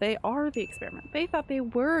 They are the experiment. They thought they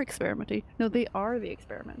were experimenting. No, they are the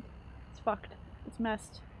experiment. It's fucked. It's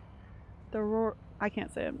messed. I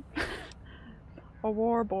can't say it.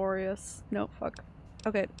 Ouroboros. No, fuck.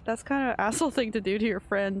 Okay, that's kind of an asshole thing to do to your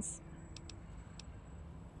friends.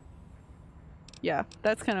 Yeah,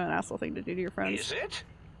 that's kind of an asshole thing to do to your friends. Is it?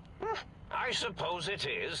 I suppose it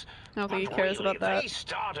is. I don't think he cares really, about that. They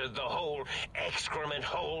started the whole excrement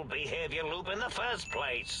hole behavior loop in the first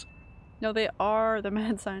place. No, they are the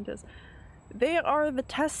mad scientists. They are the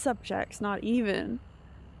test subjects, not even.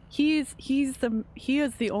 He is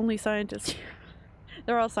the only scientist.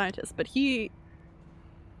 They're all scientists, but he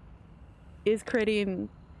is creating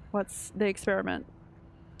what's the experiment.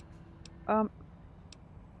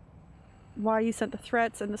 Why you sent the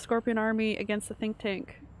threats and the Scorpion army against the think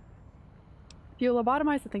tank. If you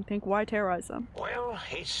lobotomize the think tank, why terrorize them? Well,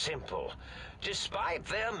 it's simple. Despite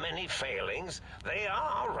their many failings, they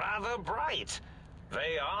are rather bright.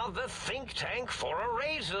 They are the think tank for a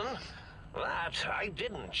reason. That I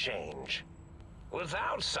didn't change.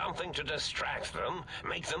 Without something to distract them,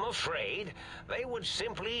 make them afraid, they would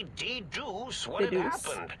simply deduce what had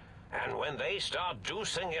happened. And when they start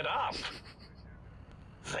deucing it up,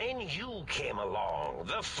 then you came along,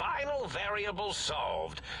 the final variable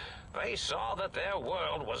solved. They saw that their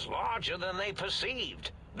world was larger than they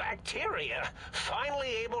perceived. Bacteria, finally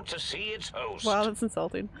able to see its host. Wow, that's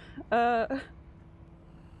insulting. But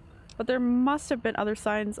there must have been other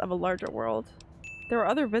signs of a larger world. There were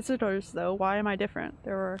other visitors, though. Why am I different?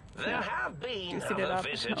 There have been other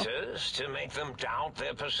visitors to make them doubt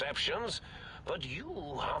their perceptions. But you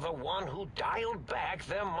are the one who dialed back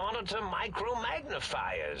their monitor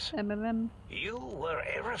micro-magnifiers. You were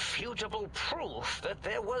irrefutable proof that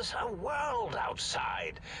there was a world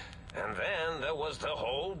outside. And then there was the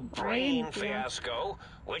whole brain fiasco,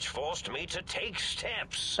 which forced me to take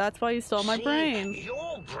steps. That's why you stole my brain.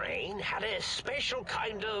 Your brain had a special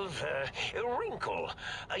kind of wrinkle,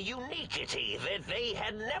 a uniquity that they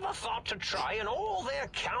had never thought to try in all their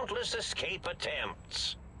countless escape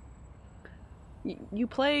attempts. You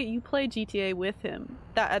play GTA with him.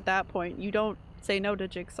 At that point, you don't say no to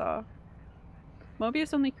Jigsaw.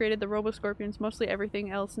 Mobius only created the Robo-Scorpions, mostly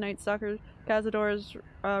everything else, Night Stalkers, Cazadors,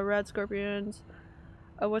 Rad Scorpions,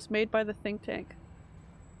 was made by the think tank.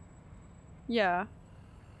 Yeah.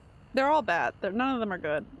 They're all bad. None of them are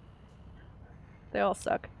good. They all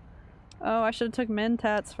suck. Oh, I should have took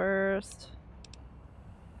Mentats first.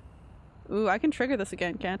 Ooh, I can trigger this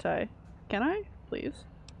again, can't I? Can I? Please.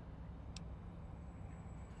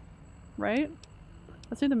 Right?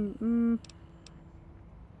 Let's do the...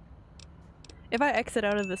 If I exit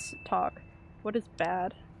out of this talk, what is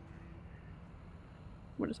bad?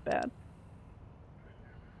 What is bad?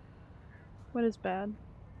 What is bad?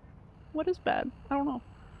 What is bad? I don't know.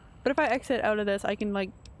 But if I exit out of this, I can,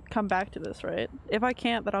 like, come back to this, right? If I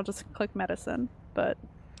can't, then I'll just click medicine. But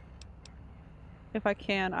if I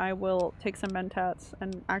can, I will take some Mentats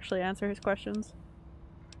and actually answer his questions.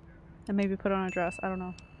 And maybe put on a dress. I don't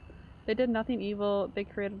know. They did nothing evil. They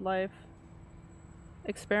created life.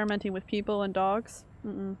 Experimenting with people and dogs.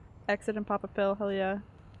 Exit and pop a pill. Hell yeah.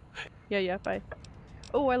 Yeah, bye.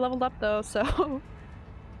 Oh, I leveled up though, so...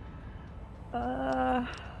 All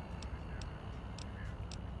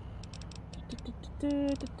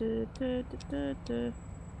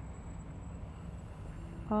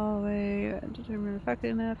the way determine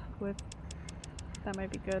effectiveness with that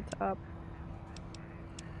might be good to up.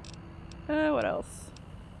 What else?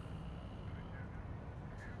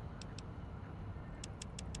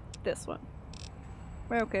 This one.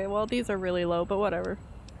 Okay, well these are really low, but whatever.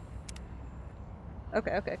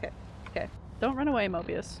 Okay. Don't run away,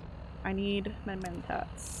 Mobius. I need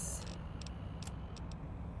mentats.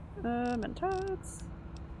 Mentats.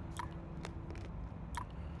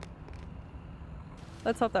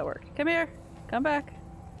 Let's hope that worked. Come here. Come back.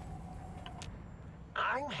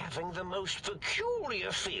 I'm having the most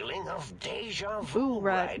peculiar feeling of deja vu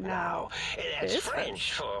right now. That's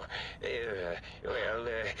French for,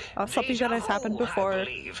 something that has happened before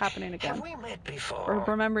happening again. Have we met before? Or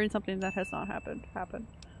remembering something that has not happened.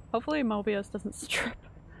 Hopefully Mobius doesn't strip.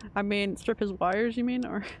 I mean, strip his wires, you mean?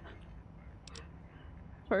 Or...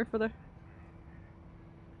 Sorry for the...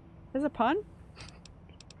 Is it a pun?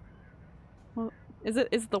 Well, is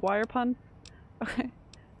it the wire pun? Okay.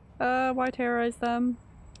 Why terrorize them?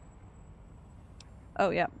 Oh,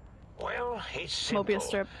 yeah. Well, it's simple. Mobius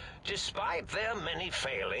strip. Despite their many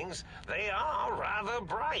failings, they are rather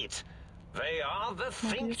bright. They are the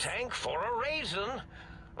think tank for a reason.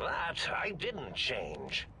 That I didn't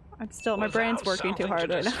change. I'm still, my brain's working too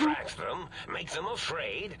hard right now. Distract them, make them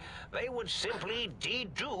afraid, they would simply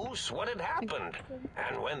deduce what had happened.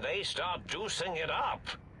 And when they start deucing it up,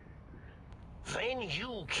 then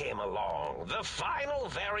you came along, the final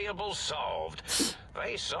variable solved.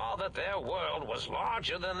 They saw that their world was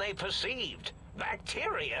larger than they perceived.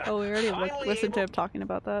 Bacteria. Oh, we already listened to him talking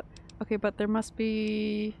about that. Okay, but there must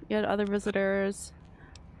be yet other visitors.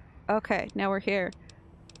 Okay, now we're here.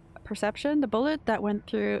 Perception, the bullet that went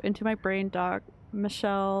through into my brain, Doc.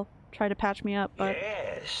 Michelle tried to patch me up, but...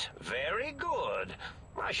 Yes, very good.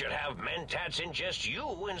 I should have mentats in just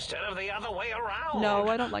you instead of the other way around. No,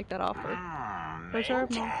 I don't like that offer.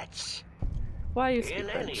 Mentats. Why you speak In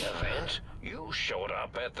any French? event, you showed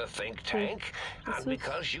up at the think tank, and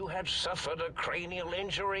because you had suffered a cranial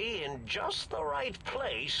injury in just the right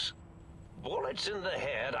place, bullets in the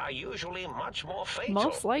head are usually much more fatal.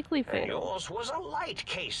 Most likely And fatal. yours was a light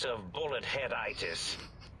case of bullet headitis.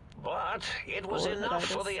 But it was enough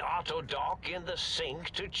for the autodoc in the sink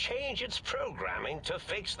to change its programming to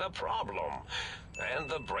fix the problem. And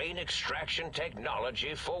the brain extraction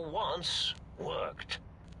technology for once worked.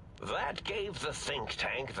 That gave the think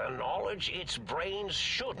tank the knowledge its brains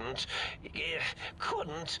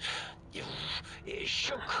couldn't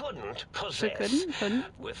possess. Couldn't.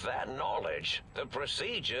 With that knowledge, the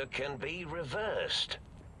procedure can be reversed.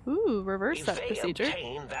 Ooh, reverse that procedure. If they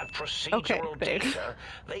obtain that procedural data,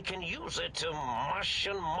 they can use it to mush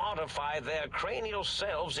and modify their cranial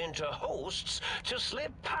cells into hosts to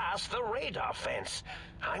slip past the radar fence.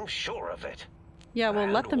 I'm sure of it. Yeah, well,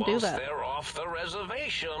 let them do that. Once they're off the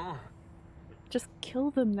reservation... Just kill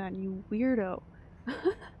them then, you weirdo.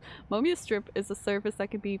 Mobius strip is a surface that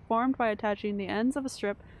can be formed by attaching the ends of a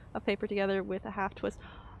strip of paper together with a half twist.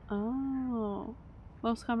 Oh.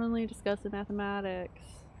 Most commonly discussed in mathematics.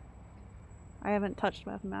 I haven't touched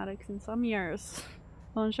mathematics in some years.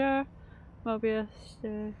 Bonjour, Mobius.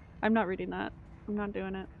 I'm not reading that. I'm not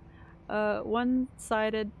doing it.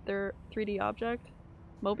 One-sided 3D object.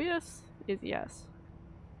 Mobius is yes.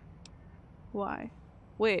 Why?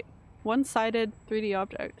 Wait. One-sided 3D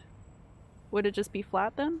object. Would it just be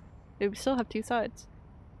flat then? It would still have two sides.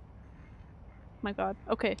 My god.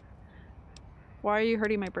 Okay. Why are you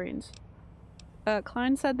hurting my brains?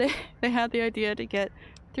 Klein said they had the idea to get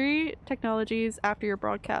 3 technologies after your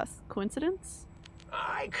broadcast. Coincidence?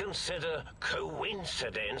 I consider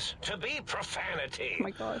coincidence to be profanity. Oh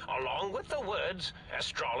my god. Along with the words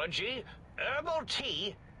astrology, herbal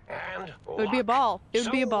tea, and It would be a ball. It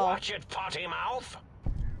would be a ball. Watch it, potty mouth.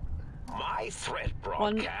 My threat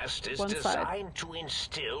broadcast is designed to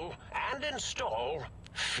instill and install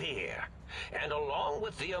fear. And along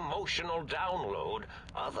with the emotional download,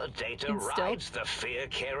 other data rides the fear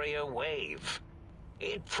carrier wave.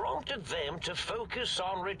 It prompted them to focus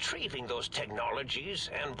on retrieving those technologies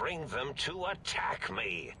and bring them to attack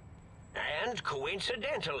me. And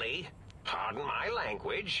coincidentally, pardon my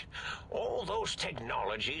language, all those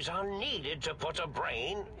technologies are needed to put a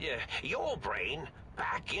brain, your brain,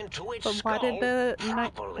 back into its skull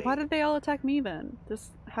properly. Why did they all attack me then?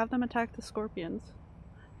 Just have them attack the scorpions.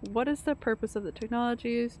 What is the purpose of the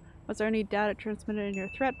technologies? Was there any data transmitted in your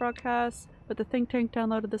threat broadcast? But the think tank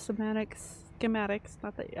downloaded the schematics,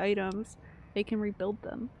 not the items. They can rebuild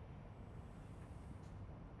them.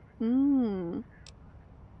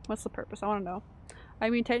 What's the purpose? I want to know. I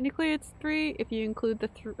mean, technically it's 3 if you include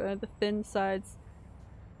the thin sides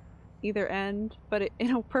either end, but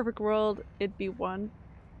in a perfect world, it'd be 1.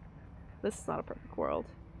 This is not a perfect world.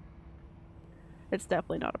 It's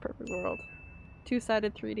definitely not a perfect world.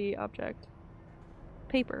 2-sided 3D object.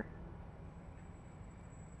 Paper.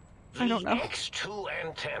 I don't know. The X2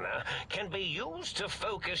 antenna can be used to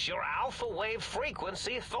focus your alpha wave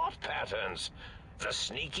frequency thought patterns. The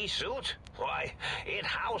sneaky suit? Why, it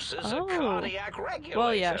houses a cardiac regulator.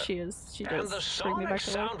 Well, yeah, she is. She does. And the sonic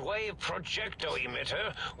sound wave projecto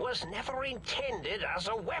emitter was never intended as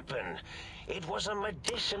a weapon. It was a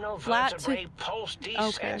medicinal vertebrae pulse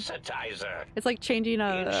desensitizer. It's like changing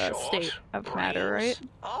a state of matter, right?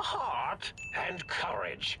 A heart and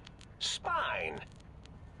courage. Spine.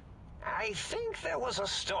 I think there was a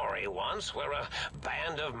story once where a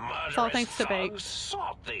band of murderous thugs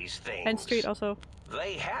sought these things. And Street also.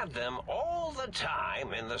 They had them all the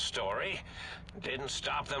time in the story. Didn't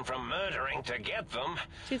stop them from murdering to get them.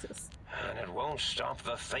 Jesus. And it won't stop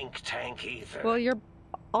the think tank either. Well,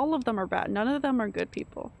 all of them are bad. None of them are good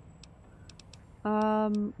people.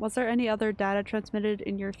 Was there any other data transmitted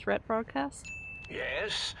in your threat broadcast?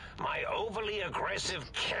 Yes, my overly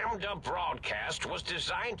aggressive cammed-up broadcast was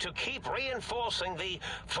designed to keep reinforcing the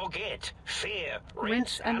forget, fear,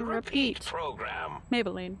 rinse and repeat program.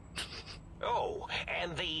 Maybelline. Oh,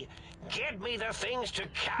 and the get me the things to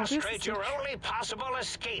castrate your only possible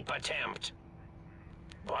escape attempt.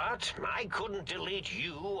 But I couldn't delete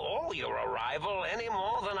you or your arrival any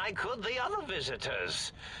more than I could the other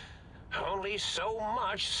visitors. Only so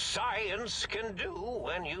much science can do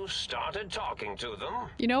when you started talking to them.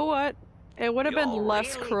 You know what? It would have been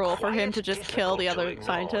less cruel for him to just kill the other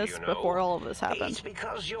scientists before all of this happened. It's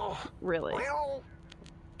because you're really, well,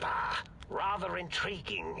 rather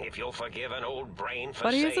intriguing, if you'll forgive an old brain for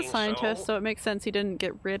but he saying is a scientist, so it makes sense he didn't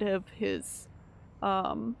get rid of his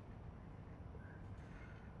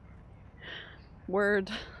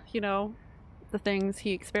word, you know, the things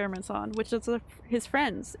he experiments on, which is his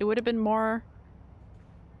friends. It would have been more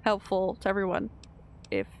helpful to everyone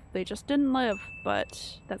if they just didn't live,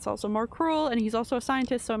 but that's also more cruel, and he's also a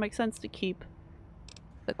scientist, so it makes sense to keep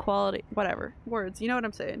the quality, whatever, words, you know what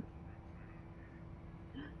I'm saying.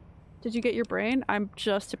 Did you get your brain? I'm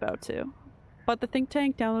just about to. But the think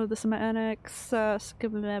tank, download the semantics, not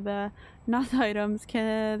the items,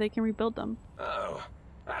 they can rebuild them. Oh.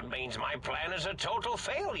 That means my plan is a total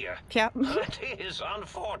failure. Yep. That is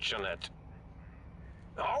unfortunate.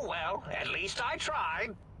 Oh well, at least I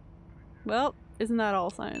tried. Well, isn't that all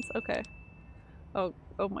science? Okay. Oh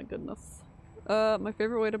my goodness. My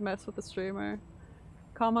favorite way to mess with a streamer.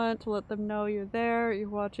 Comment to let them know you're there, you're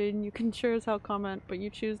watching. You can sure as hell comment, but you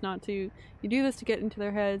choose not to. You do this to get into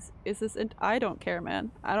their heads. Is this I don't care,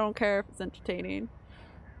 man. I don't care if it's entertaining.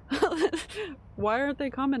 Why aren't they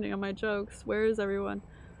commenting on my jokes? Where is everyone?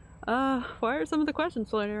 Why are some of the questions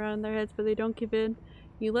floating around in their heads, but they don't give in?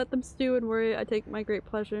 You let them stew and worry. I take my great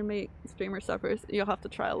pleasure in making streamers suffer. You'll have to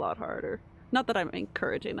try a lot harder. Not that I'm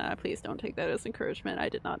encouraging that. Please don't take that as encouragement. I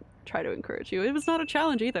did not try to encourage you. It was not a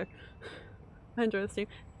challenge either. I enjoy the stream.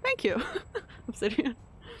 Thank you, Obsidian.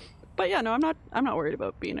 But yeah, no, I'm not worried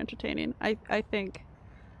about being entertaining. I think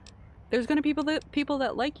there's gonna be people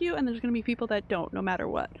that like you, and there's gonna be people that don't, no matter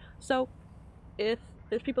what. So if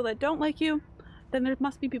there's people that don't like you, then there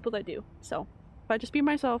must be people that do. So if I just be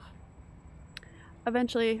myself,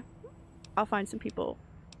 eventually I'll find some people.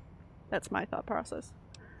 That's my thought process.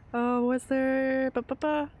 Oh, was there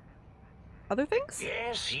other things?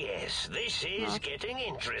 Yes, this is getting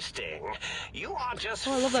interesting. You are just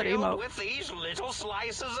I love that filled emote. with these little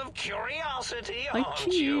slices of curiosity, Like aren't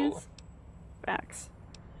cheese. you? Facts.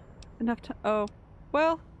 Enough time. Oh,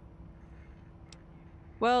 well,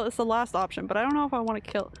 it's the last option, but I don't know if I want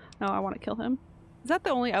to kill. No, I want to kill him. Is that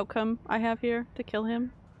the only outcome I have here, to kill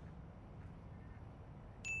him?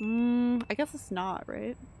 I guess it's not,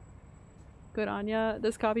 right? Good on ya.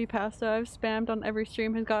 This copy pasta I've spammed on every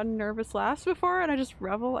stream has gotten nervous laughs before, and I just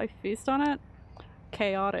revel. I feast on it.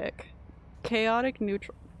 Chaotic. Chaotic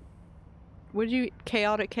neutral. Would you...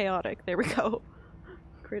 Chaotic. There we go.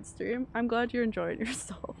 Great stream. I'm glad you're enjoying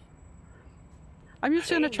yourself. I'm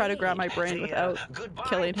just gonna try to grab my brain without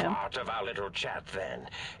killing him. Part of our little chat then.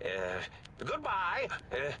 Goodbye.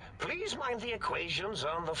 Please mind the equations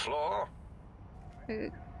on the floor.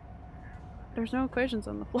 There's no equations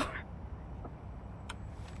on the floor.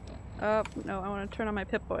 No, I want to turn on my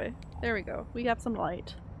Pip-Boy. There we go. We have some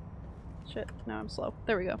light. Shit, now I'm slow.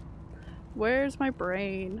 There we go. Where's my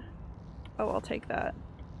brain? Oh, I'll take that.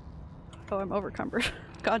 Oh, I'm overcumbered.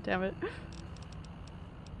 God damn it.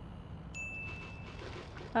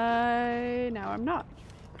 Now I'm not.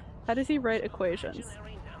 How does he write equations?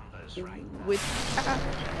 With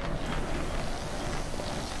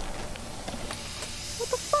what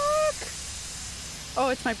the fuck? Oh,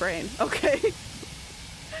 it's my brain. Okay.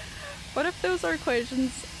 What if those are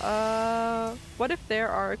equations? What if there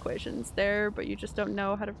are equations there, but you just don't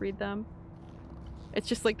know how to read them? It's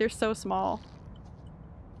just like they're so small.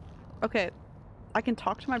 Okay, I can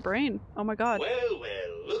talk to my brain. Oh my god. Well,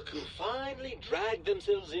 well, look who finally dragged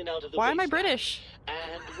themselves in out of the Why am I wasteland. British?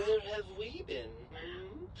 And where have we been?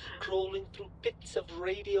 Hmm? Crawling through pits of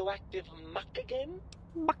radioactive muck again?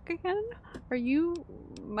 Muck again? Are you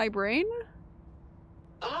my brain?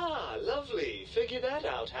 Ah, lovely. Figured that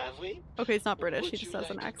out, have we? Okay, it's not British. Would He just you has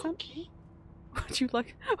an like a accent. cookie? Would you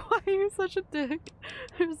like? Why are you such a dick?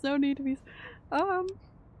 There's no need to be.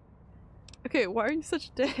 Okay, why are you such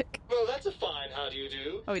a dick? Well, that's a fine how do you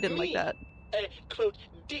do. Oh, he didn't like Me, that. Quote,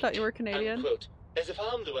 dick, Thought you were Canadian. unquote, as if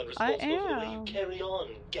I'm the one I responsible for the way you am. carry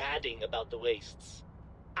on gadding about the wastes.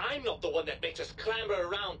 I'm not the one that makes us clamber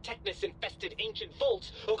around Technus-infested ancient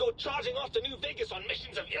vaults or go charging off to New Vegas on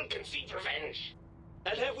missions of ill-conceived revenge.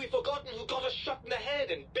 And have we forgotten who got us shot in the head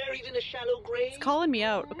and buried in a shallow grave? He's calling me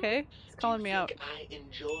out, okay? He's calling me out. Do you think I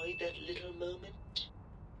enjoyed that little moment?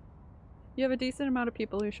 You have a decent amount of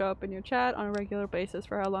people who show up in your chat on a regular basis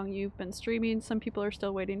for how long you've been streaming. Some people are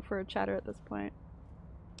still waiting for a chatter at this point.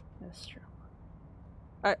 That's true.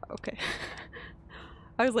 Okay.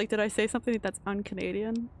 I was like, did I say something that's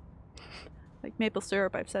un-Canadian? Like maple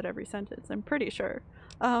syrup, I've said every sentence, I'm pretty sure.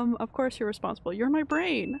 Of course you're responsible. You're my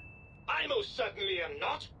brain. I most certainly am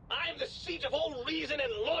not. I'm the seat of all reason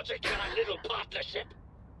and logic in our little partnership.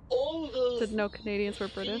 All those Didn't know Canadians were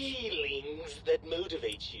British. feelings that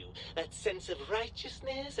motivate you, that sense of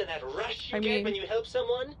righteousness and that rush you I get mean- when you help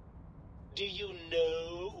someone. Do you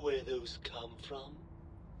know where those come from?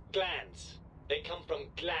 Glands. They come from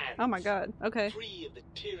glands. Oh my god, okay. Free of the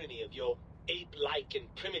tyranny of your ape-like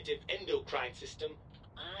and primitive endocrine system,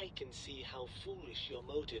 I can see how foolish your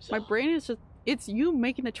motives My are. brain is just, it's you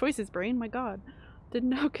making the choices, brain, my god. Didn't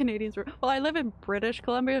know Canadians were, well, I live in British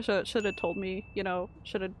Columbia, so it should have told me, you know,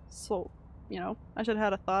 should have, so, you know, I should have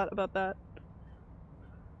had a thought about that.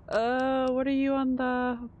 What are you on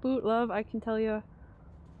the boot, love? I can tell you,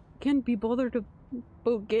 can't be bothered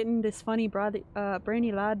about getting this funny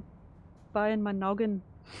brainy lad buying my noggin.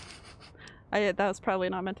 That was probably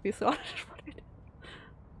not meant to be Scottish.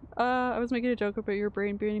 I was making a joke about your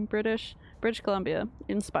brain being British. British Columbia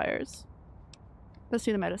inspires. Let's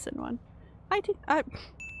do the medicine one.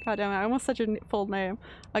 God damn it, I almost said your full name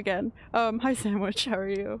again. Hi Sandwich, how are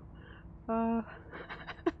you? I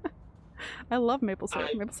love maple syrup.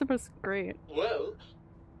 Maple syrup is great. Well,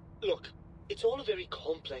 look, it's all a very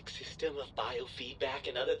complex system of biofeedback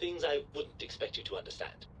and other things I wouldn't expect you to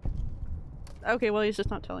understand. Okay, well he's just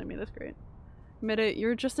not telling me. That's great. Admit it,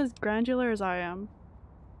 you're just as granular as I am.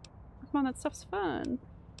 Come on, that stuff's fun.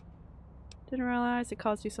 Didn't realize it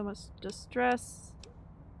caused you so much distress.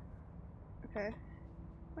 Okay.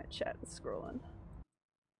 My chat is scrolling.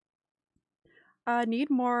 Need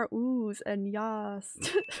more oohs and yas.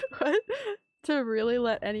 What? To really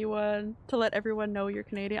let everyone know you're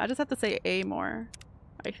Canadian. I just have to say A more,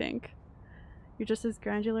 I think. You're just as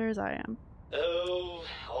granular as I am. Oh,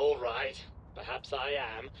 alright. Perhaps I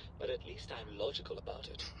am, but at least I'm logical about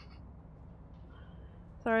it.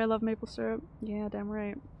 Sorry, I love maple syrup. Yeah, damn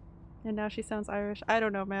right. And now she sounds Irish. I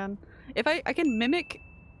don't know, man. If I can mimic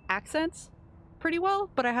accents pretty well,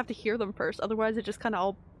 but I have to hear them first. Otherwise, it just kind of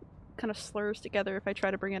all slurs together if I try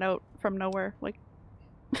to bring it out from nowhere. Like,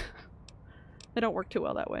 they don't work too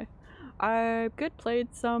well that way. I've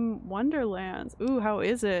played some Wonderlands. Ooh, how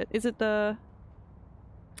is it? Is it the...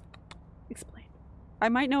 Explain. I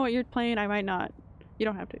might know what you're playing, I might not. You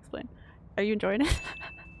don't have to explain. Are you enjoying it?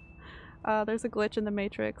 There's a glitch in the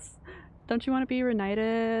Matrix. Don't you want to be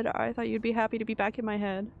reunited? I thought you'd be happy to be back in my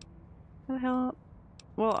head. How the hell?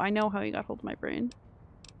 Well, I know how he got hold of my brain.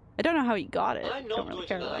 I don't know how he got it. I'm not going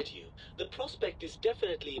to lie to you. The prospect is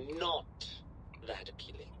definitely not that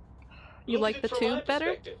appealing. You Look like at the it from two my better?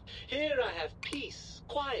 perspective. Here I have peace,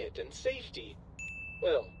 quiet, and safety.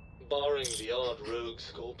 Well, barring the odd rogue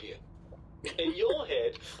scorpion. In your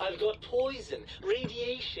head, I've got poison,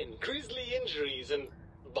 radiation, grisly injuries, and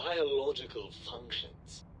biological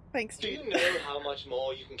functions. Thanks, Do dude. you know how much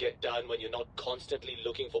more you can get done when you're not constantly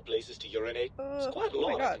looking for places to urinate? It's quite a oh my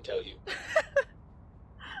lot, God. I can tell you.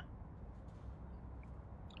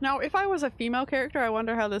 Now, if I was a female character, I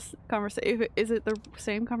wonder how this conversation... Is it the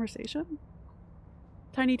same conversation?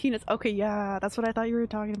 Tiny Tina's... Okay, yeah, that's what I thought you were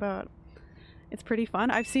talking about. It's pretty fun.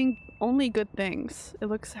 I've seen only good things. It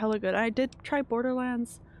looks hella good. I did try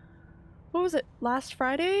Borderlands... What was it? Last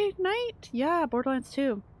Friday night? Yeah, Borderlands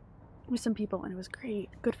 2. with some people and it was great.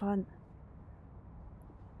 Good fun.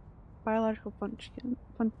 Biological function.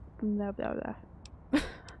 Blah, blah, blah.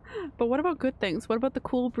 But what about good things? What about the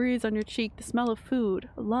cool breeze on your cheek, the smell of food,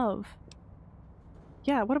 love?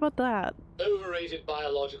 Yeah, what about that? Overrated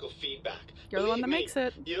biological feedback. You're the one that makes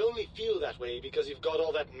it. You only feel that way because you've got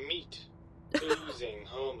all that meat. Oozing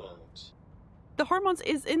hormones. The hormones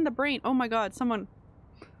is in the brain. Oh my god, someone.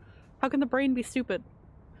 How can the brain be stupid?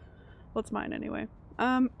 Well, it's mine anyway.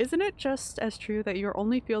 Isn't it just as true that you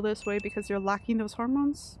only feel this way because you're lacking those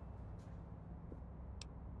hormones?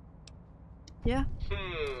 Yeah.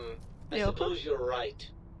 I suppose you're right.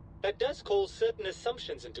 That does call certain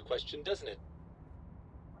assumptions into question, doesn't it?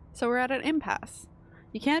 So we're at an impasse.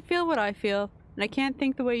 You can't feel what I feel, and I can't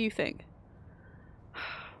think the way you think.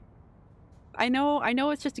 I know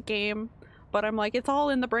it's just a game, but I'm like, it's all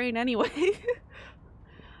in the brain anyway.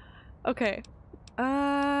 Okay.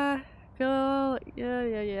 Yeah.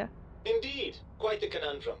 Indeed. Quite the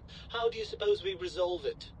conundrum. How do you suppose we resolve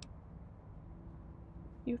it?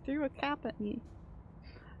 You threw a cap at me.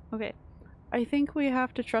 Okay. I think we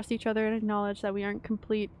have to trust each other and acknowledge that we aren't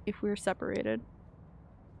complete if we're separated.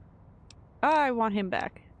 I want him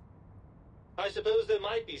back. I suppose there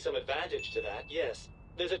might be some advantage to that, yes.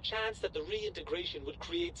 There's a chance that the reintegration would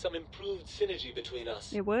create some improved synergy between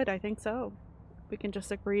us. It would, I think so. We can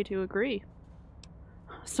just agree to agree.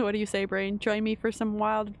 So what do you say, brain? Join me for some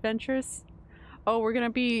wild adventures? Oh, we're gonna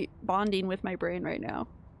be bonding with my brain right now.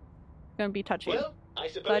 Gonna be touching. Well, I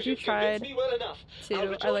suppose glad you you've tried. Me well enough.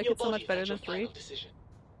 2. I like it so much better than 3.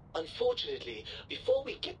 Unfortunately, before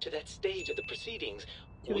we get to that stage of the proceedings,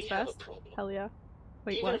 2 we is have fast? a problem. Hell yeah.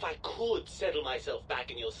 Wait, Even what? if I could settle myself back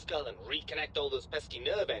in your skull and reconnect all those pesky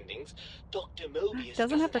nerve endings, Dr. Mobius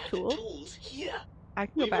Doesn't have the the tool? tools here. I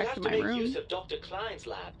can go We would back have to to my make room. use of Dr. Klein's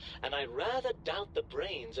lab, and I rather doubt the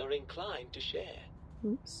brains are inclined to share.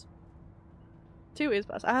 Oops. 2 is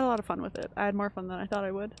best. I had a lot of fun with it. I had more fun than I thought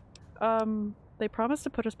I would. They promised to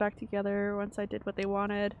put us back together once I did what they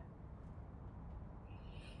wanted.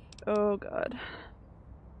 Oh god.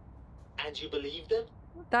 And you believe them?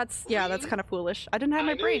 That's, yeah, that's kind of foolish. I didn't have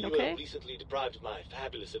my brain, I know okay? you were recently deprived of my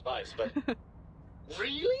fabulous advice, but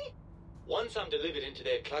really? Once I'm delivered into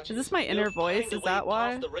their clutches, Is this my inner they'll voice? find a Is way that why?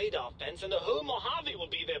 past the radar fence, and the whole Mojave will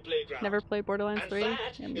be their playground. Never played Borderlands 3? And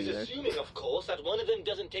that Yeah, me is neither. assuming, of course, that one of them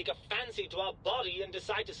doesn't take a fancy to our body and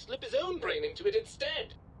decide to slip his own brain into it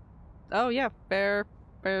instead. Oh yeah, fair.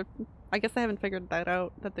 I guess I haven't figured that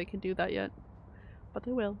out, that they can do that yet. But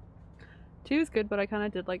they will. 2 is good, but I kind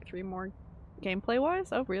of did like 3 more gameplay-wise.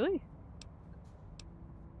 Oh, really?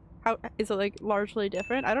 How is it, like, largely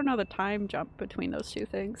different? I don't know the time jump between those 2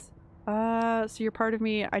 things. So you're part of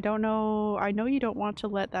me. I don't know. I know you don't want to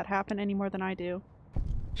let that happen any more than I do.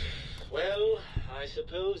 Well, I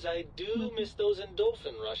suppose I do miss those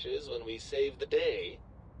endorphin rushes when we save the day.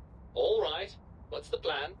 All right, what's the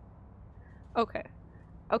plan? Okay.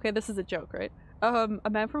 Okay, this is a joke, right? A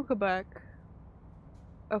man from Quebec.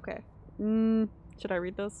 Okay. Should I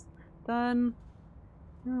read this? Done.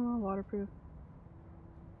 Oh, waterproof.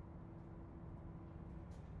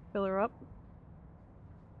 Fill her up.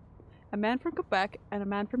 A man from Quebec and a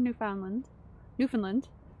man from Newfoundland. Meeting.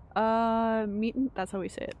 That's how we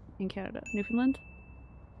say it in Canada. Newfoundland.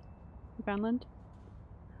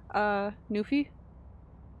 Newfie.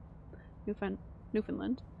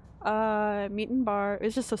 Newfoundland. Meeting bar.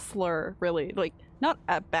 It's just a slur, really. Like, not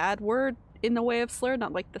a bad word in the way of slur,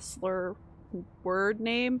 not like the slur word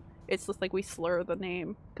name. It's just like we slur the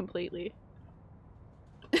name completely.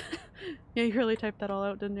 Yeah, you really typed that all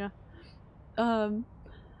out, didn't you?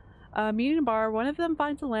 Meeting a bar, one of them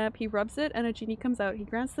finds a lamp, he rubs it, and a genie comes out. He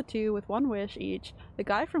grants the 2 with 1 wish each. The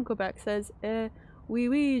guy from Quebec says,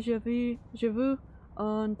 oui, je veux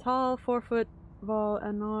un tall 4-foot vol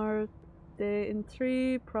en in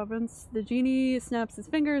 3 province. The genie snaps his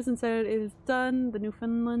fingers and said, it is done. The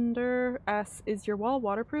Newfoundlander asks, is your wall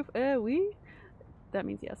waterproof? Oui? That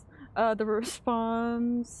means yes.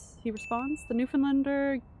 He responds, the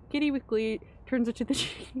Newfoundlander, giddy with glee, turns it to the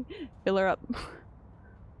genie. Fill her up.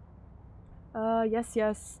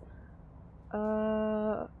 Yes.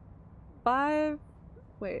 5.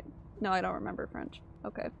 Wait. No, I don't remember French.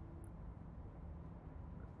 Okay.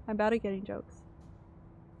 I'm bad at getting jokes.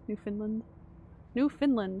 Newfoundland.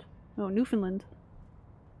 No, Newfoundland.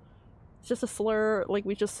 It's just a slur, like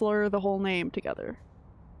we just slur the whole name together.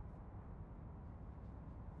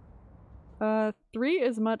 3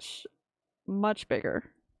 is much bigger.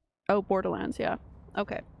 Oh, Borderlands, yeah.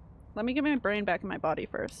 Okay. Let me get my brain back in my body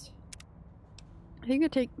first. I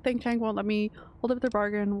think the think tank won't let me hold up their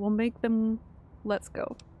bargain. We'll make them. Let's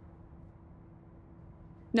go.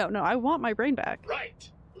 No, I want my brain back. Right.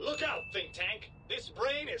 Look out, think tank! This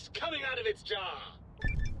brain is coming out of its jar!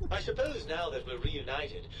 I suppose now that we're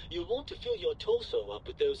reunited, you'll want to fill your torso up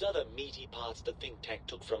with those other meaty parts the think tank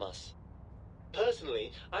took from us.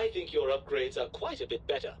 Personally, I think your upgrades are quite a bit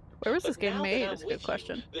better. Where was this But game now made? that I'm Is a good with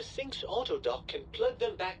question. You, the Sync's autodock can plug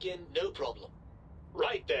them back in, no problem.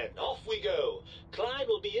 Right then, off we go. Clyde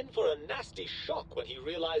will be in for a nasty shock when he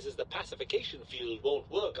realizes the pacification field won't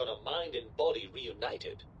work on a mind and body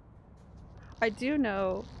reunited. I do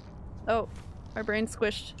know. Oh, my brain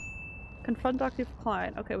squished. Confront Dr.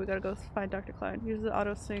 Klein. Okay, we gotta go find Dr. Klein. Use the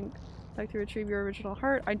auto sync to retrieve your original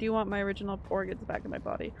heart. I do want my original organs back in my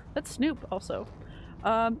body. That's Snoop also.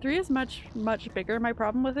 3 is much bigger. My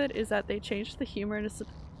problem with it is that they changed the humor and it's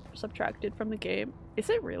subtracted from the game.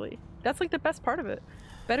 Is it really? That's like the best part of it.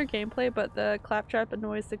 Better gameplay, but the claptrap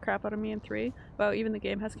annoys the crap out of me in 3. Well, even the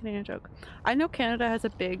game has a Canadian joke. I know Canada has a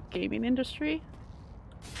big gaming industry.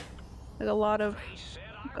 Like a lot of...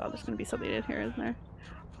 Oh god, there's gonna be something in here, isn't there?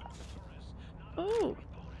 Oh!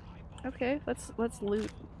 Okay, let's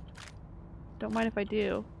loot. Don't mind if I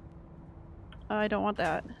do. I don't want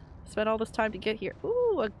that. Spent all this time to get here.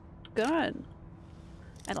 Ooh, a gun!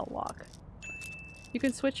 And a lock. You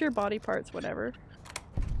can switch your body parts whenever.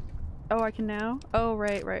 Oh, I can now? Oh,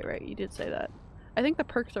 right. You did say that. I think the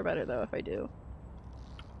perks are better though if I do.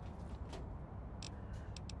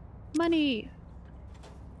 Money!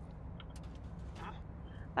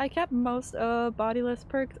 I kept most bodiless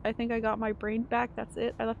perks. I think I got my brain back. That's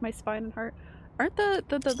it. I left my spine and heart. Aren't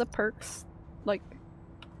the perks like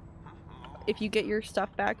if you get your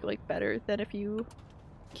stuff back like better than if you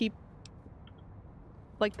keep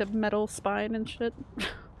like the metal spine and shit?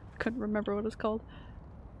 Couldn't remember what it's called.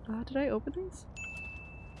 Did I open these?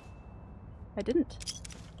 I didn't.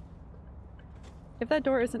 If that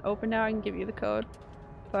door isn't open now, I can give you the code.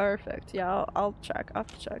 Perfect. Yeah, I'll check. I'll have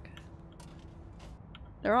to check.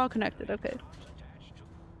 They're all connected, okay.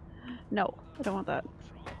 No, I don't want that.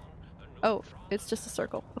 Oh, it's just a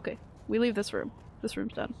circle. Okay, we leave this room. This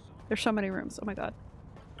room's done. There's so many rooms, oh my god.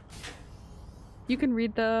 You can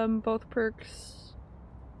read them, both perks.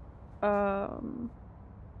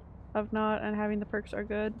 Of not and having the perks are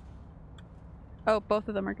good. Oh, both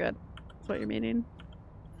of them are good. That's what you're meaning.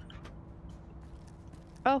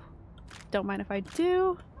 Oh, don't mind if I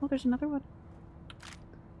do. Oh, there's another one.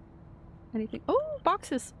 Anything? Oh,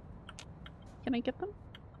 boxes! Can I get them?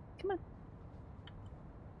 Come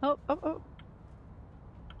on.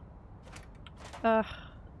 Oh.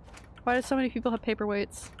 Why do so many people have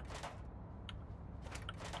paperweights?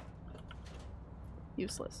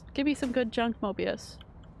 Useless. Give me some good junk, Mobius.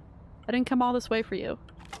 I didn't come all this way for you.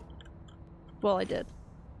 Well, I did.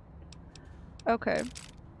 Okay.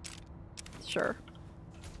 Sure.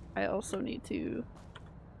 I also need to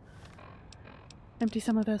empty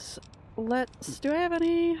some of this. Do I have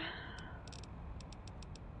any?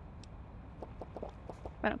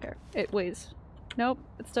 I don't care. It weighs. Nope,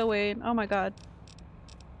 it's still weighing. Oh my god.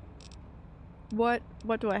 What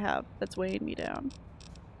do I have that's weighing me down?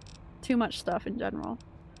 Too much stuff in general.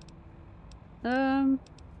 I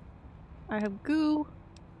have goo.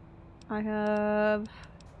 I have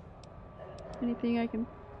anything I can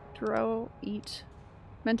throw, eat.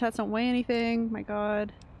 Mentats don't weigh anything. My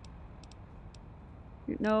god.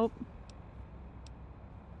 Nope.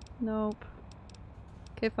 Nope.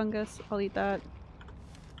 Cave fungus. I'll eat that.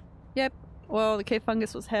 Yep. Well, the cave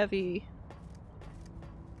fungus was heavy.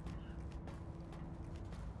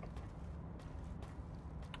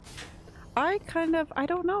 I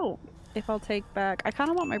don't know if I'll take back. I kind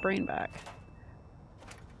of want my brain back.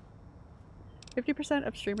 50%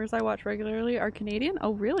 of streamers I watch regularly are Canadian?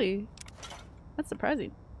 Oh, really? That's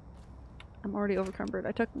surprising. I'm already overcumbered.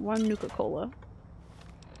 I took 1 Nuka-Cola.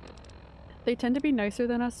 They tend to be nicer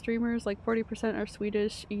than us streamers, like 40% are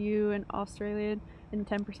Swedish, EU, and Australian, and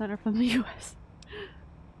 10% are from the US.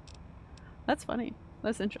 That's funny.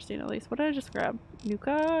 That's interesting at least. What did I just grab?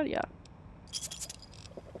 Nuka? Yeah.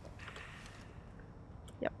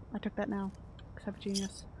 Yep, I took that now. Because I'm a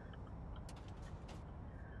genius.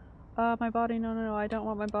 My body? No, I don't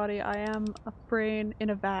want my body. I am a brain in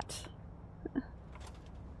a vat.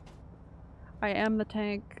 I am the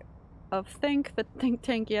tank of think, the think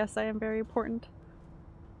tank. Yes, I am very important.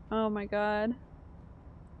 Oh my god.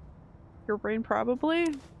 Your brain probably?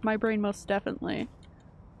 My brain most definitely.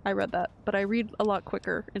 I read that, but I read a lot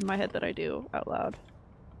quicker in my head than I do out loud.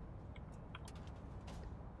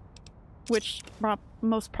 Which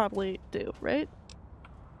most probably do, right?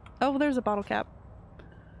 Oh, there's a bottle cap.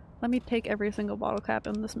 Let me take every single bottle cap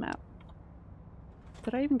in this map.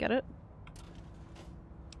 Did I even get it?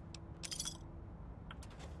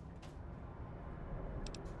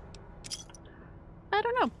 I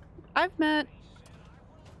don't know. I've met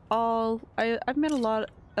I've met a lot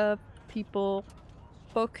of people,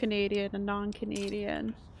 both Canadian and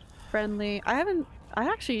non-Canadian, friendly. I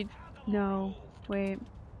actually, no, wait.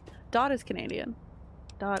 Dot is Canadian.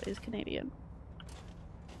 Dot is Canadian.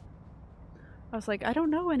 I was like, I don't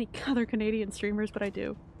know any other Canadian streamers, but I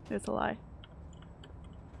do. It's a lie.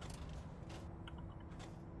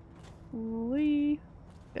 Wee.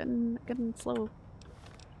 Getting slow.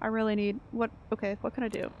 I really need okay, what can I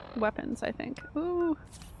do? Weapons, I think. Ooh.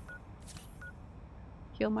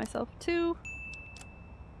 Heal myself too.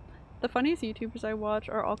 The funniest YouTubers I watch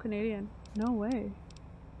are all Canadian. No way.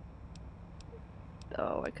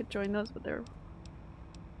 Oh, I could join those, but they're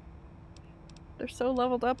so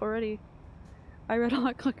leveled up already. I read a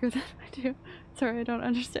lot quicker than I do. Sorry, I don't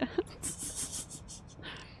understand.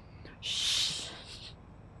 Shh.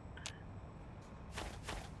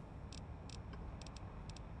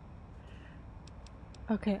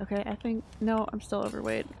 Okay, I think no, I'm still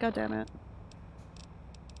overweight. God damn it.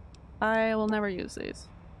 I will never use these.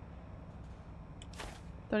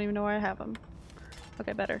 Don't even know why I have them.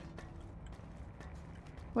 Okay, better.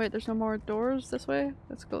 Wait, there's no more doors this way?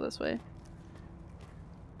 Let's go this way.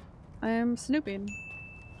 I am snooping.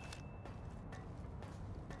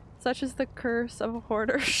 Such is the curse of a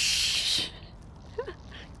hoarder.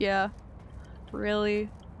 Yeah. Really?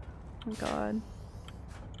 Oh god.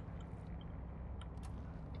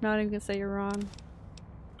 Not even gonna say you're wrong.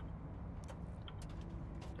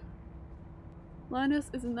 Linus,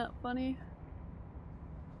 isn't that funny?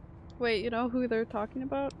 Wait, you know who they're talking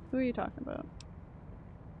about? Who are you talking about?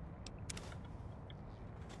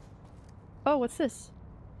 Oh, what's this?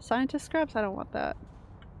 Scientist scraps? I don't want that.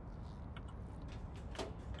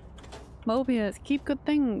 Mobius, keep good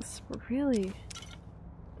things. Really?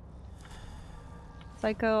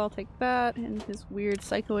 Psycho, I'll take that, and his weird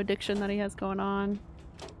psycho addiction that he has going on.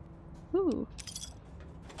 Ooh.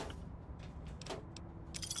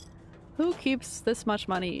 Who keeps this much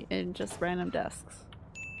money in just random desks?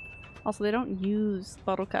 Also, they don't use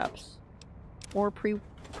bottle caps or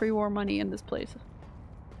pre-war money in this place.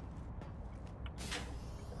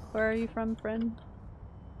 Where are you from, friend?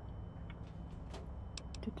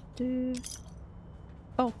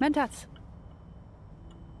 Oh, Mentats!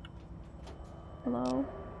 Hello?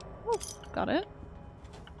 Oh, got it.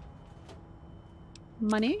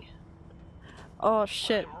 Money? Oh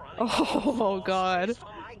shit. Oh god.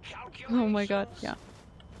 Oh my god, yeah.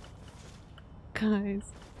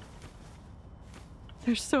 Guys.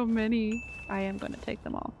 There's so many. I am gonna take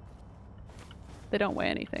them all. They don't weigh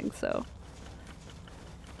anything, so.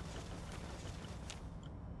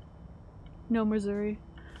 No, Missouri.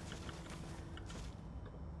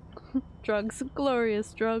 Drugs.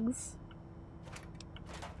 Glorious drugs.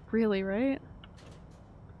 Really, right?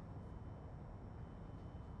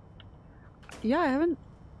 Yeah, I haven't...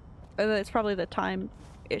 It's probably the time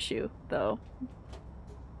issue, though.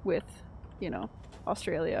 With, you know,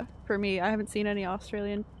 Australia. For me, I haven't seen any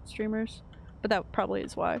Australian streamers. But that probably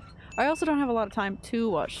is why. I also don't have a lot of time to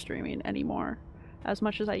watch streaming anymore. As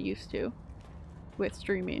much as I used to. With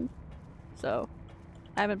streaming. So,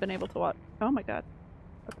 I haven't been able to watch- oh my god.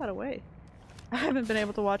 Put that away. I haven't been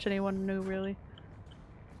able to watch anyone new, really.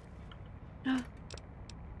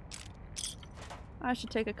 I should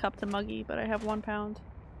take a cup to Muggy, but I have 1 pound.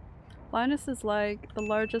 Linus is like the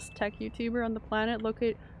largest tech YouTuber on the planet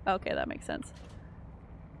located- okay, that makes sense.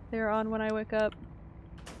 They're on when I wake up.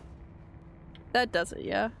 That does it,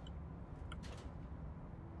 yeah.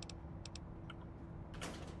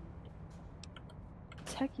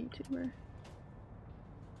 Tech YouTuber.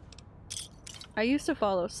 I used to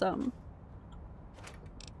follow some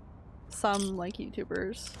like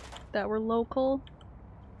YouTubers that were local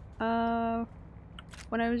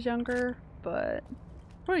when I was younger, but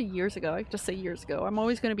probably years ago. I could just say years ago. I'm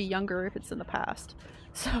always going to be younger if it's in the past.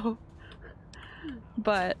 So,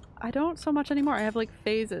 but I don't so much anymore. I have like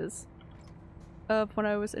phases of when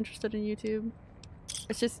I was interested in YouTube.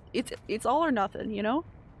 It's just, it's all or nothing, you know?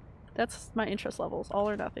 That's my interest levels, all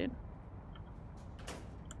or nothing.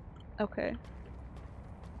 Okay.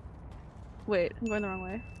 Wait, I'm going the wrong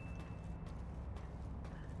way.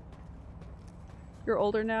 You're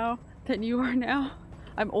older now than you are now?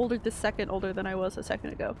 I'm older this second, older than I was a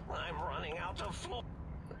second ago. I'm running out of floor.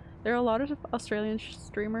 There are a lot of Australian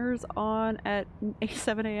streamers on at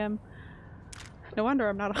 7 AM. No wonder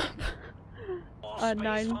I'm not up.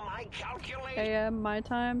 9 AM my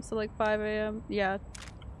time, so like 5 AM. Yeah.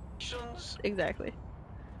 Exactly.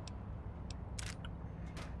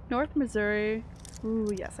 North Missouri.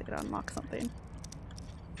 Ooh, yes, I could unlock something.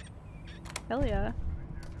 Hell yeah.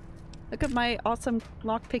 Look at my awesome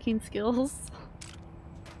lockpicking skills.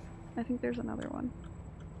 I think there's another one.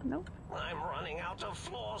 Nope. I'm running out of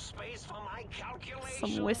floor space for my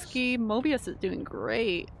calculations. Some whiskey. Mobius is doing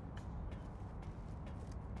great.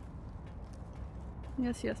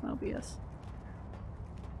 Yes, yes, Mobius.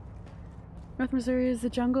 North Missouri is the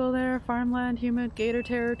jungle there, farmland, humid, gator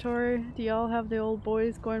territory. Do y'all have the old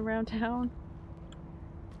boys going around town?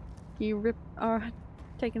 You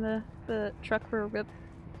taking the truck for a rip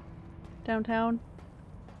downtown?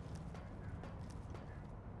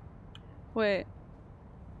 Wait,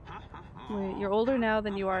 you're older now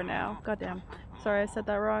than you are now. Goddamn. Sorry, I said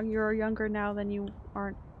that wrong. You're younger now than you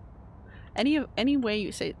aren't. Any way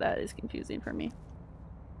you say that is confusing for me.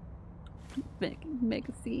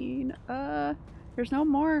 Magazine. There's no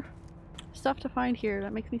more stuff to find here.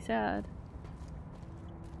 That makes me sad.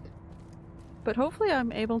 But hopefully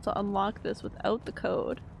I'm able to unlock this without the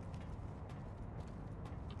code.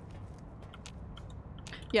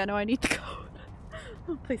 Yeah, no, I need the code.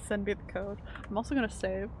 Please send me the code. I'm also gonna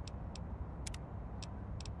save.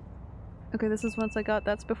 Okay, this is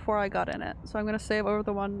that's before I got in it. So I'm gonna save over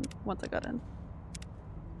the one once I got in.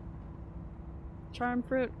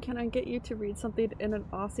 CharmFruit, can I get you to read something in an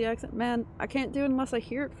Aussie accent? Man, I can't do it unless I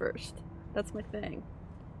hear it first. That's my thing.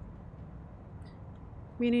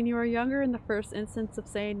 Meaning you are younger in the first instance of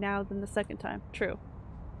saying now than the second time. True.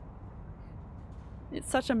 It's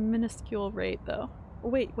such a minuscule rate though. Oh,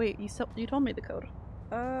 wait, you told me the code.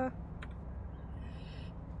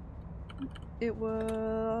 It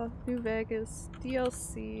was New Vegas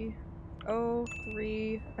DLC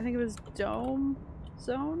 03. I think it was Dome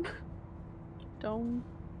Zone? Dome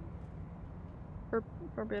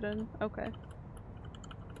Forbidden. Okay.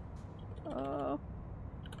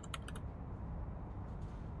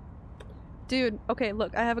 Dude, okay,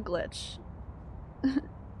 look, I have a glitch.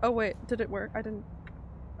 Oh wait, did it work? I didn't.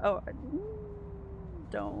 Oh,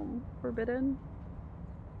 Dome Forbidden.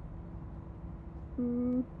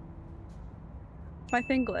 My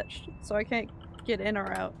thing glitched, so I can't get in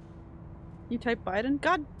or out. You type Biden?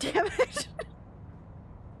 God damn it!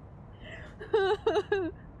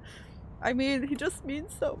 I mean, he just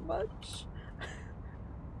means so much.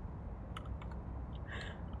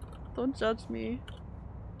 Don't judge me.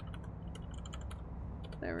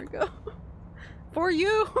 There we go. For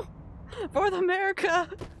you! For the America!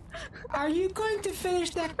 Are you going to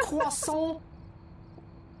finish that croissant?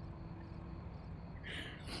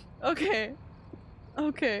 Okay.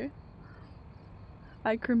 Okay.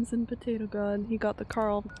 Hi, Crimson Potato God. He got the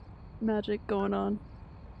Carl magic going on.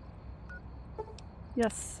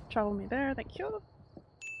 Yes, travel me there, thank you.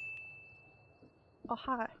 Oh,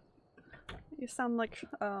 hi. You sound like,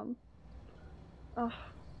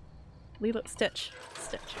 Lilo Stitch.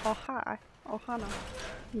 Oh, hi. Oh, Hana.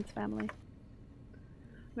 Means family.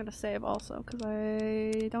 I'm gonna save also, because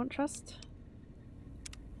I don't trust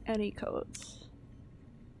any codes.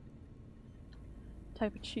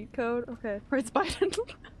 Type of cheat code? Okay. It's Biden.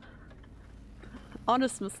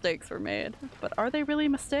 Honest mistakes were made, but are they really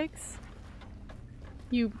mistakes?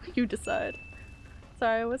 You decide.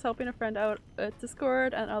 Sorry, I was helping a friend out at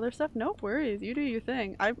Discord and other stuff. No worries, you do your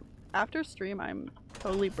thing. After stream, I'm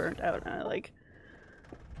totally burnt out and I like,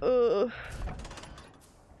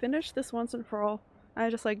 finish this once and for all. I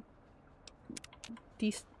just like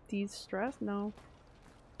de-stress? No.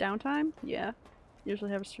 Downtime? Yeah.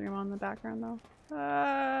 Usually have a stream on in the background though.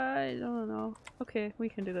 I don't know. Okay, we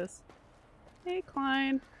can do this. Hey,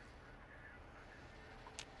 Klein.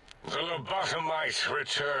 The lobotomite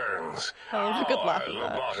returns. Oh, good laugh at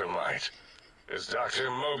that. Lobotomite. Has Dr.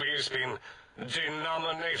 Mobius been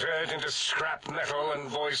denominated into scrap metal and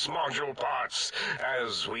voice module parts,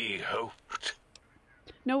 as we hoped?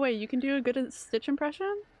 No way, you can do a good Stitch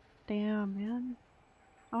impression? Damn, man.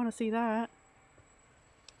 I want to see that.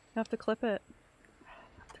 You have to clip it.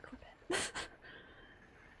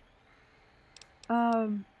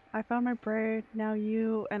 I found my braid. Now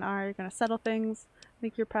you and I are gonna settle things. I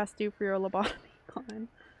think you're past due for your lobotomy, Klein.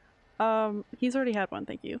 He's already had one,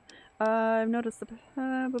 thank you. I've noticed the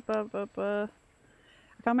I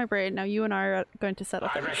found my braid. Now you and I are going to settle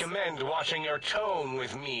things. I recommend watching your tone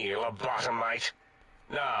with me, lobotomite.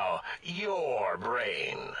 Now, your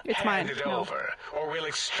brain. It's Hand mine. it No. over, or we'll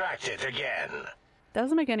extract it again.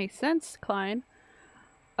 Doesn't make any sense, Klein.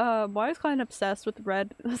 Why is Klein obsessed with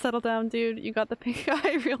red? Settle down, dude. You got the pink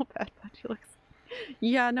eye real bad, but she looks...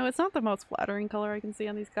 Yeah, no, it's not the most flattering color I can see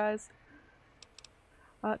on these guys.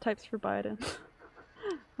 Types for Biden.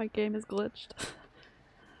 My game is glitched.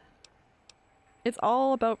 It's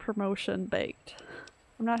all about promotion baked.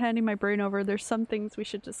 I'm not handing my brain over. There's some things we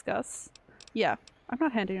should discuss. Yeah, I'm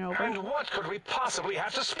not handing it over. And what could we possibly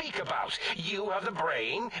have to speak about? You have the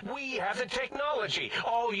brain, we have the technology.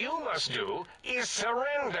 All you must do is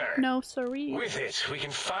surrender. No, sorry. With it, we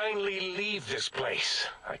can finally leave this place.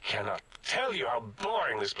 I cannot tell you how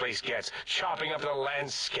boring this place gets, chopping up the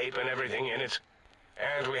landscape and everything in it.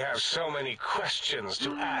 And we have so many questions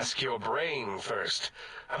to ask your brain first.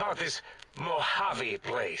 About this Mojave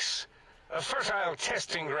place. A fertile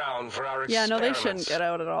testing ground for our experiments. Yeah, no, they shouldn't get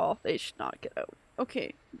out at all. They should not get out.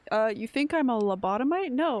 Okay, you think I'm a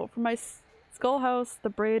lobotomite? No, from my skull house, the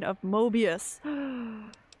brain of Mobius.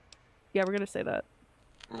 Yeah, we're gonna say that.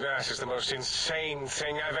 That is the most insane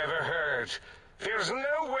thing I've ever heard. There's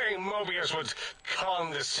no way Mobius would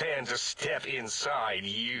condescend to step inside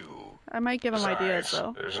you. I might give him ideas,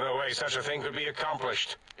 though. There's no way such a thing could be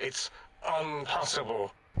accomplished. It's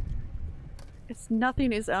impossible.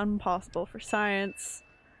 Nothing is impossible for science.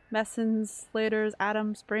 Messins, lasers,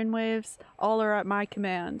 atoms, brainwaves, all are at my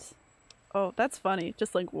command. Oh, that's funny.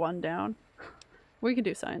 Just like one down. We can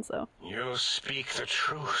do science, though. You speak the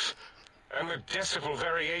truth. And the decibel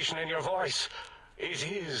variation in your voice. It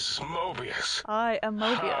is Mobius. I am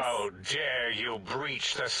Mobius. How dare you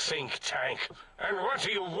breach the think tank? And what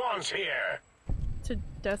do you want here? To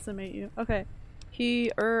decimate you. Okay.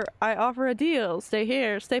 I offer a deal. Stay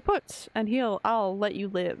here, stay put, and I'll let you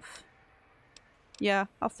live. Yeah,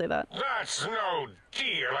 I'll say that. That's no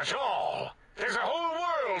deal at all. There's a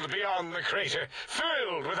whole world beyond the crater,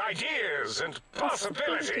 filled with ideas and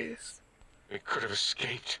possibilities. We could have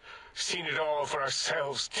escaped, seen it all for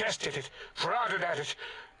ourselves, tested it, prodded at it,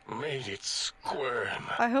 made it squirm.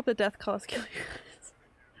 I hope the death claws kill you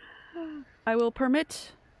guys. I will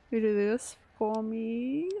permit you to do this for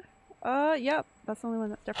me. Yep, that's the only one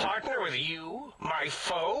that's different. Partner with you? My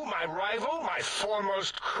foe? My rival? My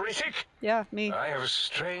foremost critic? Yeah, me. I have a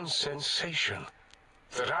strange sensation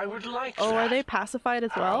that I would like that. Oh, are they pacified as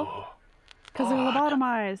well? Because they're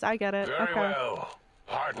lobotomized. I get it. Very okay. well,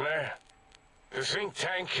 partner. The think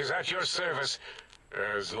tank is at your service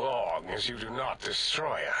as long as you do not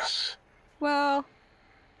destroy us. Well,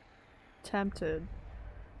 tempted.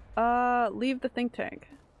 Leave the think tank.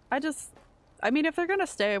 I mean, if they're gonna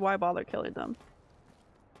stay, why bother killing them?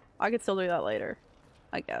 I could still do that later,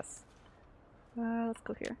 I guess. Let's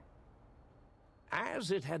go here.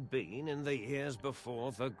 As it had been in the years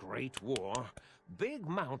before the Great War, Big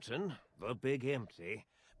Mountain, the Big Empty,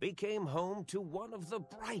 became home to one of the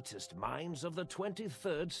brightest minds of the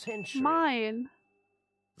 23rd century. Mine.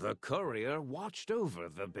 The courier watched over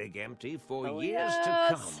the Big Empty for years to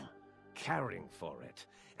come, caring for it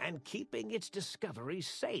and keeping its discoveries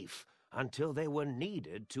safe until they were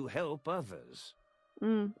needed to help others.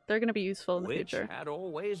 They're gonna be useful in the future. Which had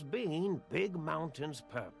always been Big Mountain's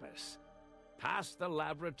purpose. Past the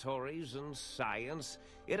laboratories and science,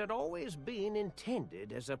 it had always been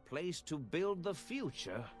intended as a place to build the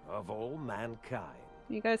future of all mankind.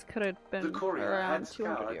 You guys could have been the courier around had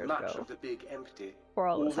 200 scoured years much ago. of the Big Empty, Before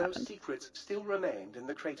all this although happened. secrets still remained in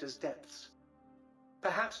the crater's depths.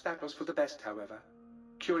 Perhaps that was for the best, however.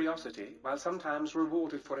 Curiosity, while sometimes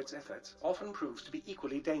rewarded for its efforts, often proves to be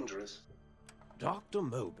equally dangerous. Dr.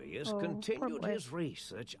 Mobius continued his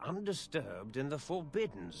research undisturbed in the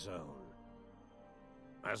Forbidden Zone.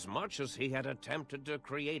 As much as he had attempted to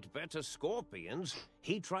create better scorpions,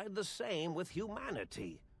 he tried the same with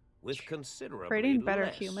humanity, with considerably Creating better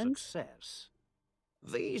less humans? success.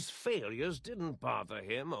 These failures didn't bother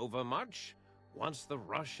him over much. Once the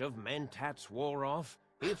rush of mentats wore off,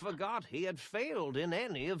 he forgot he had failed in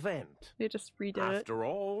any event. They just redid it. After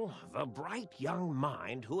all, the bright young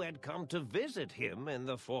mind who had come to visit him in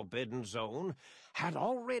the Forbidden Zone had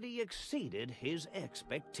already exceeded his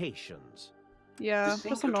expectations. Yeah, the just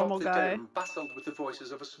a sink normal atop the guy. dome bustled with the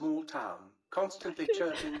voices of a small town, constantly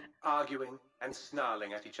chirping, arguing, and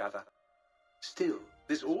snarling at each other. Still,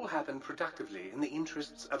 this all happened productively in the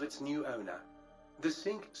interests of its new owner. The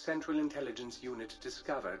Sync Central Intelligence Unit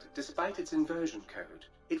discovered, despite its inversion code,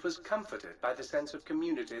 it was comforted by the sense of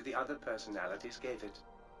community the other personalities gave it.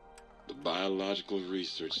 The biological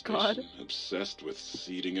research station, obsessed with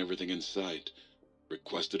seeding everything in sight,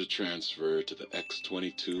 requested a transfer to the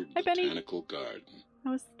X-22 Botanical Garden.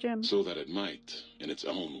 How was the gym? So that it might, in its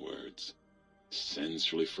own words,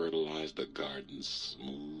 sensually fertilize the garden's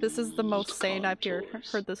smooth. This is the most sane I've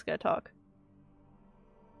heard this guy talk.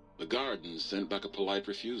 The garden sent back a polite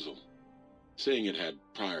refusal, saying it had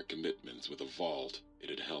prior commitments with a vault it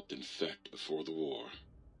had helped infect before the war.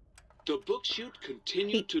 The book chute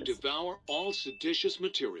continued to devour all seditious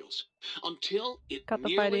materials until it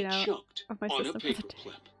nearly choked on a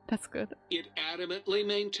paperclip. That's good. It adamantly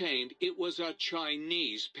maintained it was a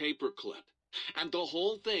Chinese paperclip, And the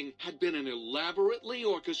whole thing had been an elaborately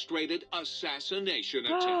orchestrated assassination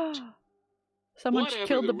attempt. Someone Whatever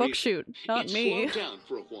killed the book reason, shoot, not it me. slowed down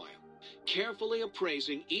for a while, carefully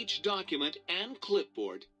appraising each document and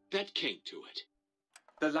clipboard that came to it.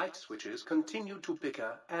 The light switches continued to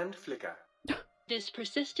bicker and flicker. This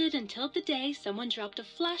persisted until the day someone dropped a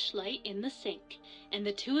flashlight in the sink, and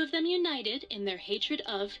the two of them united in their hatred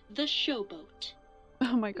of the showboat.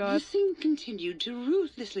 Oh my god. The sink continued to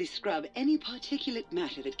ruthlessly scrub any particulate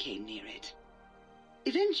matter that came near it.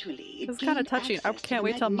 Eventually, it This is kind of touching. I can't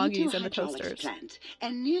wait till Muggy's in the toasters. Plant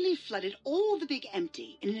and nearly flooded all the big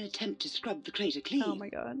empty in an attempt to scrub the crater clean. Oh my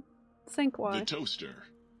god. Sink why? The toaster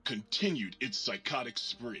continued its psychotic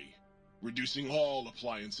spree, reducing all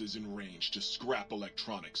appliances in range to scrap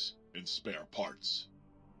electronics and spare parts.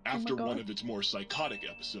 After one of its more psychotic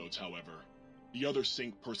episodes, however, the other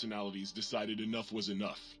sink personalities decided enough was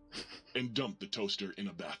enough and dumped the toaster in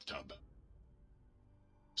a bathtub.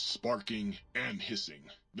 Sparking and hissing,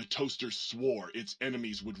 the toaster swore its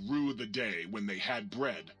enemies would rue the day when they had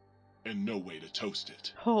bread and no way to toast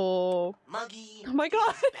it. Oh. Muggy Oh my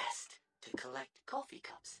god. is best to collect coffee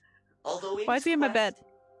cups. Although Why is he in my bed?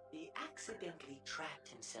 He accidentally trapped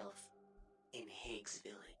himself in Higgs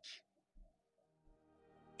Village.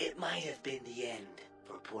 It might have been the end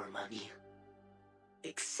for poor Muggy.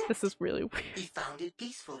 Except this is really weird. He found it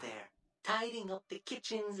peaceful there, tidying up the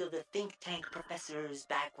kitchens of the think tank professors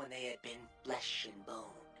back when they had been flesh and bone.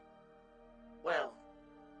 Well,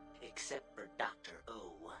 except for Dr.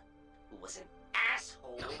 O, who was an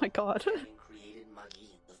asshole. Oh my god. Having created Muggy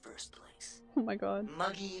in the first place. Oh my god.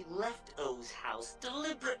 Muggy left O's house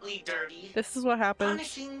deliberately dirty. This is what happens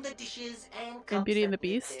punishing the dishes and in Beauty and the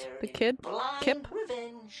Beast. The kid, Kip.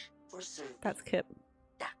 Revenge for serving That's Kip.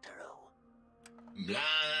 Dr. O.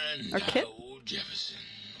 Blind or Kip. old Jefferson,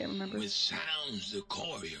 Can't remember. with sounds the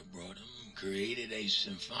courier brought him, created a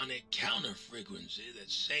symphonic counter-frequency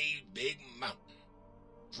that saved Big Mountain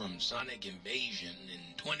from sonic invasion in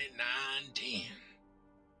 2910.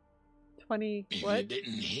 20 If what? you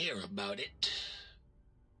didn't hear about it,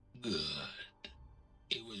 good.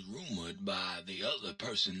 It was rumored by the other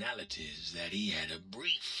personalities that he had a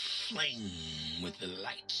brief fling with the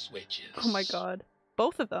light switches. Oh my god.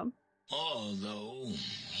 Both of them. Although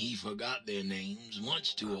he forgot their names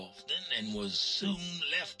once too often and was soon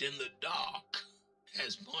left in the dark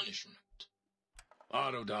as punishment.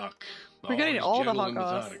 Autodoc, We're getting all the gentle hot and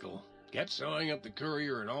goss. methodical, kept sewing up the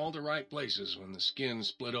courier in all the right places when the skin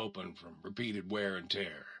split open from repeated wear and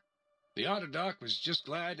tear. The Autodoc was just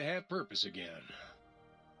glad to have purpose again.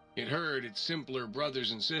 It heard its simpler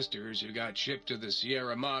brothers and sisters who got shipped to the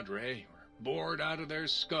Sierra Madre were bored out of their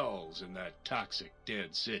skulls in that toxic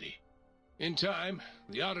dead city. In time,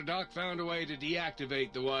 the Autodoc found a way to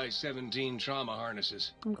deactivate the Y-17 trauma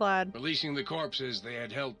harnesses, I'm glad. releasing the corpses they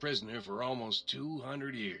had held prisoner for almost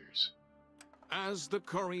 200 years. As the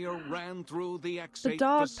courier ran through the The X8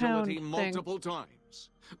 dog facility pound multiple times,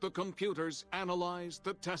 the computers analyzed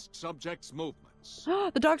the test subject's movements.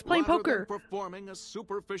 The dog's playing Rather poker. than performing a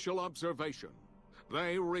superficial observation,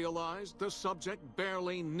 they realized the subject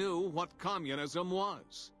barely knew what communism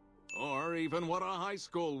was, or even what a high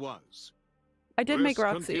school was. I did make This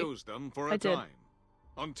Roxy. confused them for a I did. time,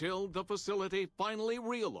 until the facility finally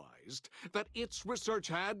realized that its research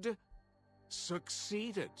had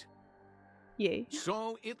succeeded. Yay.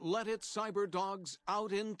 So it let its cyber dogs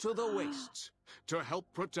out into the wastes to help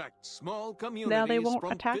protect small communities won't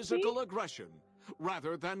from attack me? physical aggression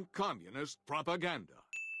rather than communist propaganda.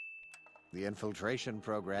 The infiltration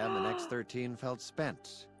program in X-13 felt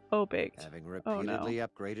spent, Oh, baked. having Oh, no. repeatedly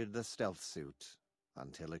upgraded the stealth suit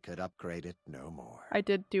until it could upgrade it no more. I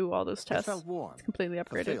did do all those It tests. felt warm, It's completely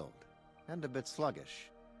upgraded. fulfilled, and a bit sluggish.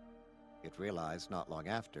 It realized not long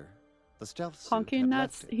after the stealth suit Honky had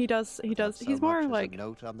nuts. left it, He does. without so He's more much as like. a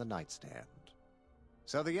note on the nightstand.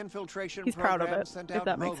 So the infiltration He's proud of program it, sent if out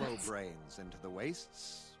that makes robo sense. brains into the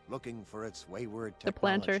wastes, looking for its wayward The technology.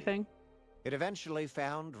 planter thing. It eventually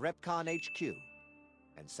found Repcon HQ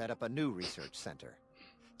and set up a new research center,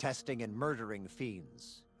 testing and murdering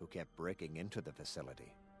fiends who kept breaking into the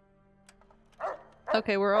facility.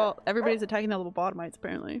 Okay, everybody's attacking the little bottomites,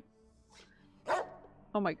 apparently.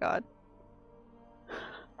 Oh my god.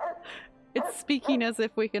 It's speaking as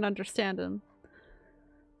if we can understand him.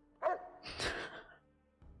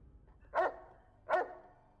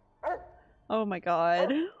 Oh my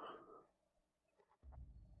god.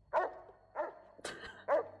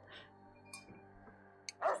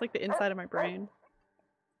 It's like the inside of my brain.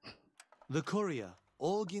 The courier,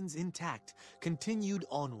 organs intact, continued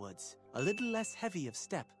onwards, a little less heavy of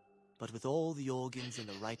step, but with all the organs in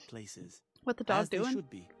the right places. What the dog as they doing? should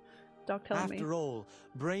be. Doc telling me. After all,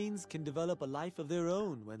 brains can develop a life of their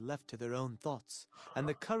own when left to their own thoughts, and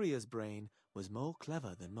the courier's brain was more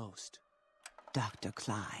clever than most. Dr.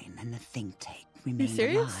 Klein and the think tank remained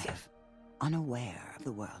alive, unaware of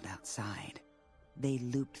the world outside. They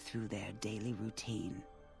looped through their daily routine,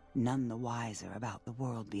 none the wiser about the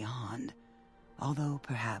world beyond, although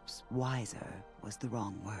perhaps wiser was the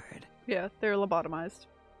wrong word. Yeah, they're lobotomized.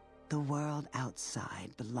 The world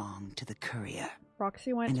outside belonged to the courier.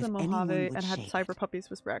 Roxy went to the Mojave and had cyber puppies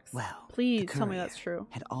with Rex. Well, please tell me that's true.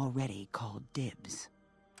 Had already called dibs.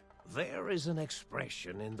 There is an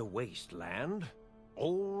expression in the wasteland,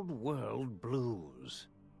 old world blues.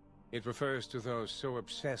 It refers to those so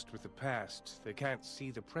obsessed with the past they can't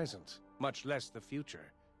see the present, much less the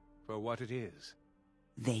future, for what it is.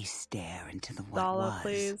 They stare into the what Dala, was.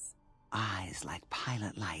 Please. Eyes like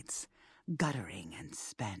pilot lights, guttering and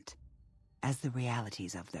spent, as the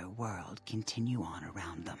realities of their world continue on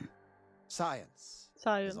around them. Science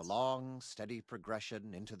is a long, steady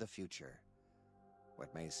progression into the future.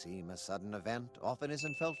 What may seem a sudden event often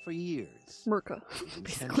isn't felt for years. Merca, even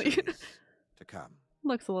basically. centuries to come.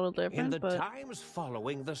 Looks a little different, In the but... times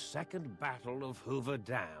following the Second Battle of Hoover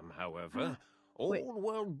Dam, however, old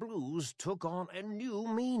world blues took on a new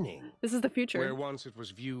meaning. This is the future. Where once it was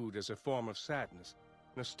viewed as a form of sadness,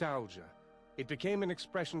 nostalgia, it became an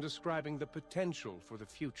expression describing the potential for the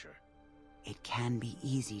future. It can be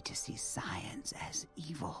easy to see science as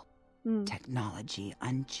evil, technology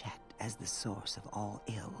unchecked as the source of all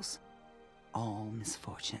ills, all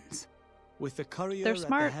misfortunes. With the courier at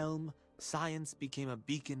the helm, science became a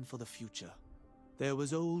beacon for the future. There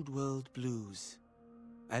was old world blues,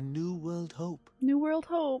 and new world hope. New world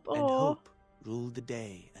hope, And hope ruled the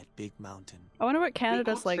day at Big Mountain. I wonder what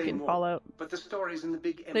Canada's like in Fallout. But the stories in the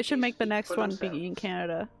big They should make the next for one themselves. be in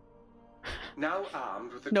Canada. Now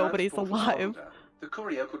armed with the Nobody's transport alive. folder, the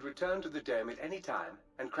courier could return to the dome at any time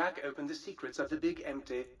and crack open the secrets of the big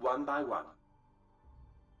empty one by one.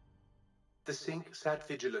 The sink sat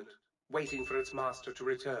vigilant, waiting for its master to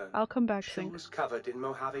return. I'll come back, Sink. Shoes covered in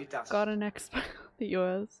Mojave dust. Got an expert the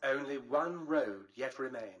US. Only one road yet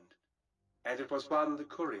remained, and it was one the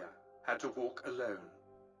courier had to walk alone.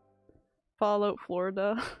 Fallout,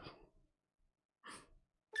 Florida.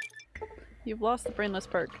 You've lost the brainless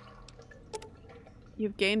perk.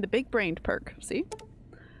 You've gained the big-brained perk, see?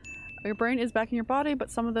 Your brain is back in your body, but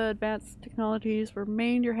some of the advanced technologies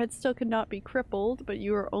remain. Your head still could not be crippled, but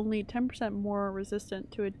you are only 10% more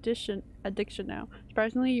resistant to addiction now.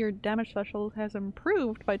 Surprisingly, your damage threshold has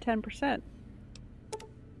improved by 10%.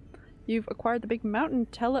 You've acquired the Big Mountain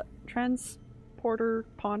Transporter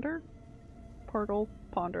Ponder? Portal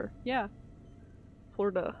Ponder. Yeah.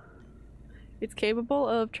 Florida. It's capable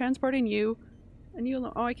of transporting you and you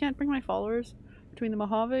alone. Oh, I can't bring my followers between the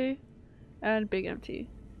Mojave and Big Empty.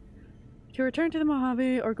 To return to the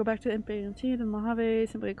Mojave or go back to Big Empty, the Mojave,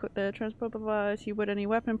 simply equip the transport device. You would any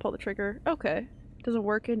weapon, pull the trigger. Okay. Does it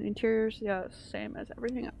work in interiors? Yeah, same as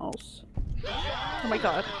everything else. Oh my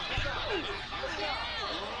god.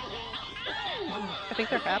 I think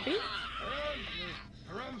they're happy.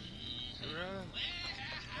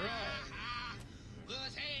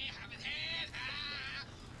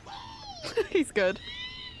 He's good.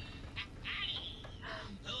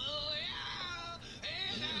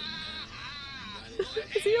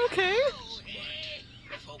 Is he okay?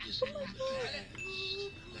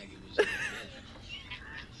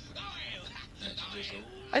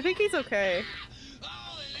 I think he's okay.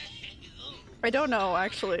 I don't know,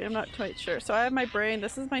 actually. I'm not quite sure. So I have my brain.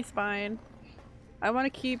 This is my spine. I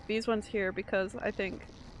want to keep these ones here because I think...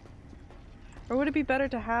 Or would it be better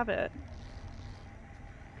to have it?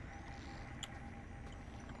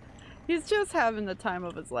 He's just having the time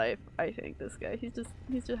of his life, I think, this guy. He's just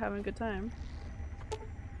having a good time.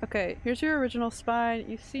 Okay, here's your original spine.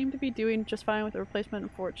 You seem to be doing just fine with the replacement,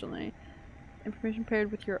 unfortunately. Information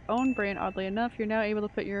paired with your own brain, oddly enough. You're now able to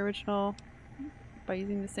put your original by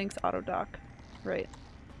using the Sync's auto dock. Right.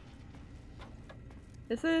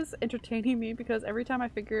 This is entertaining me because every time I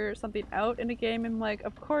figure something out in a game, I'm like,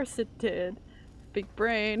 of course it did. Big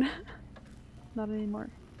brain. Not anymore.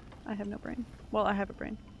 I have no brain. Well, I have a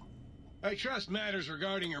brain. I trust matters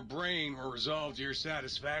regarding your brain were resolved to your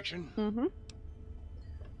satisfaction. Mm-hmm.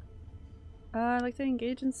 I'd like to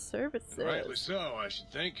engage in services. Rightly so, I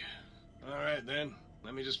should think. Alright then,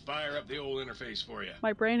 let me just fire up the old interface for you.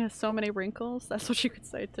 My brain has so many wrinkles, that's what you could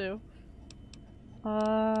say too.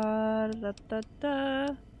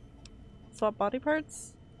 Swap body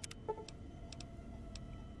parts?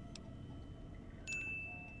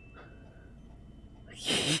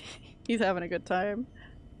 He's having a good time.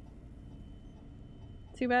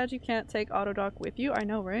 Too bad you can't take Autodoc with you, I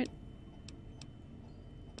know, right?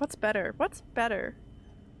 What's better? What's better?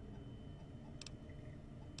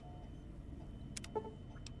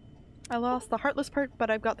 I lost the Heartless perk, but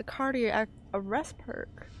I've got the Cardiac Arrest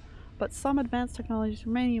perk. But some advanced technologies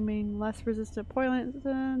remain. You mean less resistant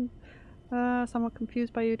poison. Somewhat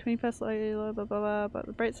confused by you. 20 fast, blah blah blah. But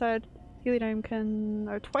the bright side, healing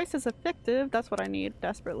are twice as effective. That's what I need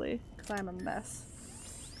desperately, because I'm a mess.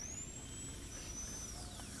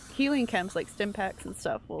 Healing chems like stim packs and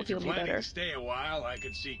stuff will heal me better. If you're planning to stay a while, I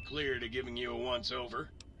could see clear to giving you a once-over.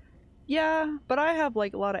 Yeah, but I have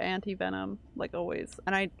like a lot of anti-venom, like always,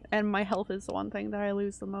 and my health is the one thing that I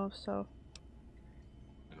lose the most. So.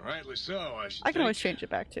 And rightly so, I can always change it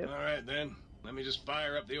back too. All right then, let me just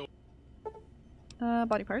fire up the old.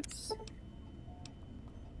 Body parts.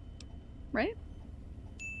 Right?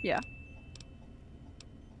 Yeah.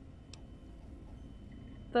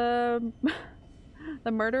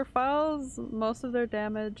 The murder files, most of their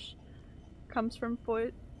damage comes from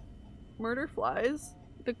murder flies.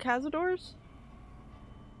 The cazadors?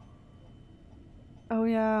 Oh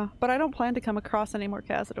yeah, but I don't plan to come across any more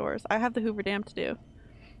cazadors. I have the Hoover Dam to do.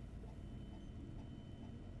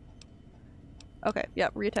 Okay,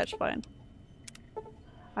 yep, reattach spine.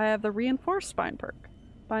 I have the reinforced spine perk.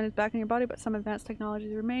 Spine is back in your body, but some advanced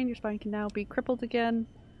technologies remain. Your spine can now be crippled again,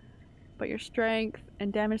 but your strength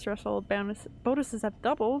and damage threshold bonuses have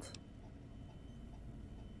doubled.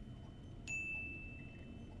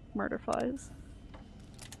 Murder flies.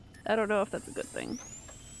 I don't know if that's a good thing.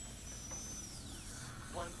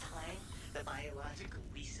 One time, the biological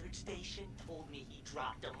research station told me he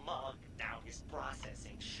dropped a mug down his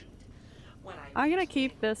processing chute. I'm gonna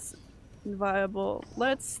keep this viable.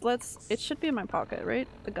 It should be in my pocket, right?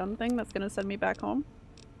 The gun thing that's gonna send me back home.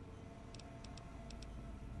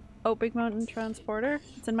 Oh, Big Mountain Transporter.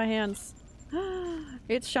 It's in my hands.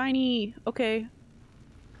 It's shiny. Okay.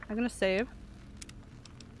 I'm gonna save.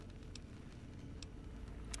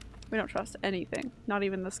 We don't trust anything. Not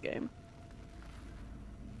even this game.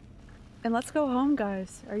 And let's go home,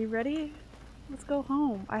 guys. Are you ready? Let's go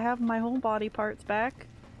home. I have my whole body parts back.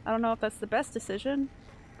 I don't know if that's the best decision,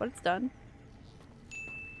 but it's done.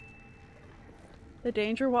 The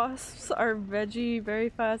danger wasps are veggie, very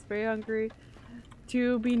fast, very hungry.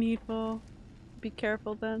 To be needful. Be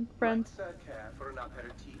careful then, friend.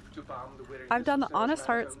 I've done the honest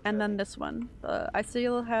hearts and then this one. I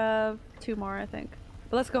still have 2 more, I think.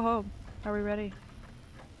 But let's go home. Are we ready?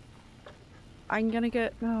 I'm gonna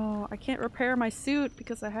get... No, I can't repair my suit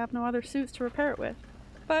because I have no other suits to repair it with.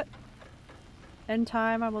 But in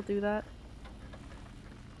time I will do that.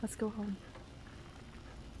 Let's go home.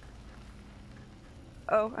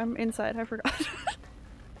 Oh, I'm inside. I forgot.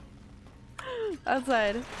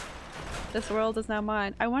 Outside. This world is now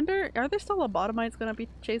mine. I wonder, are there still lobotomites gonna be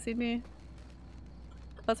chasing me?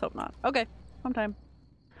 Let's hope not. Okay, home time.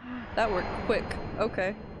 That worked quick.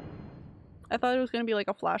 Okay. I thought it was gonna be like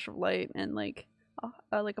a flash of light and like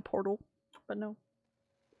a portal, but no.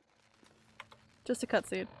 Just a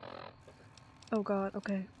cutscene. Oh god,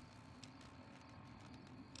 okay.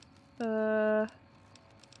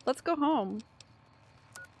 Let's go home.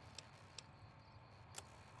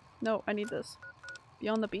 No, I need this.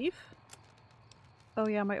 Beyond the Beef? Oh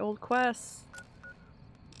yeah, my old quests.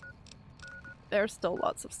 There's still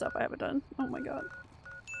lots of stuff I haven't done. Oh my god.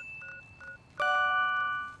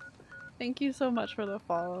 Thank you so much for the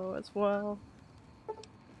follow as well.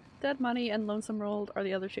 Dead Money and Lonesome Rolled are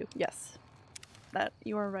the other 2. Yes. That,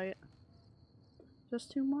 you are right.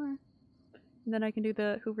 Just 2 more. And then I can do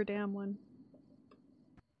the Hoover Dam one.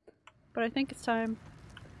 But I think it's time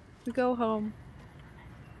we go home.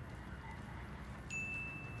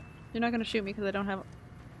 You're not gonna shoot me because I don't have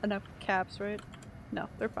enough caps, right? No,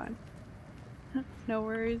 they're fine. No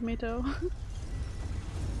worries, Mito.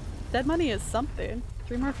 Dead Money is something.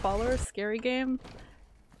 3 more followers, scary game.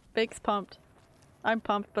 Bake's pumped. I'm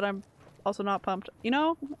pumped, but I'm also not pumped. You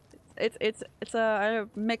know, I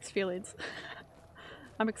have mixed feelings.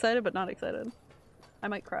 I'm excited, but not excited. I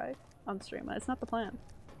might cry on stream. It's not the plan.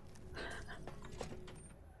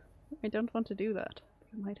 I don't want to do that.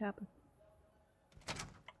 It might happen.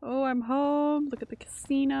 Oh, I'm home. Look at the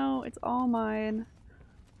casino. It's all mine.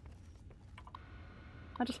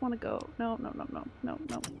 I just want to go. No.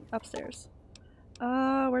 Upstairs.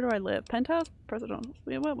 Where do I live? Penthouse? President.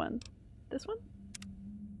 What one? This one?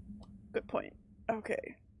 Good point.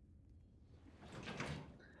 Okay.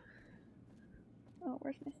 Oh,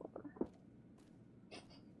 where's my slipper?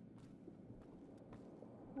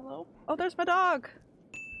 Hello? Oh, there's my dog!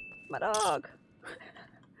 My dog!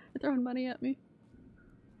 They're throwing money at me.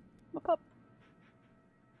 My pup.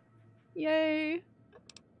 Yay! I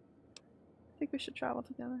think we should travel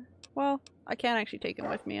together. Well, I can't actually take him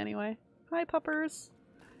with me anyway. Hi, puppers.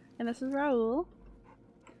 And this is Raoul.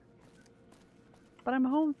 But I'm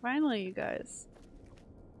home finally, you guys.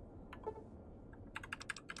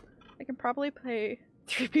 I can probably play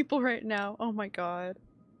 3 people right now. Oh my god.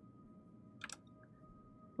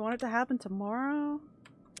 You want it to happen tomorrow?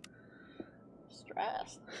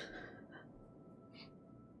 Stress.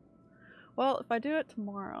 Well, if I do it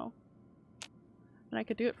tomorrow, and I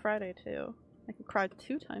could do it Friday too, I could cry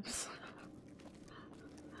 2 times.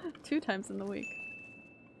 2 times in the week.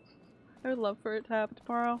 I would love for it to happen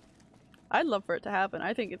tomorrow. I'd love for it to happen.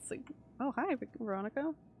 I think it's like, oh hi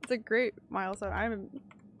Veronica. It's a great milestone. I'm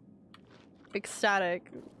ecstatic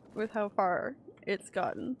with how far it's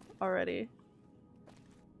gotten already.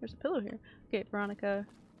 There's a pillow here. Okay, Veronica.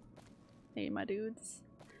 Hey, my dudes.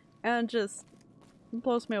 And just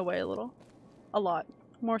blows me away a little. A lot.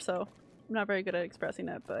 More so. I'm not very good at expressing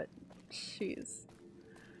it, but jeez.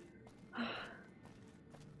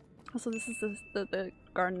 Also, this is the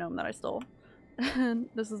garden gnome that I stole. And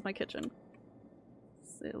this is my kitchen.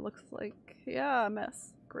 It looks like, yeah, a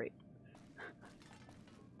mess. Great.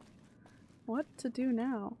 What to do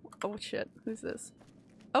now? Oh shit, who's this?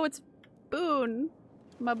 Oh, it's Boone!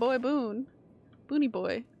 My boy Boone. Booney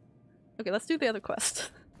boy. Okay, let's do the other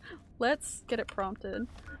quest. Let's get it prompted.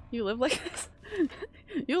 You live like this?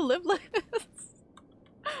 You live like this?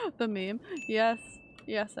 The meme. Yes.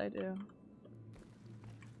 Yes, I do.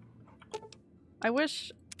 I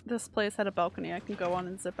wish this place had a balcony I can go on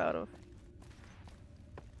and zip out of.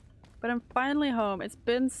 But I'm finally home. It's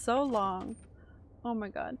been so long. Oh my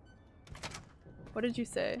god. What did you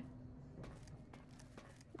say?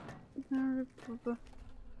 What'd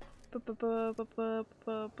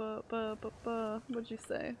you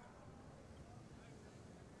say?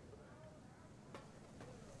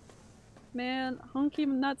 Man, hunky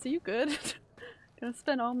nuts, are you good? Gonna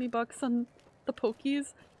spend all me bucks on the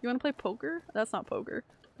pokies? You wanna play poker? That's not poker.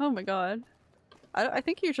 Oh my god. I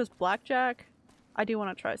think you're just blackjack. I do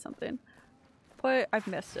want to try something. But I've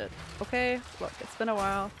missed it. Okay? Look, it's been a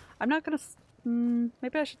while. I'm not gonna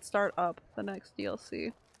maybe I should start up the next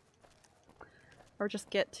DLC. Or just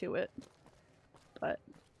get to it. But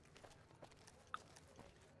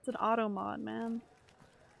it's an auto mod, man.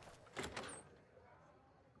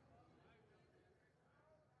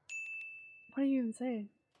 What do you even say?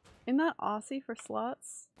 Isn't that Aussie for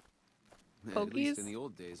slots? Man, Pokies? at least in the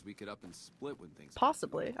old days, we could up and split when things.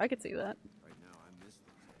 Possibly. I could see that. Right now, I miss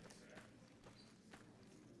those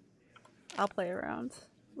days. I'll play around.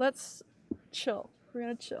 Let's chill. We're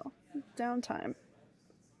gonna chill. Downtime.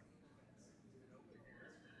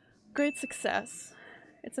 Great success.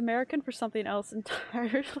 It's American for something else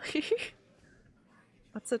entirely.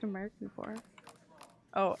 What's it American for?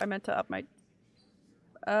 Oh, I meant to up my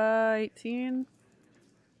 18.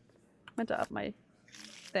 Meant to up my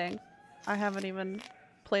thing. I haven't even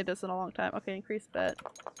played this in a long time. Okay, increase bet.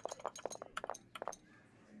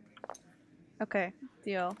 Okay,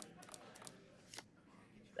 deal.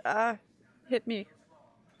 Hit me.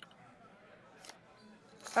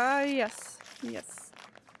 Yes. Yes.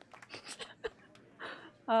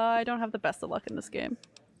 I don't have the best of luck in this game.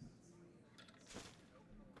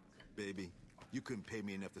 Baby, you couldn't pay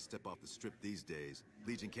me enough to step off the strip these days.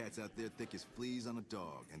 Legion cats out there thick as fleas on a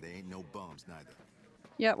dog, and they ain't no bums neither.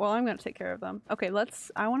 Yeah, well, I'm gonna take care of them. Okay,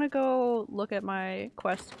 I wanna go look at my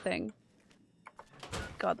quest thing.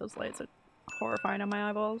 God, those lights are horrifying on my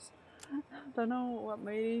eyeballs. Don't know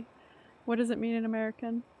what does it mean in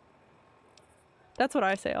American? That's what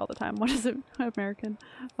I say all the time. What is it American?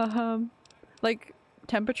 Like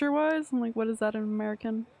temperature wise? I'm like, what is that in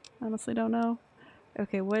American? Honestly don't know.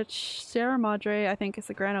 Okay, which Sierra Madre I think is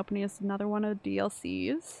the grand opening is another one of the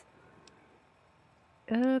DLCs.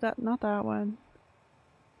 Not that one.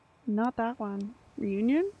 Not that one.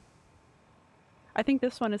 Reunion? I think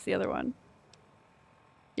this one is the other one.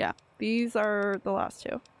 Yeah, these are the last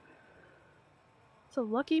 2. So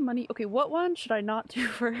lucky money. Okay, what one should I not do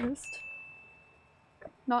first?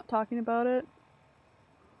 Not talking about it.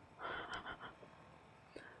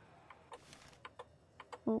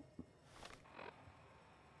 Oh.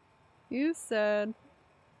 You said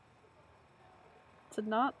to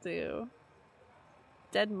not do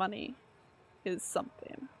dead money is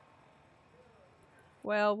something.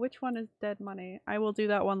 Well, which one is dead money? I will do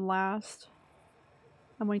that one last.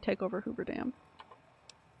 And we take over Hoover Dam.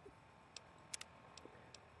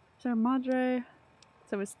 Sierra Madre.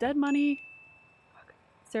 So it's dead money.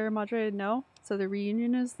 Sierra Madre, no. So the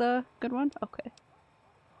reunion is the good one? Okay.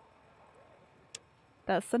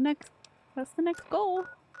 That's the next goal.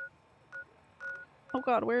 Oh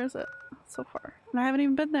god, where is it? So far. And I haven't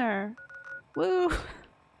even been there. Woo!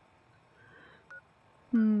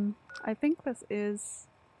 I think this is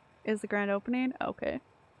the grand opening. Okay.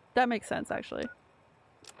 That makes sense, actually.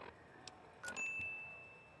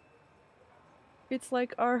 It's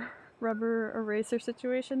like our rubber eraser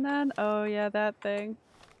situation then? Oh yeah, that thing.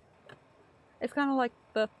 It's kind of like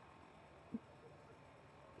the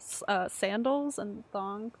sandals and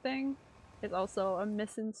thong thing. It's also a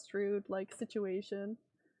misconstrued like situation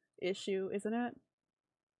issue, isn't it?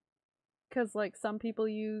 Because like some people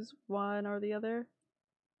use one or the other.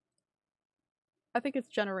 I think it's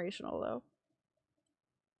generational though.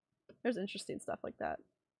 There's interesting stuff like that.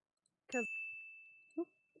 Because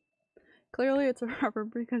clearly it's a rubber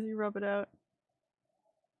because you rub it out.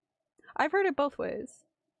 I've heard it both ways.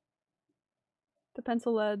 The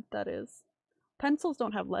pencil lead, that is. Pencils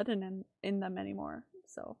don't have lead in them anymore,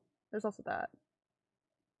 so there's also that.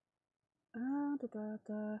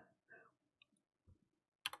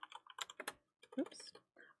 Oops.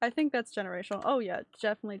 I think that's generational. Oh yeah,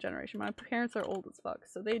 definitely generational. My parents are old as fuck,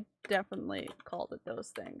 so they definitely called it those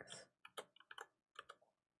things.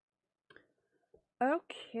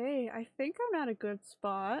 Okay, I think I'm at a good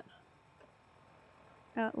spot.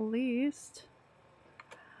 At least.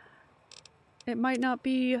 It might not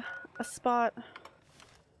be a spot.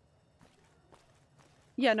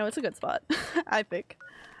 Yeah, no, it's a good spot. I think.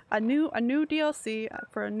 A new DLC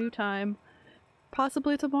for a new time.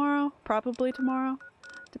 Possibly tomorrow, probably tomorrow,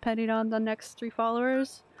 depending on the next 3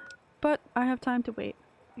 followers. But I have time to wait.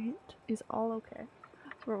 It is all okay.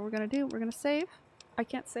 So what we're gonna do, we're gonna save. I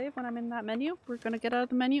can't save when I'm in that menu. We're gonna get out of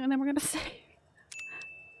the menu and then we're gonna save.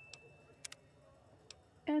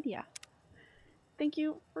 And yeah. Thank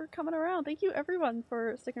you for coming around. Thank you everyone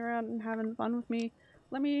for sticking around and having fun with me.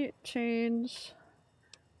 Let me change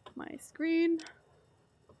my screen.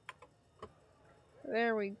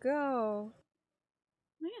 There we go.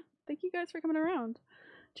 Yeah, thank you guys for coming around.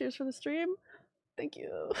 Cheers for the stream. Thank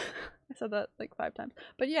you. I said that like 5 times.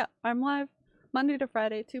 But yeah, I'm live Monday to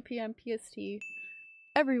Friday, 2 p.m. PST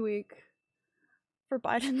every week for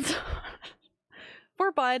Biden's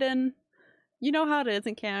for Biden. You know how it is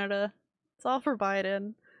in Canada. It's all for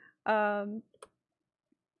Biden. All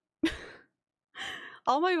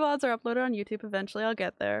my VODs are uploaded on YouTube eventually. I'll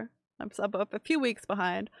get there. I'm up a few weeks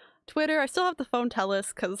behind. Twitter, I still have the phone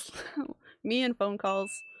tellus because me and phone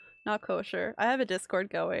calls, not kosher. I have a Discord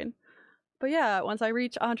going. But yeah, once I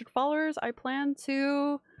reach 100 followers, I plan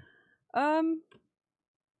to,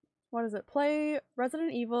 what is it? Play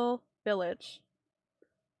Resident Evil Village.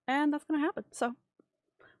 And that's gonna happen. So,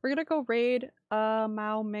 we're gonna go raid,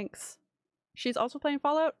 Mao Minx. She's also playing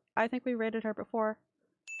Fallout. I think we raided her before,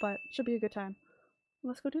 but should be a good time.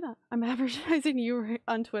 Let's go do that. I'm advertising you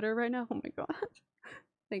on Twitter right now. Oh my god.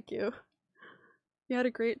 Thank you. You had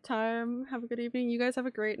a great time. Have a good evening. You guys have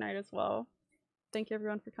a great night as well. Thank you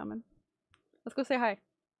everyone for coming. Let's go say hi.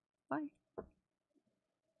 Bye.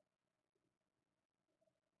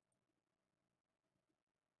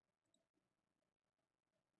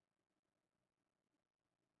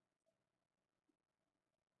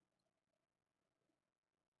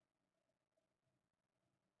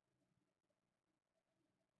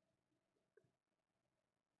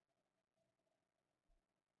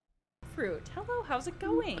 Fruit. Hello, how's it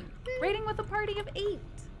going? Raiding with a party of 8.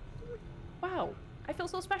 Wow, I feel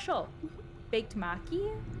so special. Baked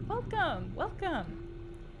Maki? Welcome, welcome.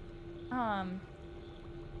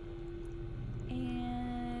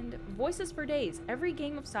 And voices for days. Every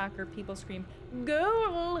game of soccer, people scream,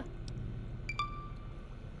 goal!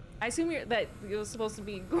 I assume that it was supposed to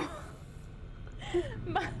be goal.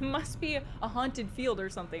 Must be a haunted field or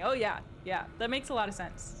something. Oh yeah, yeah, that makes a lot of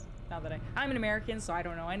sense. Now that I'm an American, so I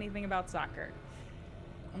don't know anything about soccer.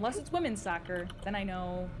 Unless it's women's soccer, then I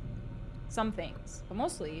know some things, but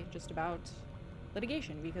mostly just about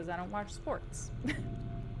litigation because I don't watch sports.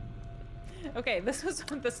 Okay, this was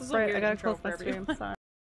a weird intro for everyone.